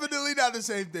 That's definitely not the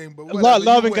same thing. But whatever,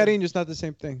 love and cariño is not the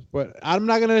same thing. But I'm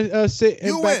not going to sit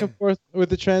back and forth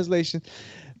with the translation.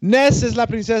 Ness es la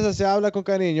princesa, se habla con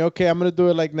cariño. Okay, I'm going to do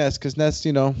it like Ness because Ness,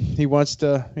 he wants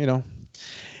to,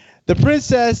 The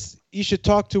princess you should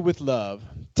talk to with love.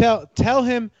 Tell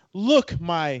him, look,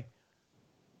 my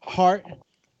heart,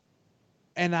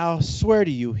 and I'll swear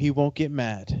to you he won't get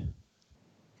mad.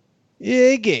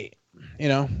 Yeah, gay.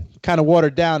 Kind of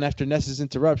watered down after Ness's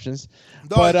interruptions.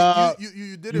 Dog, but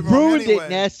you did it wrong ruined anyway. it,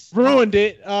 Ness. Ruined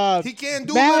it. He can't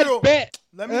do Mad literal. Bet.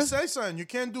 Let me say something. You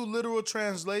can't do literal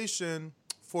translation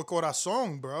for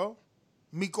corazón, bro.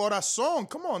 Mi corazón.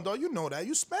 Come on, dog. You know that.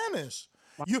 You Spanish.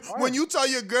 When you tell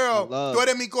your girl, tú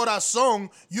eres mi corazón,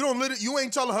 you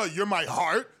ain't telling her you're my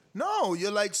heart. No,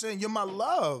 you're like saying you're my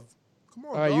love. Come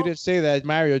on, All right, dog. you didn't say that.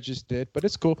 Mario just did, but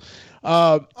it's cool.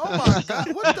 Oh my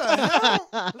God! What the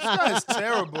hell? This guy is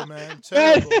terrible, man.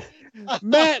 Terrible.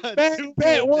 Matt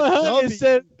Bet 100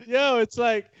 says, it's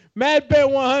like Matt Bet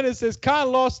 100 says,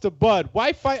 Khan lost to Bud.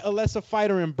 Why fight a lesser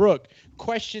fighter in Brook?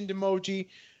 Questioned emoji,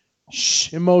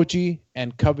 shh emoji,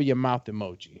 and cover your mouth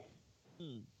emoji.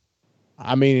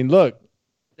 I mean, look.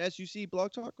 That's you see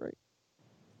Blog Talk, right?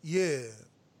 Yeah.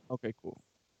 Okay, cool.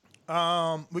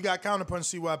 We got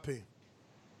Counterpunch CYP.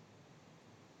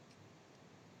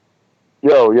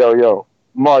 Yo.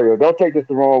 Mario, don't take this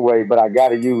the wrong way, but I got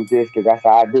to use this because that's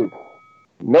how I do.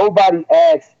 Nobody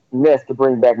asked Ness to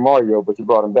bring back Mario, but you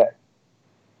brought him back.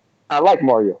 I like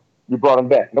Mario. You brought him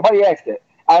back. Nobody asked that.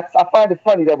 I find it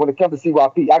funny that when it comes to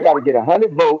CYP, I got to get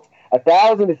 100 votes,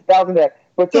 1,000 this, 1,000 that,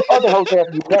 but your other hosts have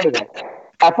to do none of that.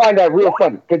 I find that real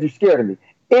funny because you're scared of me.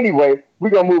 Anyway, we're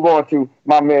going to move on to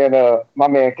my man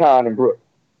Khan and Brooke.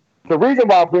 The reason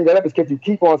why I bring that up is because you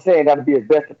keep on saying that'll be his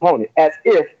best opponent, as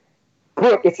if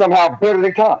Brooke is somehow better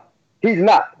than Khan. He's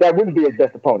not. That wouldn't be his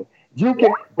best opponent.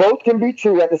 Both can be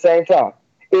true at the same time.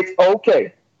 It's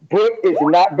okay. Brooke is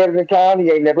not better than Khan.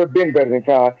 He ain't never been better than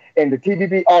Khan. And the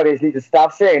TBB audience needs to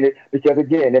stop saying it because,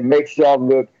 again, it makes y'all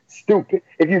look stupid.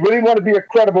 If you really want to be a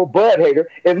credible Bud hater,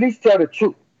 at least tell the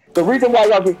truth. The reason why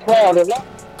y'all get clowned a lot.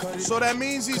 So that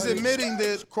means he's admitting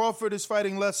that Crawford is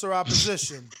fighting lesser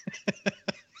opposition.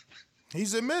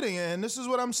 He's admitting it, and this is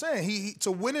what I'm saying. He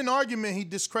to win an argument, he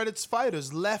discredits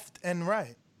fighters left and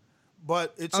right.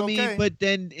 But it's okay. I mean, but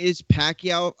then is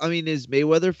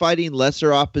Mayweather fighting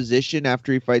lesser opposition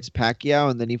after he fights Pacquiao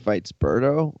and then he fights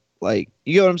Berto? Like,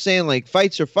 you know what I'm saying? Like,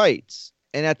 fights are fights.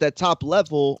 And at that top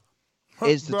level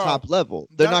is the top level.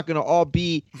 They're not going to all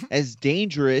be as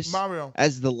dangerous Mario.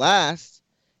 As the last.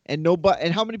 And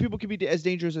how many people can be as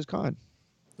dangerous as Khan?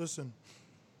 Listen,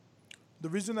 the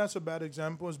reason that's a bad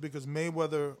example is because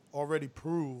Mayweather already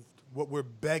proved what we're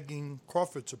begging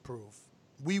Crawford to prove.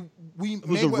 It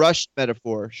was a rushed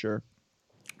metaphor, sure.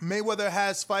 Mayweather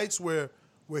has fights where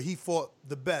he fought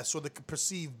the best or the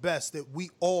perceived best that we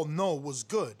all know was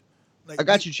good. Like, I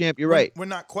got you, champ. You're right. We're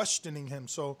not questioning him,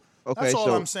 so okay, that's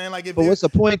all I'm saying. Like, but what's the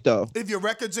point, though? If your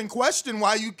record's in question,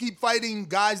 why you keep fighting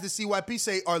guys the CYP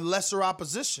say are lesser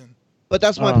opposition? But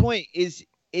that's my point. Is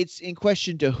it's in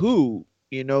question to who?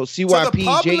 You know,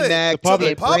 CYP, J-Mac,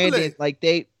 Brandon, like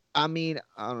I don't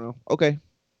know. Okay.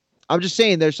 I'm just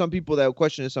saying there's some people that will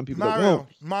question it, some people that won't.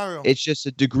 Mario. It's just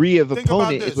a degree of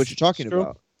opponent is what you're talking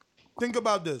about. Think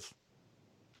about this.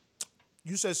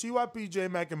 You said CYP,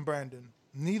 J-Mac, and Brandon.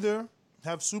 Neither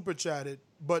have super chatted,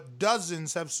 but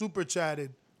dozens have super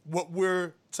chatted what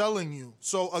we're telling you.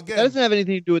 So, again. That doesn't have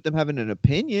anything to do with them having an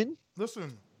opinion.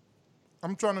 Listen,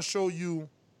 I'm trying to show you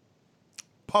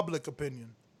public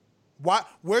opinion.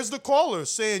 Where's the caller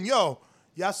saying, yo,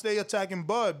 y'all stay attacking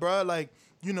Bud, bro? Like,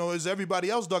 you know, is everybody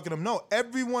else ducking him? No,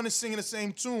 everyone is singing the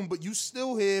same tune, but you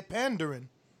still hear pandering.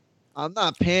 I'm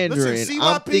not pandering. Listen,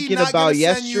 I'm CYP thinking not about gonna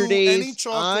send you any yesterday's.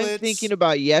 chocolates. I'm thinking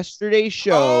about yesterday's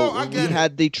show. Oh, I when we get it.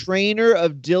 had the trainer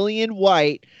of Dillian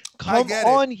White come get it.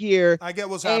 on here I get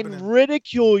what's and happening.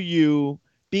 ridicule you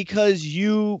because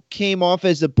you came off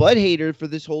as a butt hater for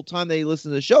this whole time that he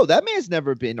listened to the show. That man's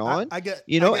never been on. I get,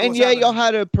 you know, I get and what's yeah, happening. y'all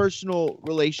had a personal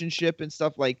relationship and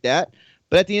stuff like that.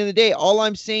 But at the end of the day, all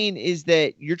I'm saying is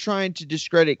that you're trying to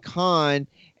discredit Khan,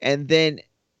 and then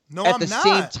No, at I'm the not.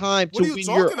 same time What to are you win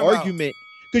your talking about? argument.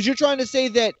 Because you're trying to say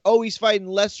that, oh, he's fighting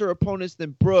lesser opponents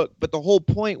than Brook, but the whole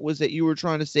point was that you were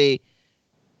trying to say,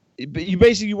 but you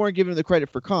basically weren't giving him the credit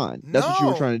for Khan. That's what you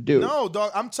were trying to do. No,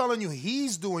 dog. I'm telling you,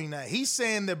 he's doing that. He's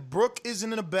saying that Brook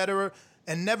isn't a betterer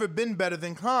and never been better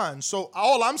than Khan. So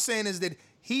all I'm saying is that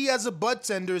he, as a bud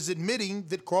tender, is admitting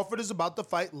that Crawford is about to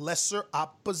fight lesser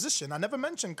opposition. I never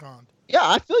mentioned Khan. Yeah,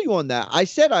 I feel you on that. I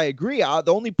said I agree.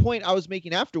 The only point I was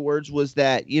making afterwards was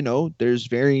that, you know, there's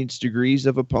various degrees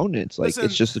of opponents. Like, Listen,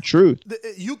 it's just the truth.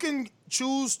 You can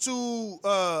choose to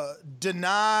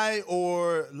deny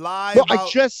or lie No, about. I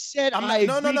just said I'm I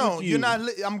not, no. agree with You're you. not.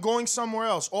 I'm going somewhere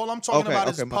else. All I'm talking about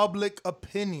is okay, public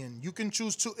opinion. You can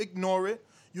choose to ignore it.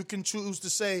 You can choose to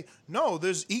say, no,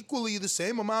 there's equally the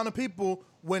same amount of people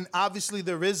when obviously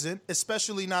there isn't,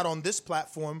 especially not on this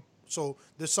platform. So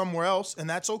there's somewhere else, and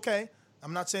that's okay.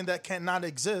 I'm not saying that cannot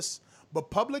exist, but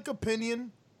public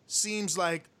opinion seems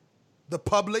like the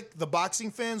public, the boxing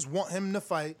fans, want him to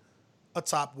fight a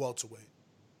top welterweight.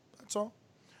 That's all.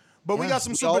 But we got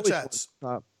some super always chats.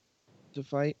 want to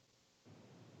fight.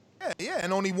 Yeah,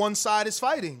 and only one side is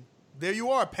fighting. There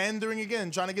you are, pandering again,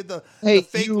 trying to get the Hey,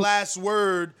 fake you- last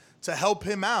word to help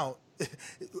him out. No,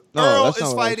 Earl that's not is what I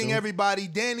was fighting doing. everybody.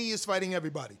 Danny is fighting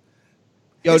everybody.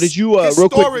 Yo, did you real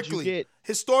quick? Did you get?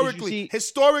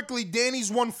 Historically, Danny's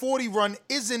 140 run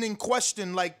isn't in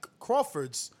question like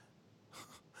Crawford's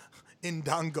in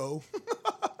Dango.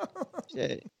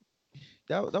 Yeah,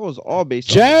 that was all based.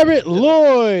 Jarrett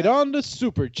Lloyd on the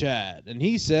super chat, and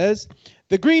he says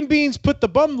the Green Beans put the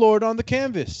bum lord on the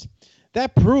canvas.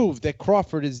 That proved that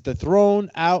Crawford is the thrown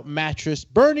out mattress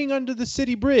burning under the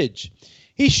city bridge.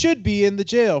 He should be in the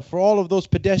jail for all of those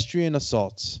pedestrian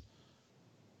assaults.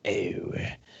 Ew.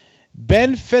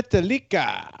 Ben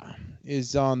Fetelica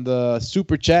is on the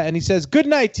super chat, and he says, good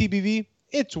night, TBV.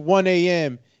 It's 1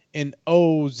 a.m. in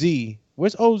OZ.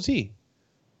 Where's OZ?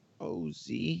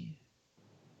 OZ?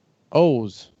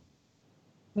 O's.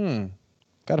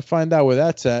 Gotta find out where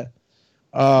that's at.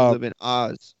 Live in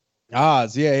Oz.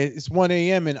 Oz, yeah. It's 1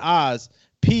 a.m. in Oz.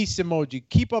 Peace emoji.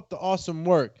 Keep up the awesome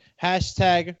work.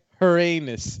 Hashtag her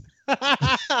anus.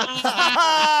 That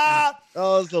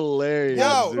was hilarious.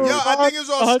 Yo, dude. I think it's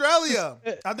Australia.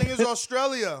 I think it's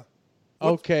Australia.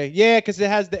 Okay. Yeah, because it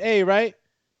has the A, right?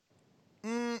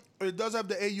 It does have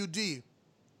the AUD.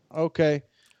 Okay.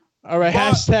 All right.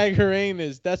 Hashtag her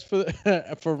anus. That's for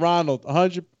for Ronald.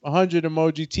 100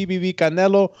 emoji. TBV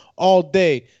Canelo all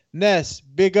day. Ness,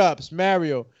 big ups.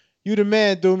 Mario, you the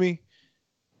man, Doomy.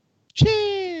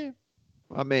 Cheer.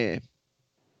 My man.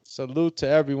 Salute to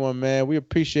everyone, man. We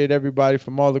appreciate everybody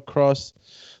from all across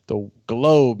the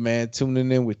globe, man,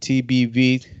 tuning in with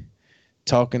TBV,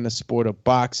 talking the sport of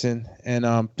boxing. And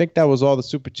I think that was all the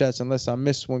super chats, unless I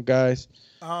missed one, guys.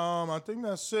 I think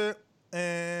that's it.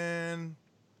 And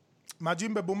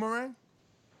Majimbe Boomerang.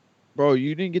 Bro,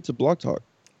 you didn't get to Block Talk.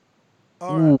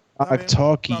 All right. I've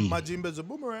talky. Majimbe's a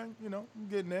boomerang. You know, I'm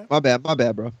getting there. My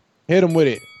bad, bro. Hit him with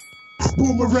it.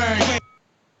 Boomerang.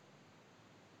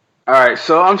 All right,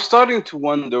 so I'm starting to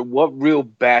wonder what real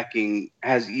backing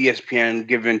has ESPN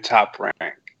given Top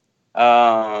Rank.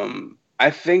 I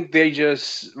think they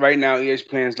just right now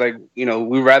ESPN's like, you know,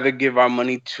 we rather give our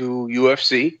money to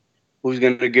UFC, who's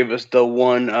going to give us the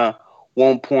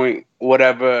 1 point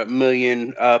whatever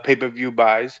million pay-per-view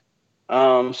buys.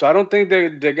 So I don't think they're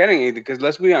getting anything because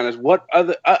let's be honest, what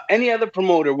other any other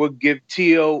promoter would give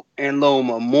Tio and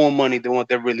Loma more money than what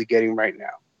they're really getting right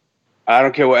now? I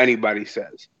don't care what anybody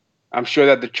says. I'm sure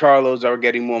that the Charlos are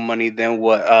getting more money than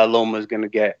what Loma is going to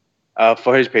get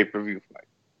for his pay-per-view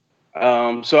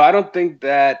fight. So I don't think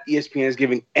that ESPN is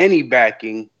giving any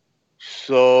backing.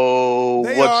 So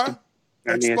They what's are.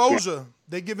 the Exposure.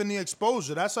 They're giving the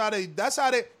exposure. That's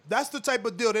the type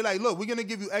of deal. They're like, look, we're going to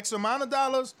give you X amount of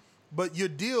dollars, but your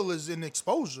deal is in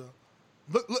exposure.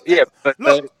 Look, Yeah, but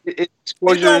look, it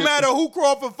exposure don't is- matter who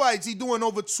Crawford fights. He's doing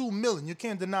over $2 million. You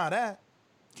can't deny that.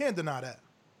 Can't deny that.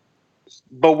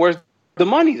 But where's the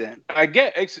money then? I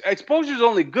get exposure is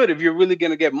only good if you're really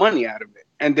going to get money out of it,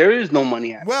 and there is no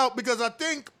money out of it. Well, because I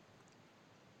think,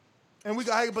 and we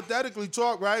can hypothetically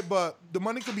talk, right? But the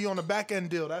money could be on the back end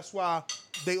deal. That's why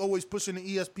they always pushing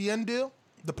the ESPN deal,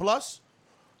 the plus.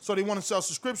 So they want to sell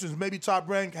subscriptions. Maybe Top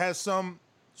Rank has some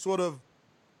sort of,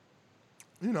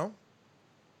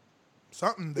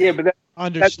 something there. Yeah, but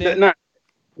Understand.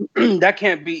 That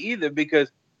can't be either because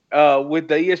with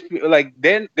the ESPN, like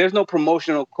then there's no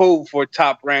promotional code for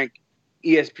Top Rank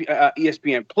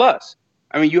ESPN Plus.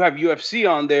 I mean, you have UFC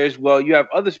on there as well. You have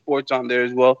other sports on there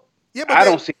as well. Yeah, but I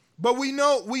don't see. But we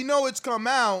know it's come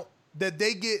out that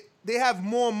they have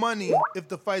more money if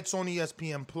the fight's on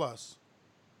ESPN Plus.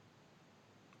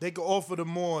 They could offer them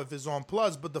more if it's on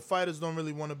Plus, but the fighters don't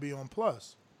really want to be on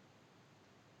Plus.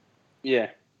 Yeah,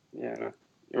 no,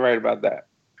 you're right about that.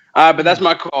 But that's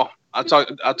my call. I'll talk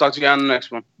to you on the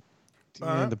next one.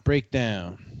 The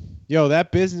breakdown. Yo,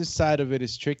 that business side of it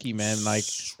is tricky, man. Like,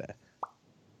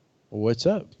 what's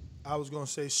up? I was gonna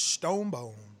say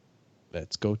Stonebone.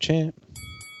 Let's go, champ.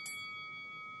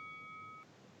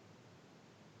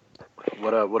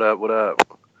 What up?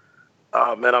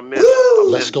 Oh man, I missed.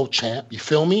 Let's go, champ. You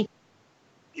feel me?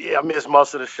 Yeah, I missed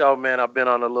most of the show, man. I've been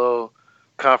on a little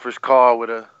conference call with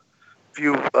a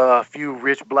few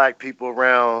rich black people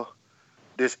around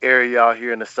this area out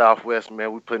here in the Southwest,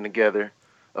 man. We're putting together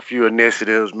a few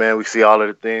initiatives, man. We see all of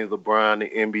the things, LeBron, the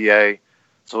NBA.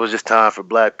 So it's just time for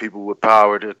black people with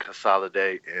power to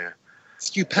consolidate and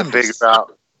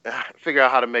figure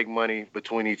out how to make money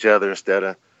between each other instead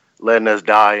of letting us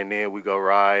die and then we go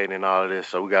riot and all of this.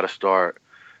 So we got to start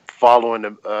following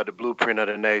the blueprint of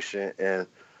the nation and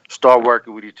start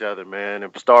working with each other, man,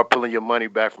 and start pulling your money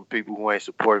back from people who ain't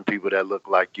supporting people that look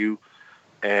like you,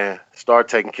 and start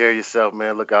taking care of yourself,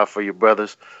 man. Look out for your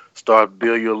brothers. Start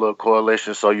build your little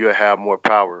coalition so you'll have more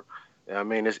power. I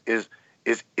mean, it's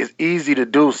easy to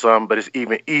do something, but it's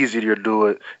even easier to do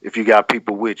it if you got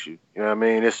people with you. You know what I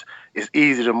mean? It's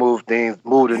easy to move the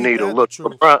needle. Look,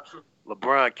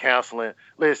 LeBron counseling.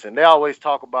 Listen, they always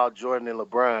talk about Jordan and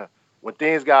LeBron. When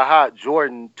things got hot,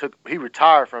 Jordan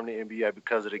retired from the NBA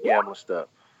because of the gambling stuff.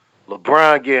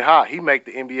 LeBron get hot, he make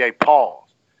the NBA pause.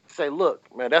 Say, look,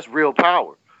 man, that's real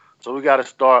power. So we got to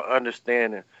start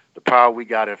understanding the power we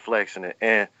got in flexing it.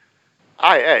 And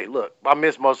look, I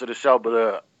missed most of the show,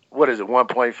 but what is it,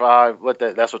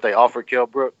 1.5? That's what they offered Kell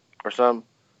Brook or something?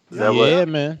 Is that yeah,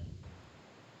 man.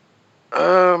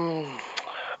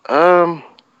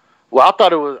 Well, I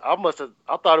thought it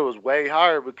was way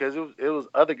higher because it was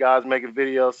other guys making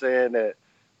videos saying that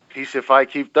he should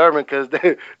fight Keith Thurman because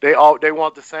they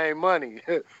want the same money.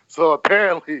 So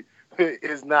apparently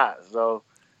it's not. So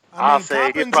I'll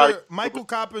say Michael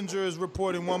Coppinger is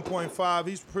reporting 1.5.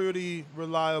 He's pretty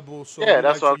reliable. So yeah,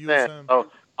 that's what I'm saying. So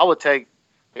I would take.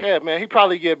 Yeah, man, he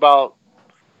probably get about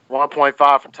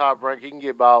 1.5 from Top Rank. He can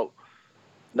get about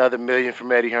another $1 million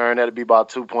from Eddie Hearn. That'd be about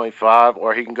 2.5,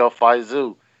 or he can go fight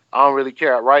Zoo. I don't really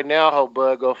care. Right now, I hope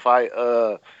Bud go fight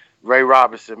Ray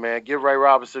Robinson, man. Give Ray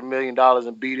Robinson $1 million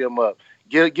and beat him up.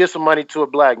 Give some money to a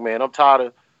black man. I'm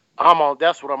tired of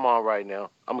that's what I'm on right now.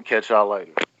 I'm gonna catch y'all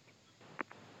later.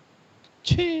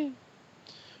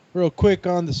 Real quick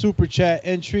on the super chat,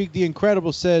 Intrigue the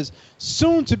Incredible says,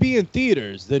 soon to be in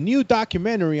theaters, the new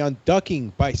documentary on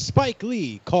ducking by Spike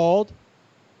Lee called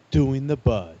Doing the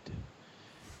Bud.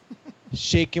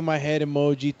 Shaking my head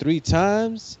emoji 3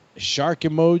 times. Shark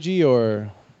emoji,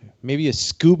 or maybe a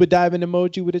scuba diving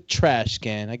emoji with a trash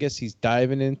can. I guess he's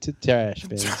diving into trash,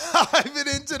 baby. Diving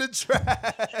into the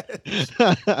trash.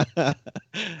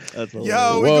 That's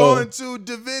Yo, we're going to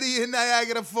Davidian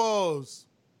Niagara Falls.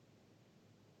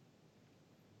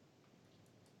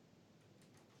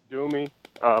 Doomy,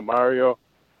 Mario,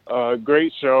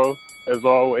 great show as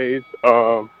always.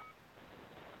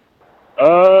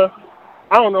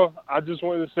 I don't know. I just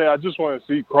want to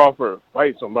see Crawford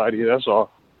fight somebody. That's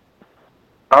all.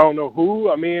 I don't know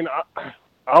who. I mean,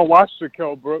 I'll watch the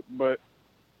Kell Brook, but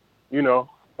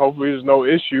hopefully there's no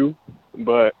issue.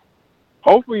 But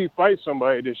hopefully he fights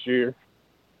somebody this year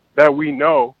that we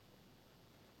know.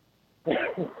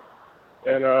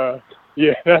 And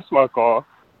yeah, that's my call.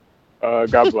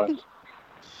 God bless.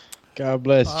 God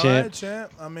bless, All champ. right,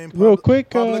 champ. I mean, real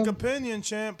quick, public opinion,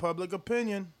 champ. Public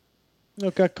opinion.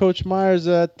 Look at Coach Myers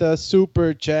at the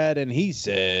super chat, and he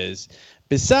says,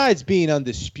 besides being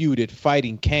undisputed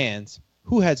fighting cans,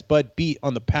 who has Bud beat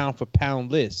on the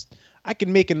pound-for-pound list? I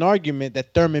can make an argument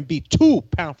that Thurman beat 2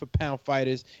 pound-for-pound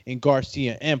fighters in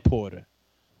Garcia and Porter.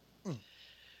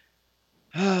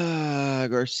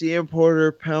 Garcia and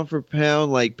Porter, pound for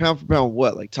pound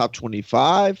what? Like top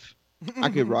 25? I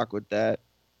could rock with that.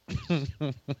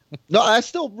 No, that's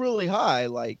still really high.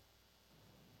 Like,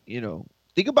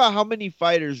 think about how many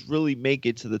fighters really make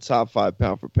it to the top 5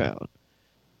 pound for pound.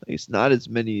 Like, it's not as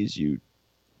many as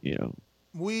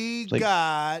We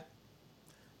got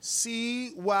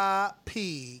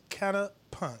CYP Counter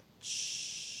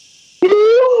Punch.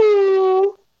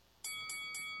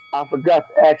 I forgot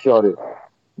to ask y'all this.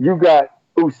 You got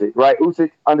Usyk, right?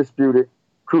 Usyk, undisputed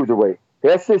cruiserweight.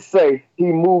 Let's just say he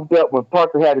moved up when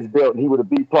Parker had his belt, and he would have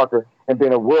beat Parker and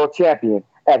been a world champion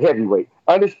at heavyweight.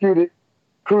 Undisputed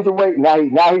cruiserweight.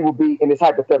 Now he will be, in this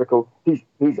hypothetical, he's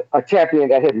a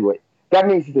champion at heavyweight. That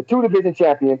means he's a 2-division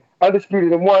champion,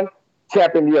 undisputed in one,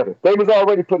 champion in the other. They was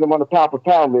already putting him on the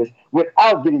pound-for-pound list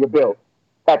without getting a belt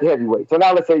at the heavyweight. So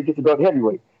now let's say he gets the belt at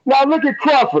heavyweight. Now look at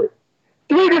Crawford,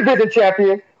 3-division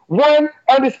champion, one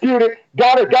undisputed,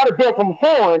 got a belt from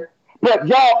Horn, but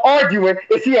y'all arguing,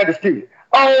 is he undisputed?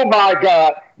 Oh my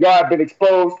God, y'all have been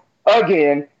exposed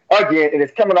again, and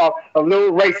it's coming off a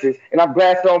little racist. And I'm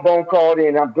glad Stone Bone called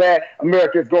in. I'm glad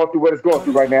America is going through what it's going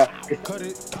through right now. Cut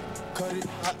it.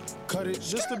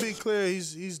 Just to be clear,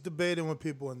 he's debating with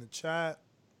people in the chat.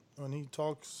 When he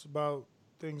talks about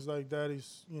things like that,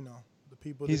 he's, the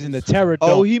people. He's in the terror.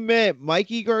 Oh, he meant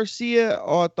Mikey Garcia?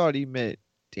 Oh, I thought he meant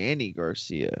Danny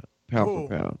Garcia, pound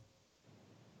for pound.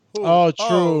 Who? Oh, true.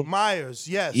 Oh, Myers,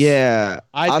 yes. Yeah,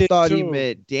 I thought he too.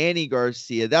 meant Danny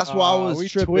Garcia. That's why I was we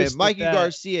tripping. twisted Mikey that.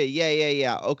 Garcia.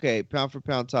 Yeah. Okay, pound for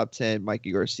pound top 10.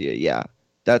 Mikey Garcia. Yeah,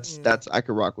 that's I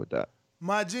could rock with that.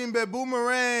 Majimbe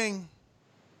Boomerang.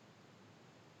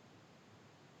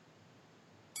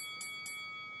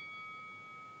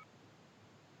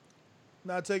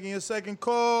 Not taking a second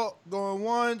call. Going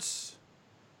once.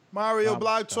 Mario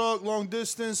Block Talk, long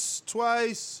distance,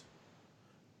 twice.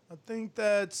 I think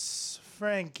that's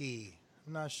Frankie.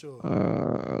 I'm not sure.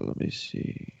 Let me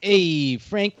see. Hey,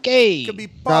 Frankie. Could be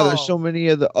God, Paul. there's so many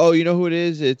of the. Oh, you know who it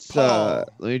is? It's Paul.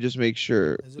 let me just make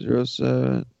sure.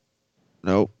 07.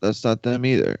 Nope, that's not them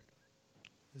either.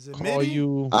 Is it Call Mitty?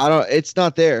 you. I don't. It's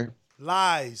not there.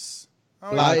 Lies.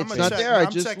 It's not there. I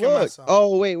just looked.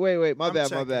 Oh, wait. My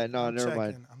bad. No, never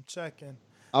mind. I'm checking.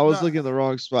 I was looking in the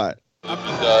wrong spot. You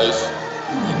guys.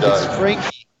 It's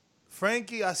Frankie.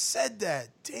 Frankie, I said that.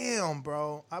 Damn,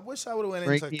 bro. I wish I would have went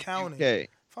into Frankie accounting. UK.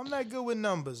 If I'm that good with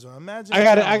numbers, imagine. I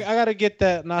gotta get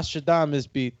that Nostradamus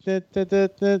beat.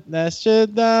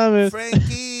 Nostradamus.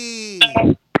 Frankie.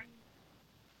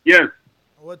 Yes.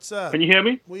 What's up? Can you hear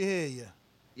me? We hear you.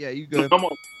 Yeah, you good. Come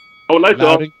on. I would like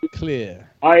Loud to and clear.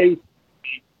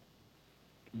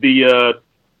 the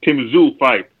Tim Tszyu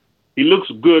fight. He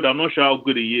looks good. I'm not sure how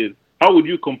good he is. How would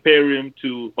you compare him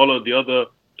to all of the other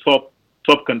top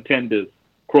contenders,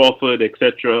 Crawford,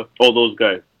 etc., all those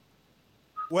guys?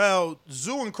 Well,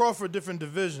 Tszyu and Crawford different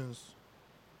divisions.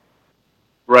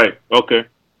 Right. Okay.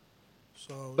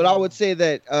 But I would say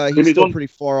that he's still pretty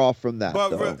far off from that.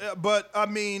 though. But I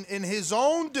mean, in his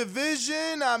own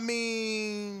division, I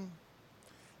mean,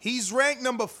 he's ranked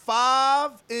number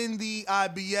 5 in the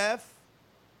IBF,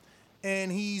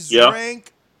 and he's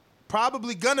ranked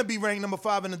probably gonna be ranked number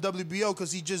 5 in the WBO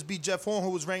because he just beat Jeff Horn, who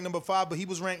was ranked number 5, but he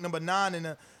was ranked number 9 in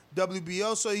the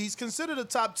WBO. So he's considered a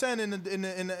top 10 in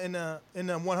the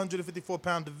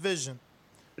 154-pound division.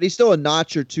 But he's still a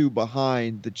notch or two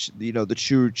behind the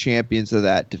true champions of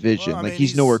that division. Well, like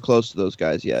he's nowhere close to those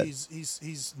guys yet.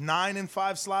 He's 9 and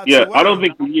 5 slots. Yeah, away. I don't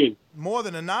think he is. More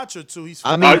than a notch or two. He's.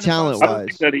 I mean, talent-wise. I don't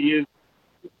think that he is.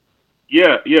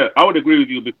 Yeah, I would agree with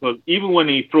you because even when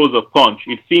he throws a punch,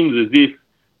 it seems as if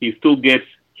he still gets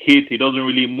hit. He doesn't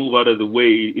really move out of the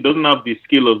way. He doesn't have the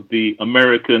skill of the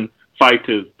American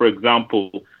fighters, for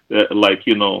example, like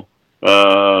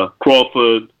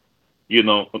Crawford,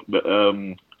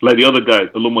 like the other guys,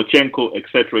 Lomachenko,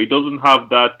 etc. He doesn't have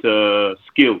that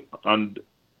skill, and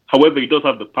however, he does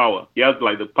have the power. He has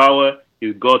the power.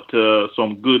 He's got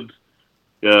some good,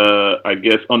 I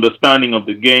guess, understanding of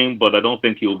the game, but I don't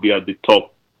think he will be at the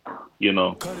top,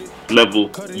 level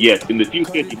yet. In the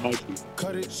future, he might be.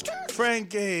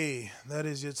 Frankie, that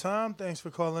is your time. Thanks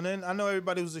for calling in. I know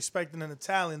everybody was expecting an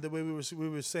Italian the way we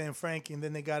were saying Frankie, and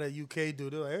then they got a UK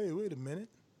dude. They're like, hey, wait a minute.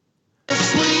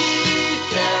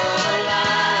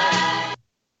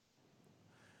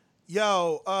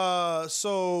 Yo,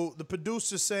 so the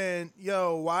producer's saying,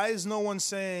 why is no one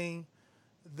saying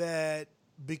that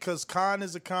because Khan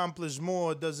has accomplished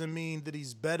more doesn't mean that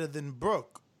he's better than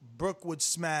Brook? Brook would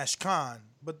smash Khan,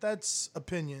 but that's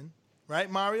opinion,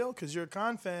 right, Mario? Because you're a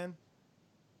Khan fan.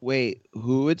 Wait,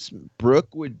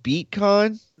 Brook would beat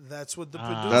Khan? That's what the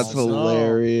producer. That's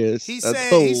hilarious. He's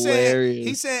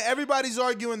hilarious. saying everybody's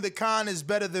arguing that Khan is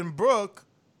better than Brook,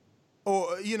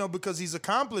 or because he's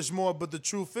accomplished more. But the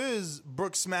truth is,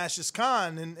 Brook smashes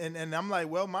Khan, and I'm like,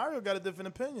 well, Mario got a different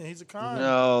opinion. He's a Khan.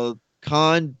 No,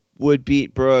 Khan would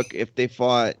beat Brook if they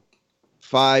fought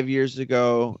 5 years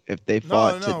ago. If they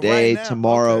fought today, right now.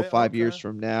 tomorrow, 5 years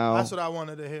from now. That's what I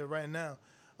wanted to hear right now.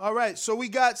 All right, so we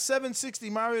got 760.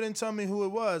 Mario didn't tell me who it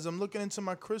was. I'm looking into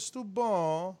my crystal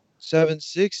ball.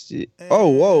 760. Oh,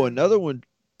 whoa, another one.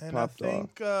 And popped I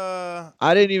think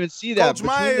I didn't even see that. Coach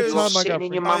Between Myers the time I Sitting got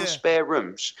in your Oh, mum's yeah. spare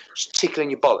rooms, just tickling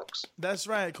your bollocks. That's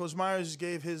right. Coach Myers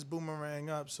gave his boomerang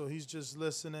up, so he's just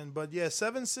listening. But yeah,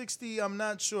 760. I'm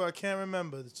not sure. I can't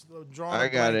remember. It's drawing I a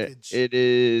got it. blankage. It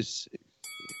is.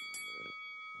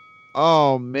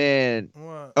 Oh man.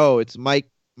 What? Oh, it's Mike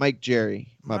Jerry.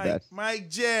 My bad. Mike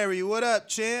Jerry, what up,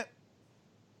 champ?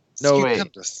 No, wait.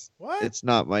 What? It's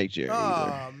not Mike Jerry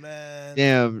either. Oh man.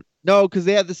 Damn. No, because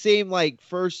they have the same like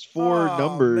first four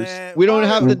numbers. man. We don't Why-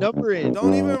 have the number in.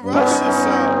 Don't even rush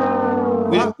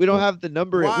yourself. We don't have the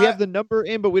number in. We have the number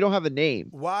in, but we don't have a name.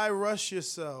 Why rush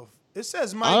yourself? It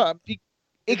says Mike.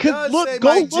 It does could say look. Go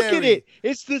Mike look at Jerry. it.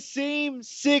 It's the same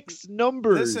 6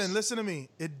 numbers. Listen to me.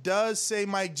 It does say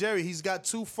Mike Jerry. He's got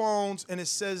 2 phones, and it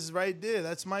says right there.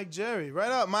 That's Mike Jerry.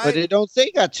 Right up, Mike. But it don't say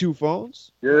he got 2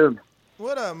 phones. Yeah.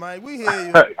 What up, Mike? We hear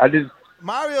you. I just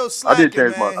Mario I slacking, did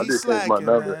change man. my He's number. slacking,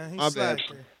 man. My He's bad.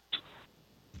 slacking.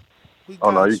 We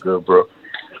Oh no, got you you. good,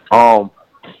 bro.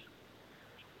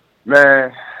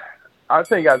 Man, I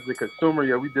think as a consumer,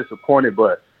 yeah, we disappointed,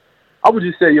 but I would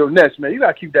just say, yo, Ness, man, you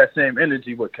gotta keep that same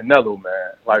energy with Canelo,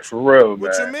 man. Like for real,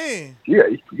 What man. you mean? Yeah,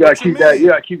 you gotta What you keep that. mean? You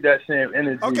gotta keep that same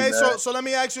energy. Okay, man. so let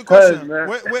me ask you a 'Cause, question. man.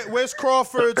 Where's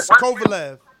Crawford's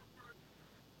Kovalev?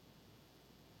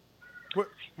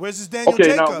 Where's his Daniel Okay,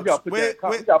 Jacobs? now we gotta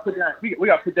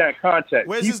put that in context.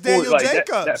 Where's He his Daniel fought,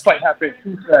 Jacobs? That fight happened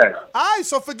too fast. All right,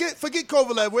 so forget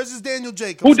Kovalev. Where's his Daniel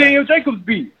Jacobs? Who at? Daniel Jacobs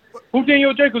beat? Who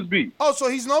Daniel Jacobs beat? Oh, so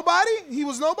he's nobody? He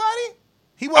was nobody?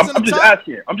 He I'm wasn't just a top?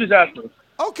 asking. I'm just asking.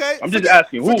 Okay. I'm just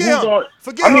asking. Who's forget him. on?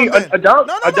 Forget I mean, him then.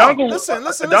 Adongo Listen.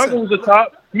 was a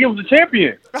top. He was a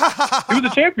champion. He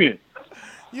was a champion.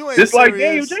 You ain't Just like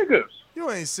serious. Daniel Jacobs. You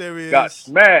ain't serious. Got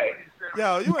smashed.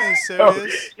 Yo, you ain't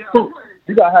serious.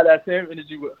 You gotta have that same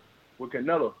energy with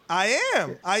Canelo. I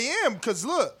am. Because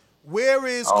look, where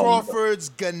is Oh, Crawford's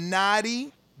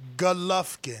Gennady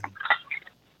Golovkin?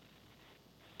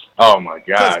 Oh my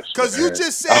gosh. Because you man.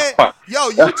 just said,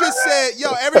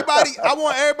 everybody, I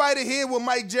want everybody to hear what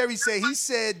Mike Jerry said. He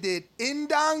said that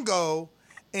Indongo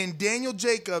and Daniel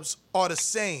Jacobs are the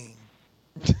same.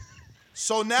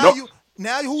 So now Nope.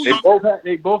 who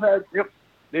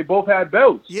They both had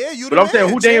belts. Yeah, you the But I'm saying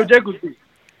man, who Daniel champ. Jacobs beat?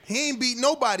 He ain't beat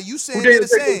nobody. You saying Who they're the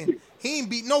Daniel Jacobs same. beat? He ain't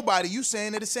beat nobody. You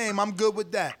saying they're the same. I'm good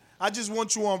with that. I just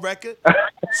want you on record.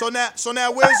 So now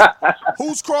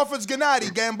who's Crawford's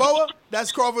Gennady? Gamboa?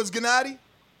 That's Crawford's Gennady?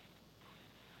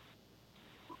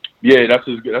 Yeah, that's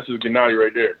his Gennady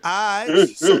right there. All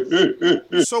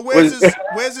right. So where's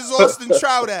his Austin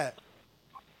Trout at?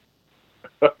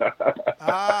 You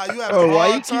have a Why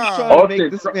hard you keep time. trying to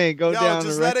make this man go Yo, down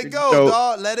just the let it record go, note?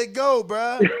 dog. Let it go,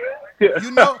 bruh.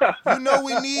 You know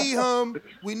we need him.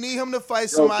 We need him to fight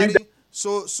somebody.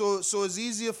 So it's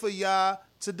easier for y'all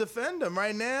to defend him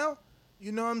right now.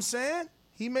 You know what I'm saying?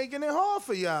 He making it hard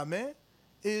for y'all, man.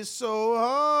 It's so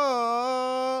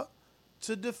hard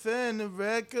to defend the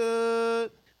record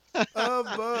of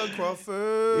Bud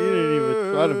Crawford. You didn't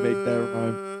even try to make that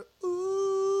rhyme.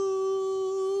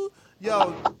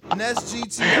 Yo, Nest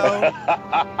GTO,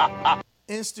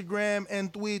 Instagram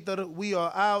and Twitter, we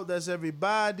are out. That's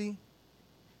everybody.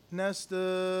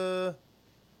 Nesta,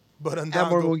 but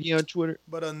Amor Mugi on Twitter.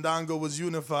 But Ndongo was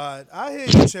unified. I hear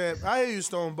you, champ. I hear you,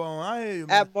 Stone Bone. I hear you,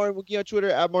 man. At Martin Mugi on Twitter.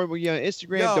 At Martin Mugi on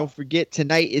Instagram. Yo. Don't forget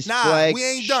tonight is Nah, flag we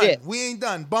ain't shit. done. We ain't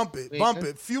done. Bump it. We ain't Bump done?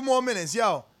 it. Few more minutes.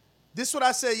 Yo, this is what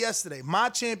I said yesterday. My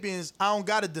champions, I don't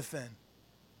got to defend.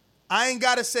 I ain't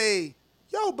got to say,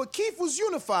 yo, but Keith was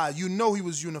unified. You know he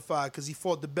was unified because he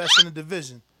fought the best in the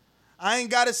division. I ain't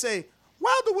got to say,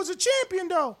 Wilder was a champion,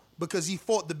 though, because he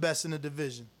fought the best in the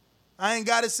division. I ain't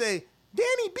got to say,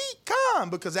 Danny beat Khan,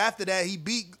 because after that he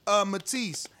beat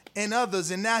Matisse and others,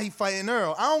 and now he fighting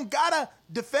Earl. I don't got to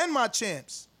defend my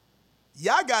champs.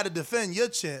 Y'all got to defend your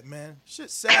champ, man. Shit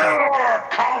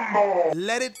sad.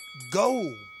 Let it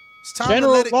go. It's time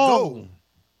General to let it Long go.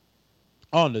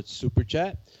 on the super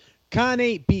chat. Khan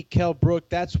ain't beat Kell Brook.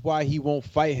 That's why he won't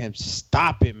fight him.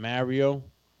 Stop it, Mario.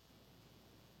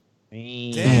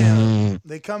 Damn.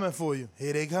 They coming for you.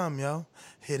 Here they come, yo.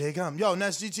 Here they come. Yo,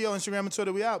 Nest GTO, Instagram and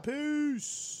Twitter. We out.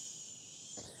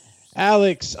 Peace.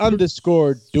 Alex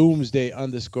 _Doomsday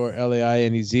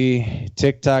 _LAINEZ.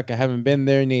 TikTok. I haven't been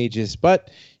there in ages, but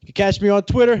you can catch me on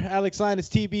Twitter, Alex Linus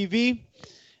TBV.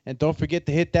 And don't forget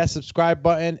to hit that subscribe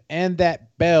button and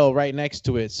that bell right next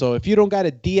to it. So if you don't got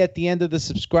a D at the end of the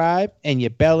subscribe and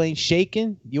your bell ain't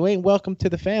shaking, you ain't welcome to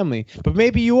the family. But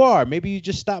maybe you are. Maybe you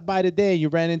just stopped by today and you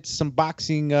ran into some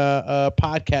boxing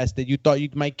podcast that you thought you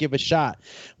might give a shot.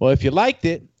 Well, if you liked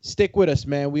it, stick with us,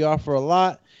 man. We offer a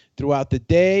lot throughout the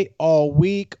day, all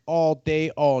week, all day,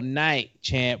 all night,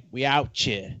 champ. We out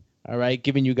here. All right,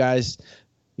 giving you guys,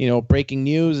 breaking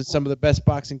news and some of the best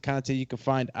boxing content you can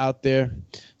find out there.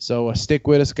 So stick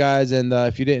with us, guys. And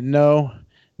if you didn't know,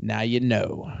 now you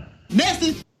know.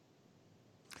 Next.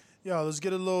 Yo, let's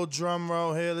get a little drum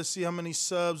roll here. Let's see how many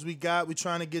subs we got. We're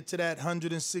trying to get to that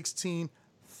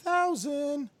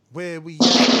 116,000. Where we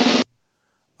at?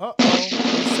 Uh-oh. They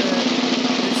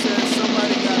said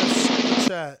somebody got a super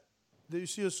chat. Do you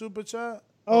see a super chat?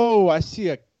 Oh, I see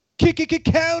a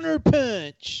counter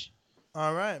punch.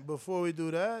 All right, before we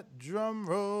do that, drum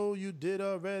roll, you did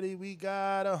already. We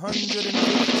got 150.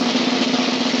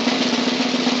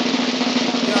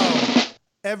 Yo,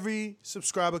 every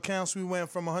subscriber counts. We went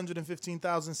from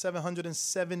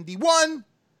 115,771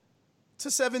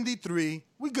 to 73.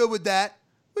 We good with that.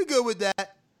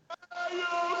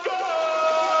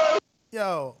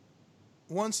 Yo,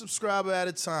 one subscriber at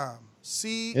a time.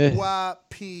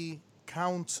 CYP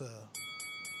counter.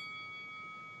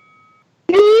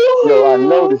 Yo, I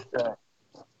noticed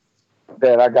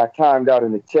that I got timed out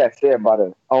in the chat said by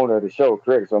the owner of the show,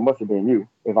 correct? So it must have been you.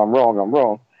 If I'm wrong, I'm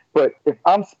wrong. But if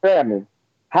I'm spamming,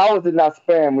 how is it not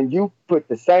spam when you put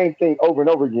the same thing over and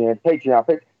over again,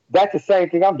 Patreon? That's the same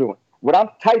thing I'm doing. What I'm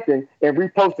typing and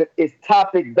reposting is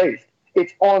topic-based.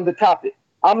 It's on the topic.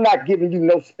 I'm not giving you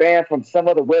no spam from some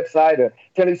other website or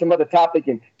telling you some other topic.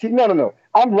 No.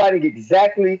 I'm writing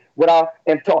exactly what I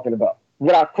am talking about,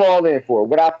 what I call in for,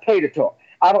 what I pay to talk.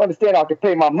 I don't understand how I can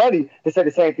pay my money to say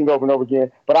the same thing over and over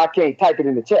again, but I can't type it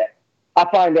in the chat. I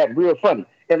find that real funny.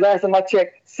 And last time I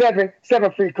checked, seven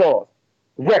free calls.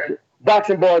 Record.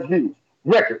 Boxing Bars views.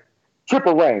 Record.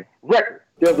 Triple Reign. Record.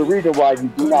 There's a reason why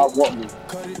you do not want me.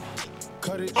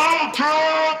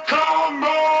 Ultra Combo!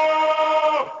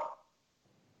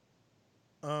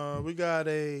 We got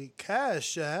a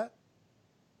Cash App,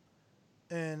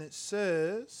 and it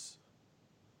says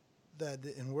that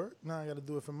didn't work. Now I got to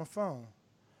do it from my phone.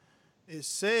 It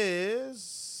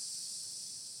says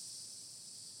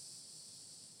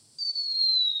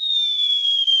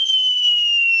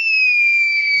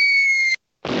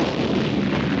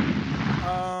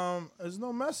there's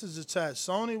no message attached.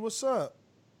 Sony, what's up?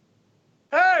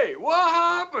 Hey, what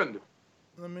happened?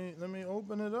 Let me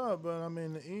open it up, but I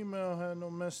mean the email had no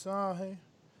message.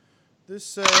 This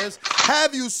says,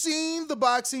 have you seen the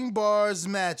Boxing Bars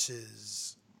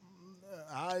matches?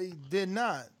 I did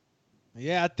not.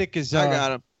 Yeah, I think it's I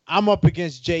got him. I'm up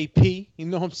against JP. You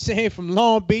know what I'm saying? From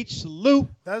Long Beach. Salute.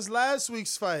 That's last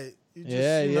week's fight.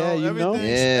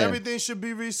 Everything should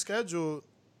be rescheduled.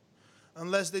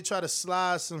 Unless they try to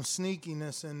slide some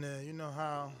sneakiness in there. You know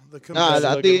how the community.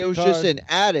 I think it was just an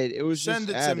added. It was Send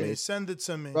just it added. to me. Send it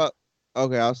to me. Well,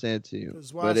 okay, I'll send it to you.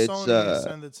 Why but Sony it's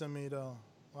send it to me though?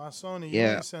 Why Sony? You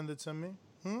ain't send it to me.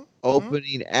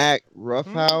 Opening act,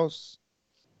 Roughhouse.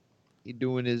 He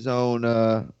doing his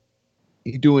own.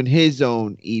 He doing his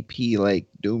own EP like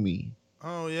Doomy.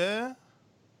 Oh yeah.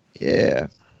 Yeah.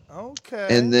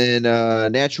 Okay. And then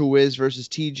Natural Wiz versus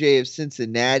TJ of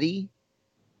Cincinnati.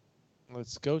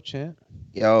 Let's go, champ.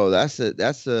 Yo, that's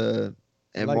a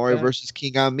and like Mario that. versus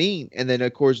King Amin. And then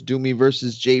of course Doomy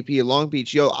versus JP of Long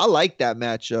Beach. Yo, I like that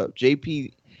matchup.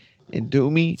 JP and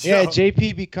Doomy. Yeah,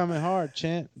 JP be coming hard,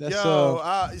 champ. That's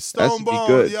Stone Bone.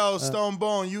 good. Yo, Stone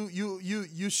Bone,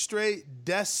 you straight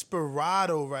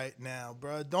desperado right now,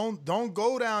 bro. Don't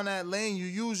go down that lane. You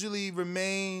usually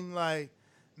remain like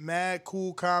mad,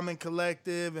 cool, calm, and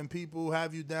collective, and people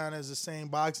have you down as the same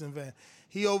boxing fan.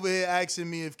 He over here asking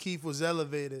me if Keith was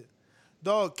elevated.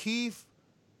 Dog, Keith,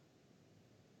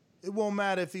 it won't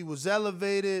matter if he was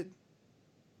elevated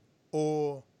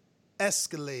or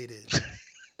escalated.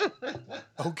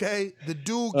 Okay? The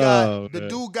dude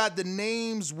got the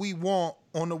names we want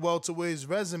on the welterweight's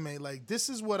resume. Like, this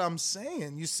is what I'm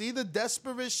saying. You see the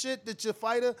desperate shit that your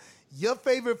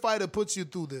favorite fighter puts you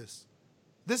through this.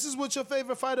 This is what your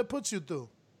favorite fighter puts you through.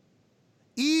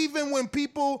 Even when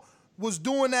people was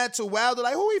doing that to Wilder,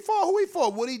 like, who he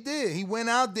fought? What he did? He went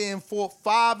out there and fought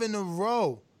 5 in a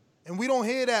row. And we don't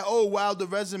hear that, Wilder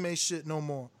resume shit no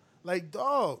more. Like,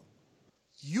 dog,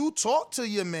 you talk to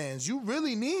your mans. You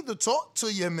really need to talk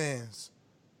to your mans.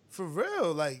 For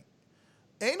real. Like,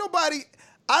 ain't nobody,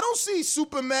 I don't see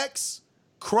Supermax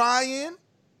crying.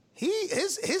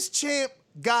 His champ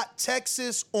got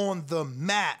Texas on the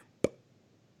map.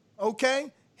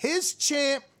 Okay? His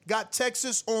champ got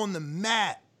Texas on the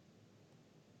map.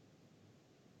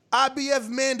 IBF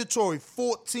mandatory,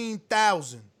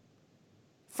 14,000.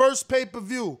 First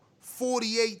pay-per-view,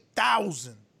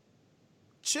 48,000.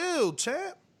 Chill,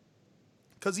 champ.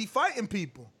 Because he fighting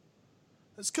people.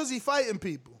 It's because he fighting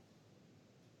people.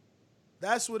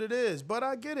 That's what it is. But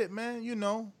I get it, man. You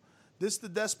know, this the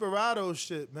desperado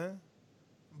shit, man.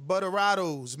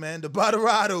 Butterados, man. The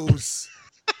Butterados.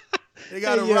 They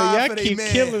got to Hey, yo, ride y'all for their keep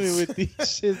mans. killing me with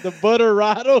these shit. The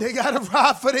Butterado. They got to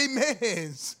ride for their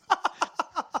mans.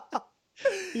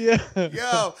 Yeah.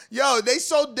 Yo, they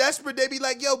so desperate, they be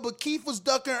like, yo, but Keith was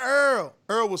ducking Earl.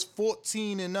 Earl was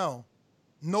 14-0.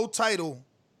 No title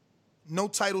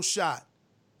shot.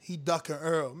 He ducking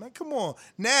Earl. Man, come on.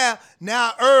 Now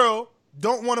Earl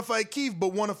don't want to fight Keith,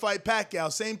 but want to fight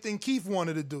Pacquiao. Same thing Keith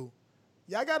wanted to do.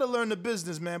 Y'all got to learn the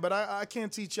business, man, but I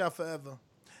can't teach y'all forever.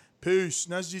 Peace.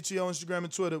 That's GTO, Instagram,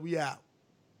 and Twitter. We out.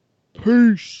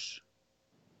 Peace.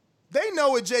 They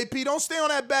know it, JP. Don't stay on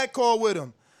that back call with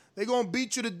them. They going to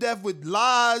beat you to death with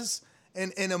lies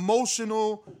and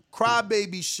emotional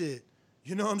crybaby shit.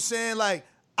 You know what I'm saying? Like,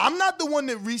 I'm not the one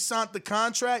that re-signed the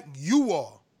contract. You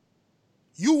are.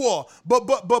 But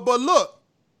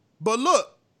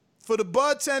look, for the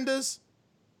bartenders,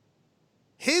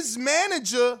 his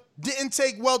manager didn't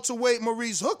take welterweight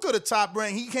Maurice Hooker to top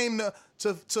rank. He came to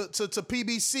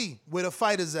PBC, where the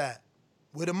fighters at,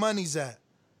 where the money's at,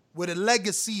 where the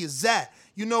legacy is at.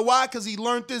 You know why? Because he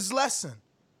learned his lesson.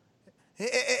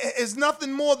 It's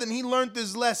nothing more than he learned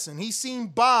his lesson. He seen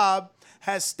Bob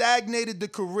has stagnated the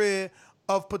career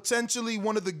of potentially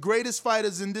one of the greatest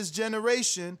fighters in this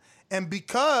generation, and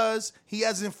because he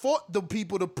hasn't fought the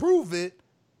people to prove it,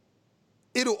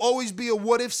 it'll always be a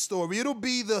what-if story. It'll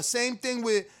be the same thing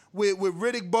with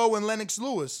Riddick Bowe and Lennox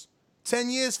Lewis. 10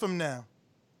 years from now.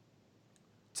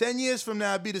 10 years from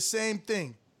now, it'll be the same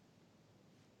thing.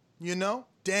 You know?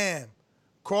 Damn.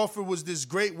 Crawford was this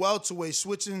great welterweight,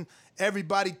 switching.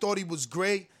 Everybody thought he was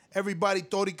great. Everybody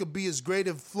thought he could be as great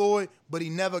as Floyd, but he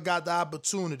never got the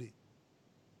opportunity.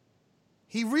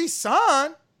 He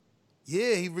re-signed.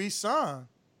 Yeah, he re-signed.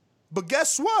 But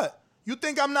guess what? You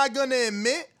think I'm not going to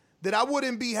admit that I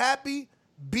wouldn't be happy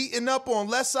beating up on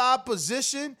lesser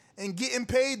opposition and getting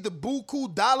paid the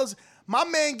buku dollars? My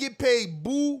man get paid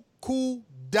buku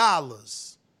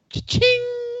dollars. Cha-ching.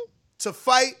 To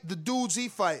fight the dudes he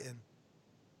fighting.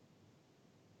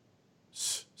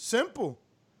 Simple.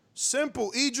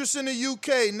 Idris in the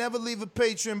UK. Never leave a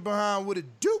patron behind with a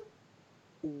dupe.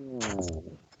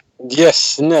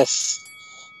 Yes.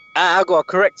 I got to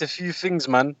correct a few things,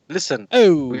 man. Listen,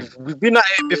 we've been at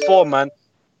it before, man.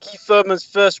 Keith Thurman's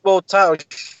first world title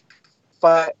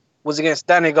fight was against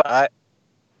Danny Garcia. Right?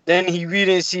 Then he really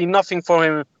didn't see nothing from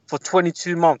him for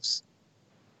 22 months.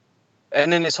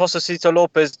 And then it's Josecito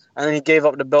Lopez, and then he gave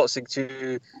up the belt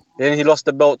then he lost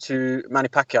the belt to Manny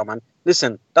Pacquiao, man.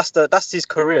 Listen, that's his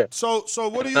career. So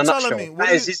what are you telling me? What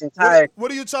are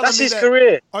you telling me? That's his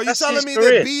career. Are you telling me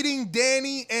that beating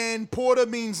Danny and Porter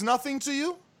means nothing to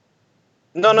you?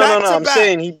 No. I'm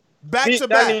saying he beat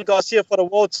Danny Garcia for the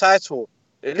world title.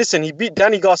 Listen, he beat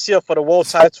Danny Garcia for the world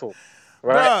title.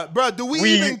 Right? Bruh, do we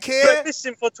even care?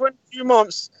 Listen, for 22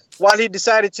 months while he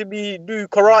decided to do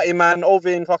karate, man, over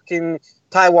in fucking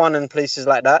Taiwan and places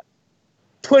like that.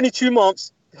 22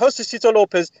 months, Josecito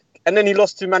Lopez, and then he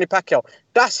lost to Manny Pacquiao.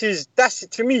 That's his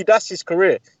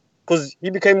career. Because he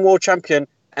became world champion,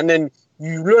 and then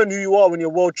you learn who you are when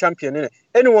you're world champion, innit?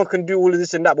 Anyone can do all of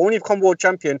this and that, but when you become world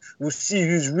champion, you'll see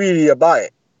who's really about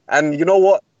it. And you know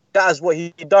what? That is what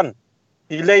he done.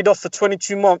 He laid off for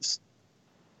 22 months.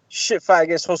 Shit fight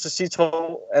against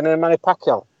Josecito and then Manny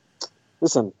Pacquiao.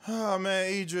 Listen. Oh,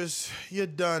 man, Idris, you're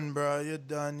done, bro. You're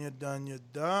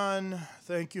done.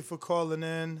 Thank you for calling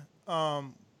in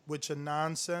with your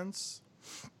nonsense.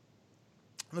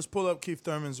 Let's pull up Keith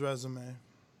Thurman's resume.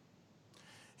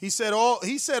 He said all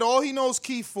he knows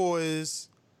Keith for is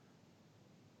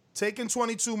taking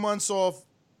 22 months off,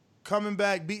 coming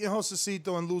back, beating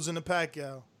Josecito, and losing to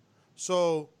Pacquiao.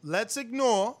 So let's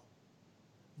ignore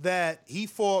that he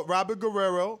fought Robert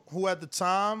Guerrero, who at the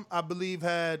time, I believe,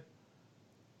 had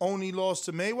only lost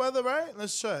to Mayweather, right?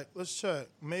 Let's check.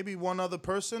 Maybe one other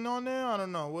person on there? I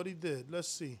don't know what he did. Let's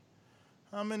see.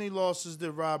 How many losses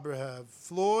did Robert have?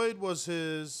 Floyd was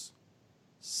his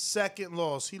second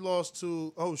loss. He lost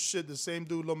to, the same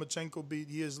dude Lomachenko beat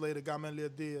years later, Gamaliel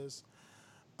Diaz,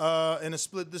 in a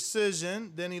split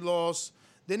decision. Then he lost.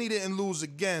 Then he didn't lose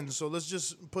again. So let's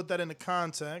just put that into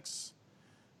context.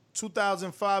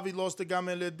 2005, he lost to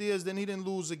Gamaliel Diaz. Then he didn't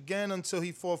lose again until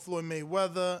he fought Floyd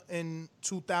Mayweather in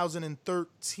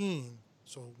 2013.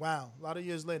 So, wow, a lot of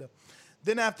years later.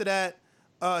 Then after that,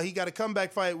 he got a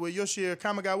comeback fight with Yoshihiro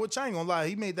Kamigawa, which I ain't gonna lie,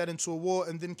 he made that into a war,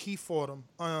 and then Keith fought him.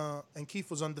 And Keith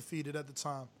was undefeated at the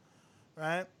time,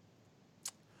 right?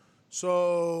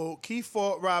 So Keith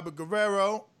fought Robert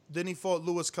Guerrero. Then he fought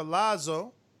Luis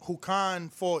Collazo, who Khan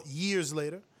fought years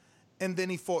later. And then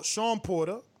he fought Sean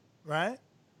Porter, right?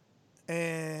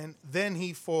 And then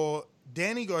he fought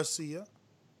Danny Garcia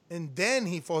and then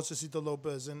he fought Cito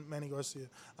Lopez and Manny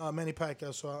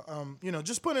Pacquiao. So,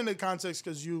 just put it in context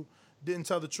because you didn't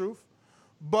tell the truth.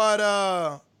 But,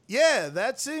 yeah,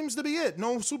 that seems to be it.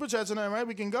 No super chats tonight, right?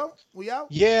 We can go? We out?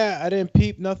 Yeah, I didn't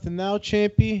peep nothing now,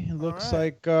 Champy. It looks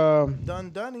like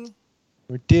Done Dunny.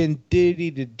 we're din diddy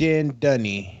to Dan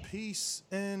Dunny. Peace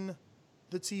in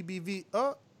the TBV.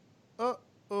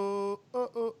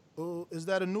 Is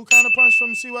that a new kind of punch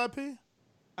from CYP?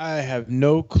 I have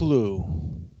no clue.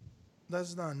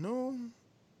 That's not new.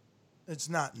 It's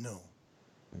not new.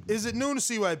 Is it new to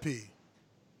CYP?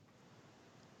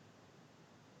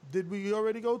 Did we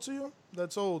already go to you?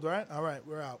 That's old, right? All right,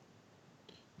 we're out.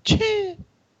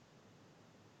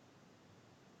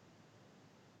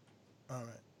 All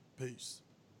right, peace.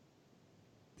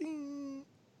 Bing.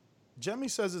 Jemmy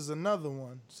says there's another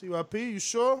one. CYP, you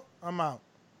sure? I'm out.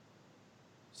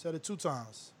 Said it 2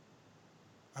 times.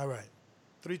 All right,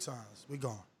 3 times. We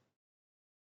gone.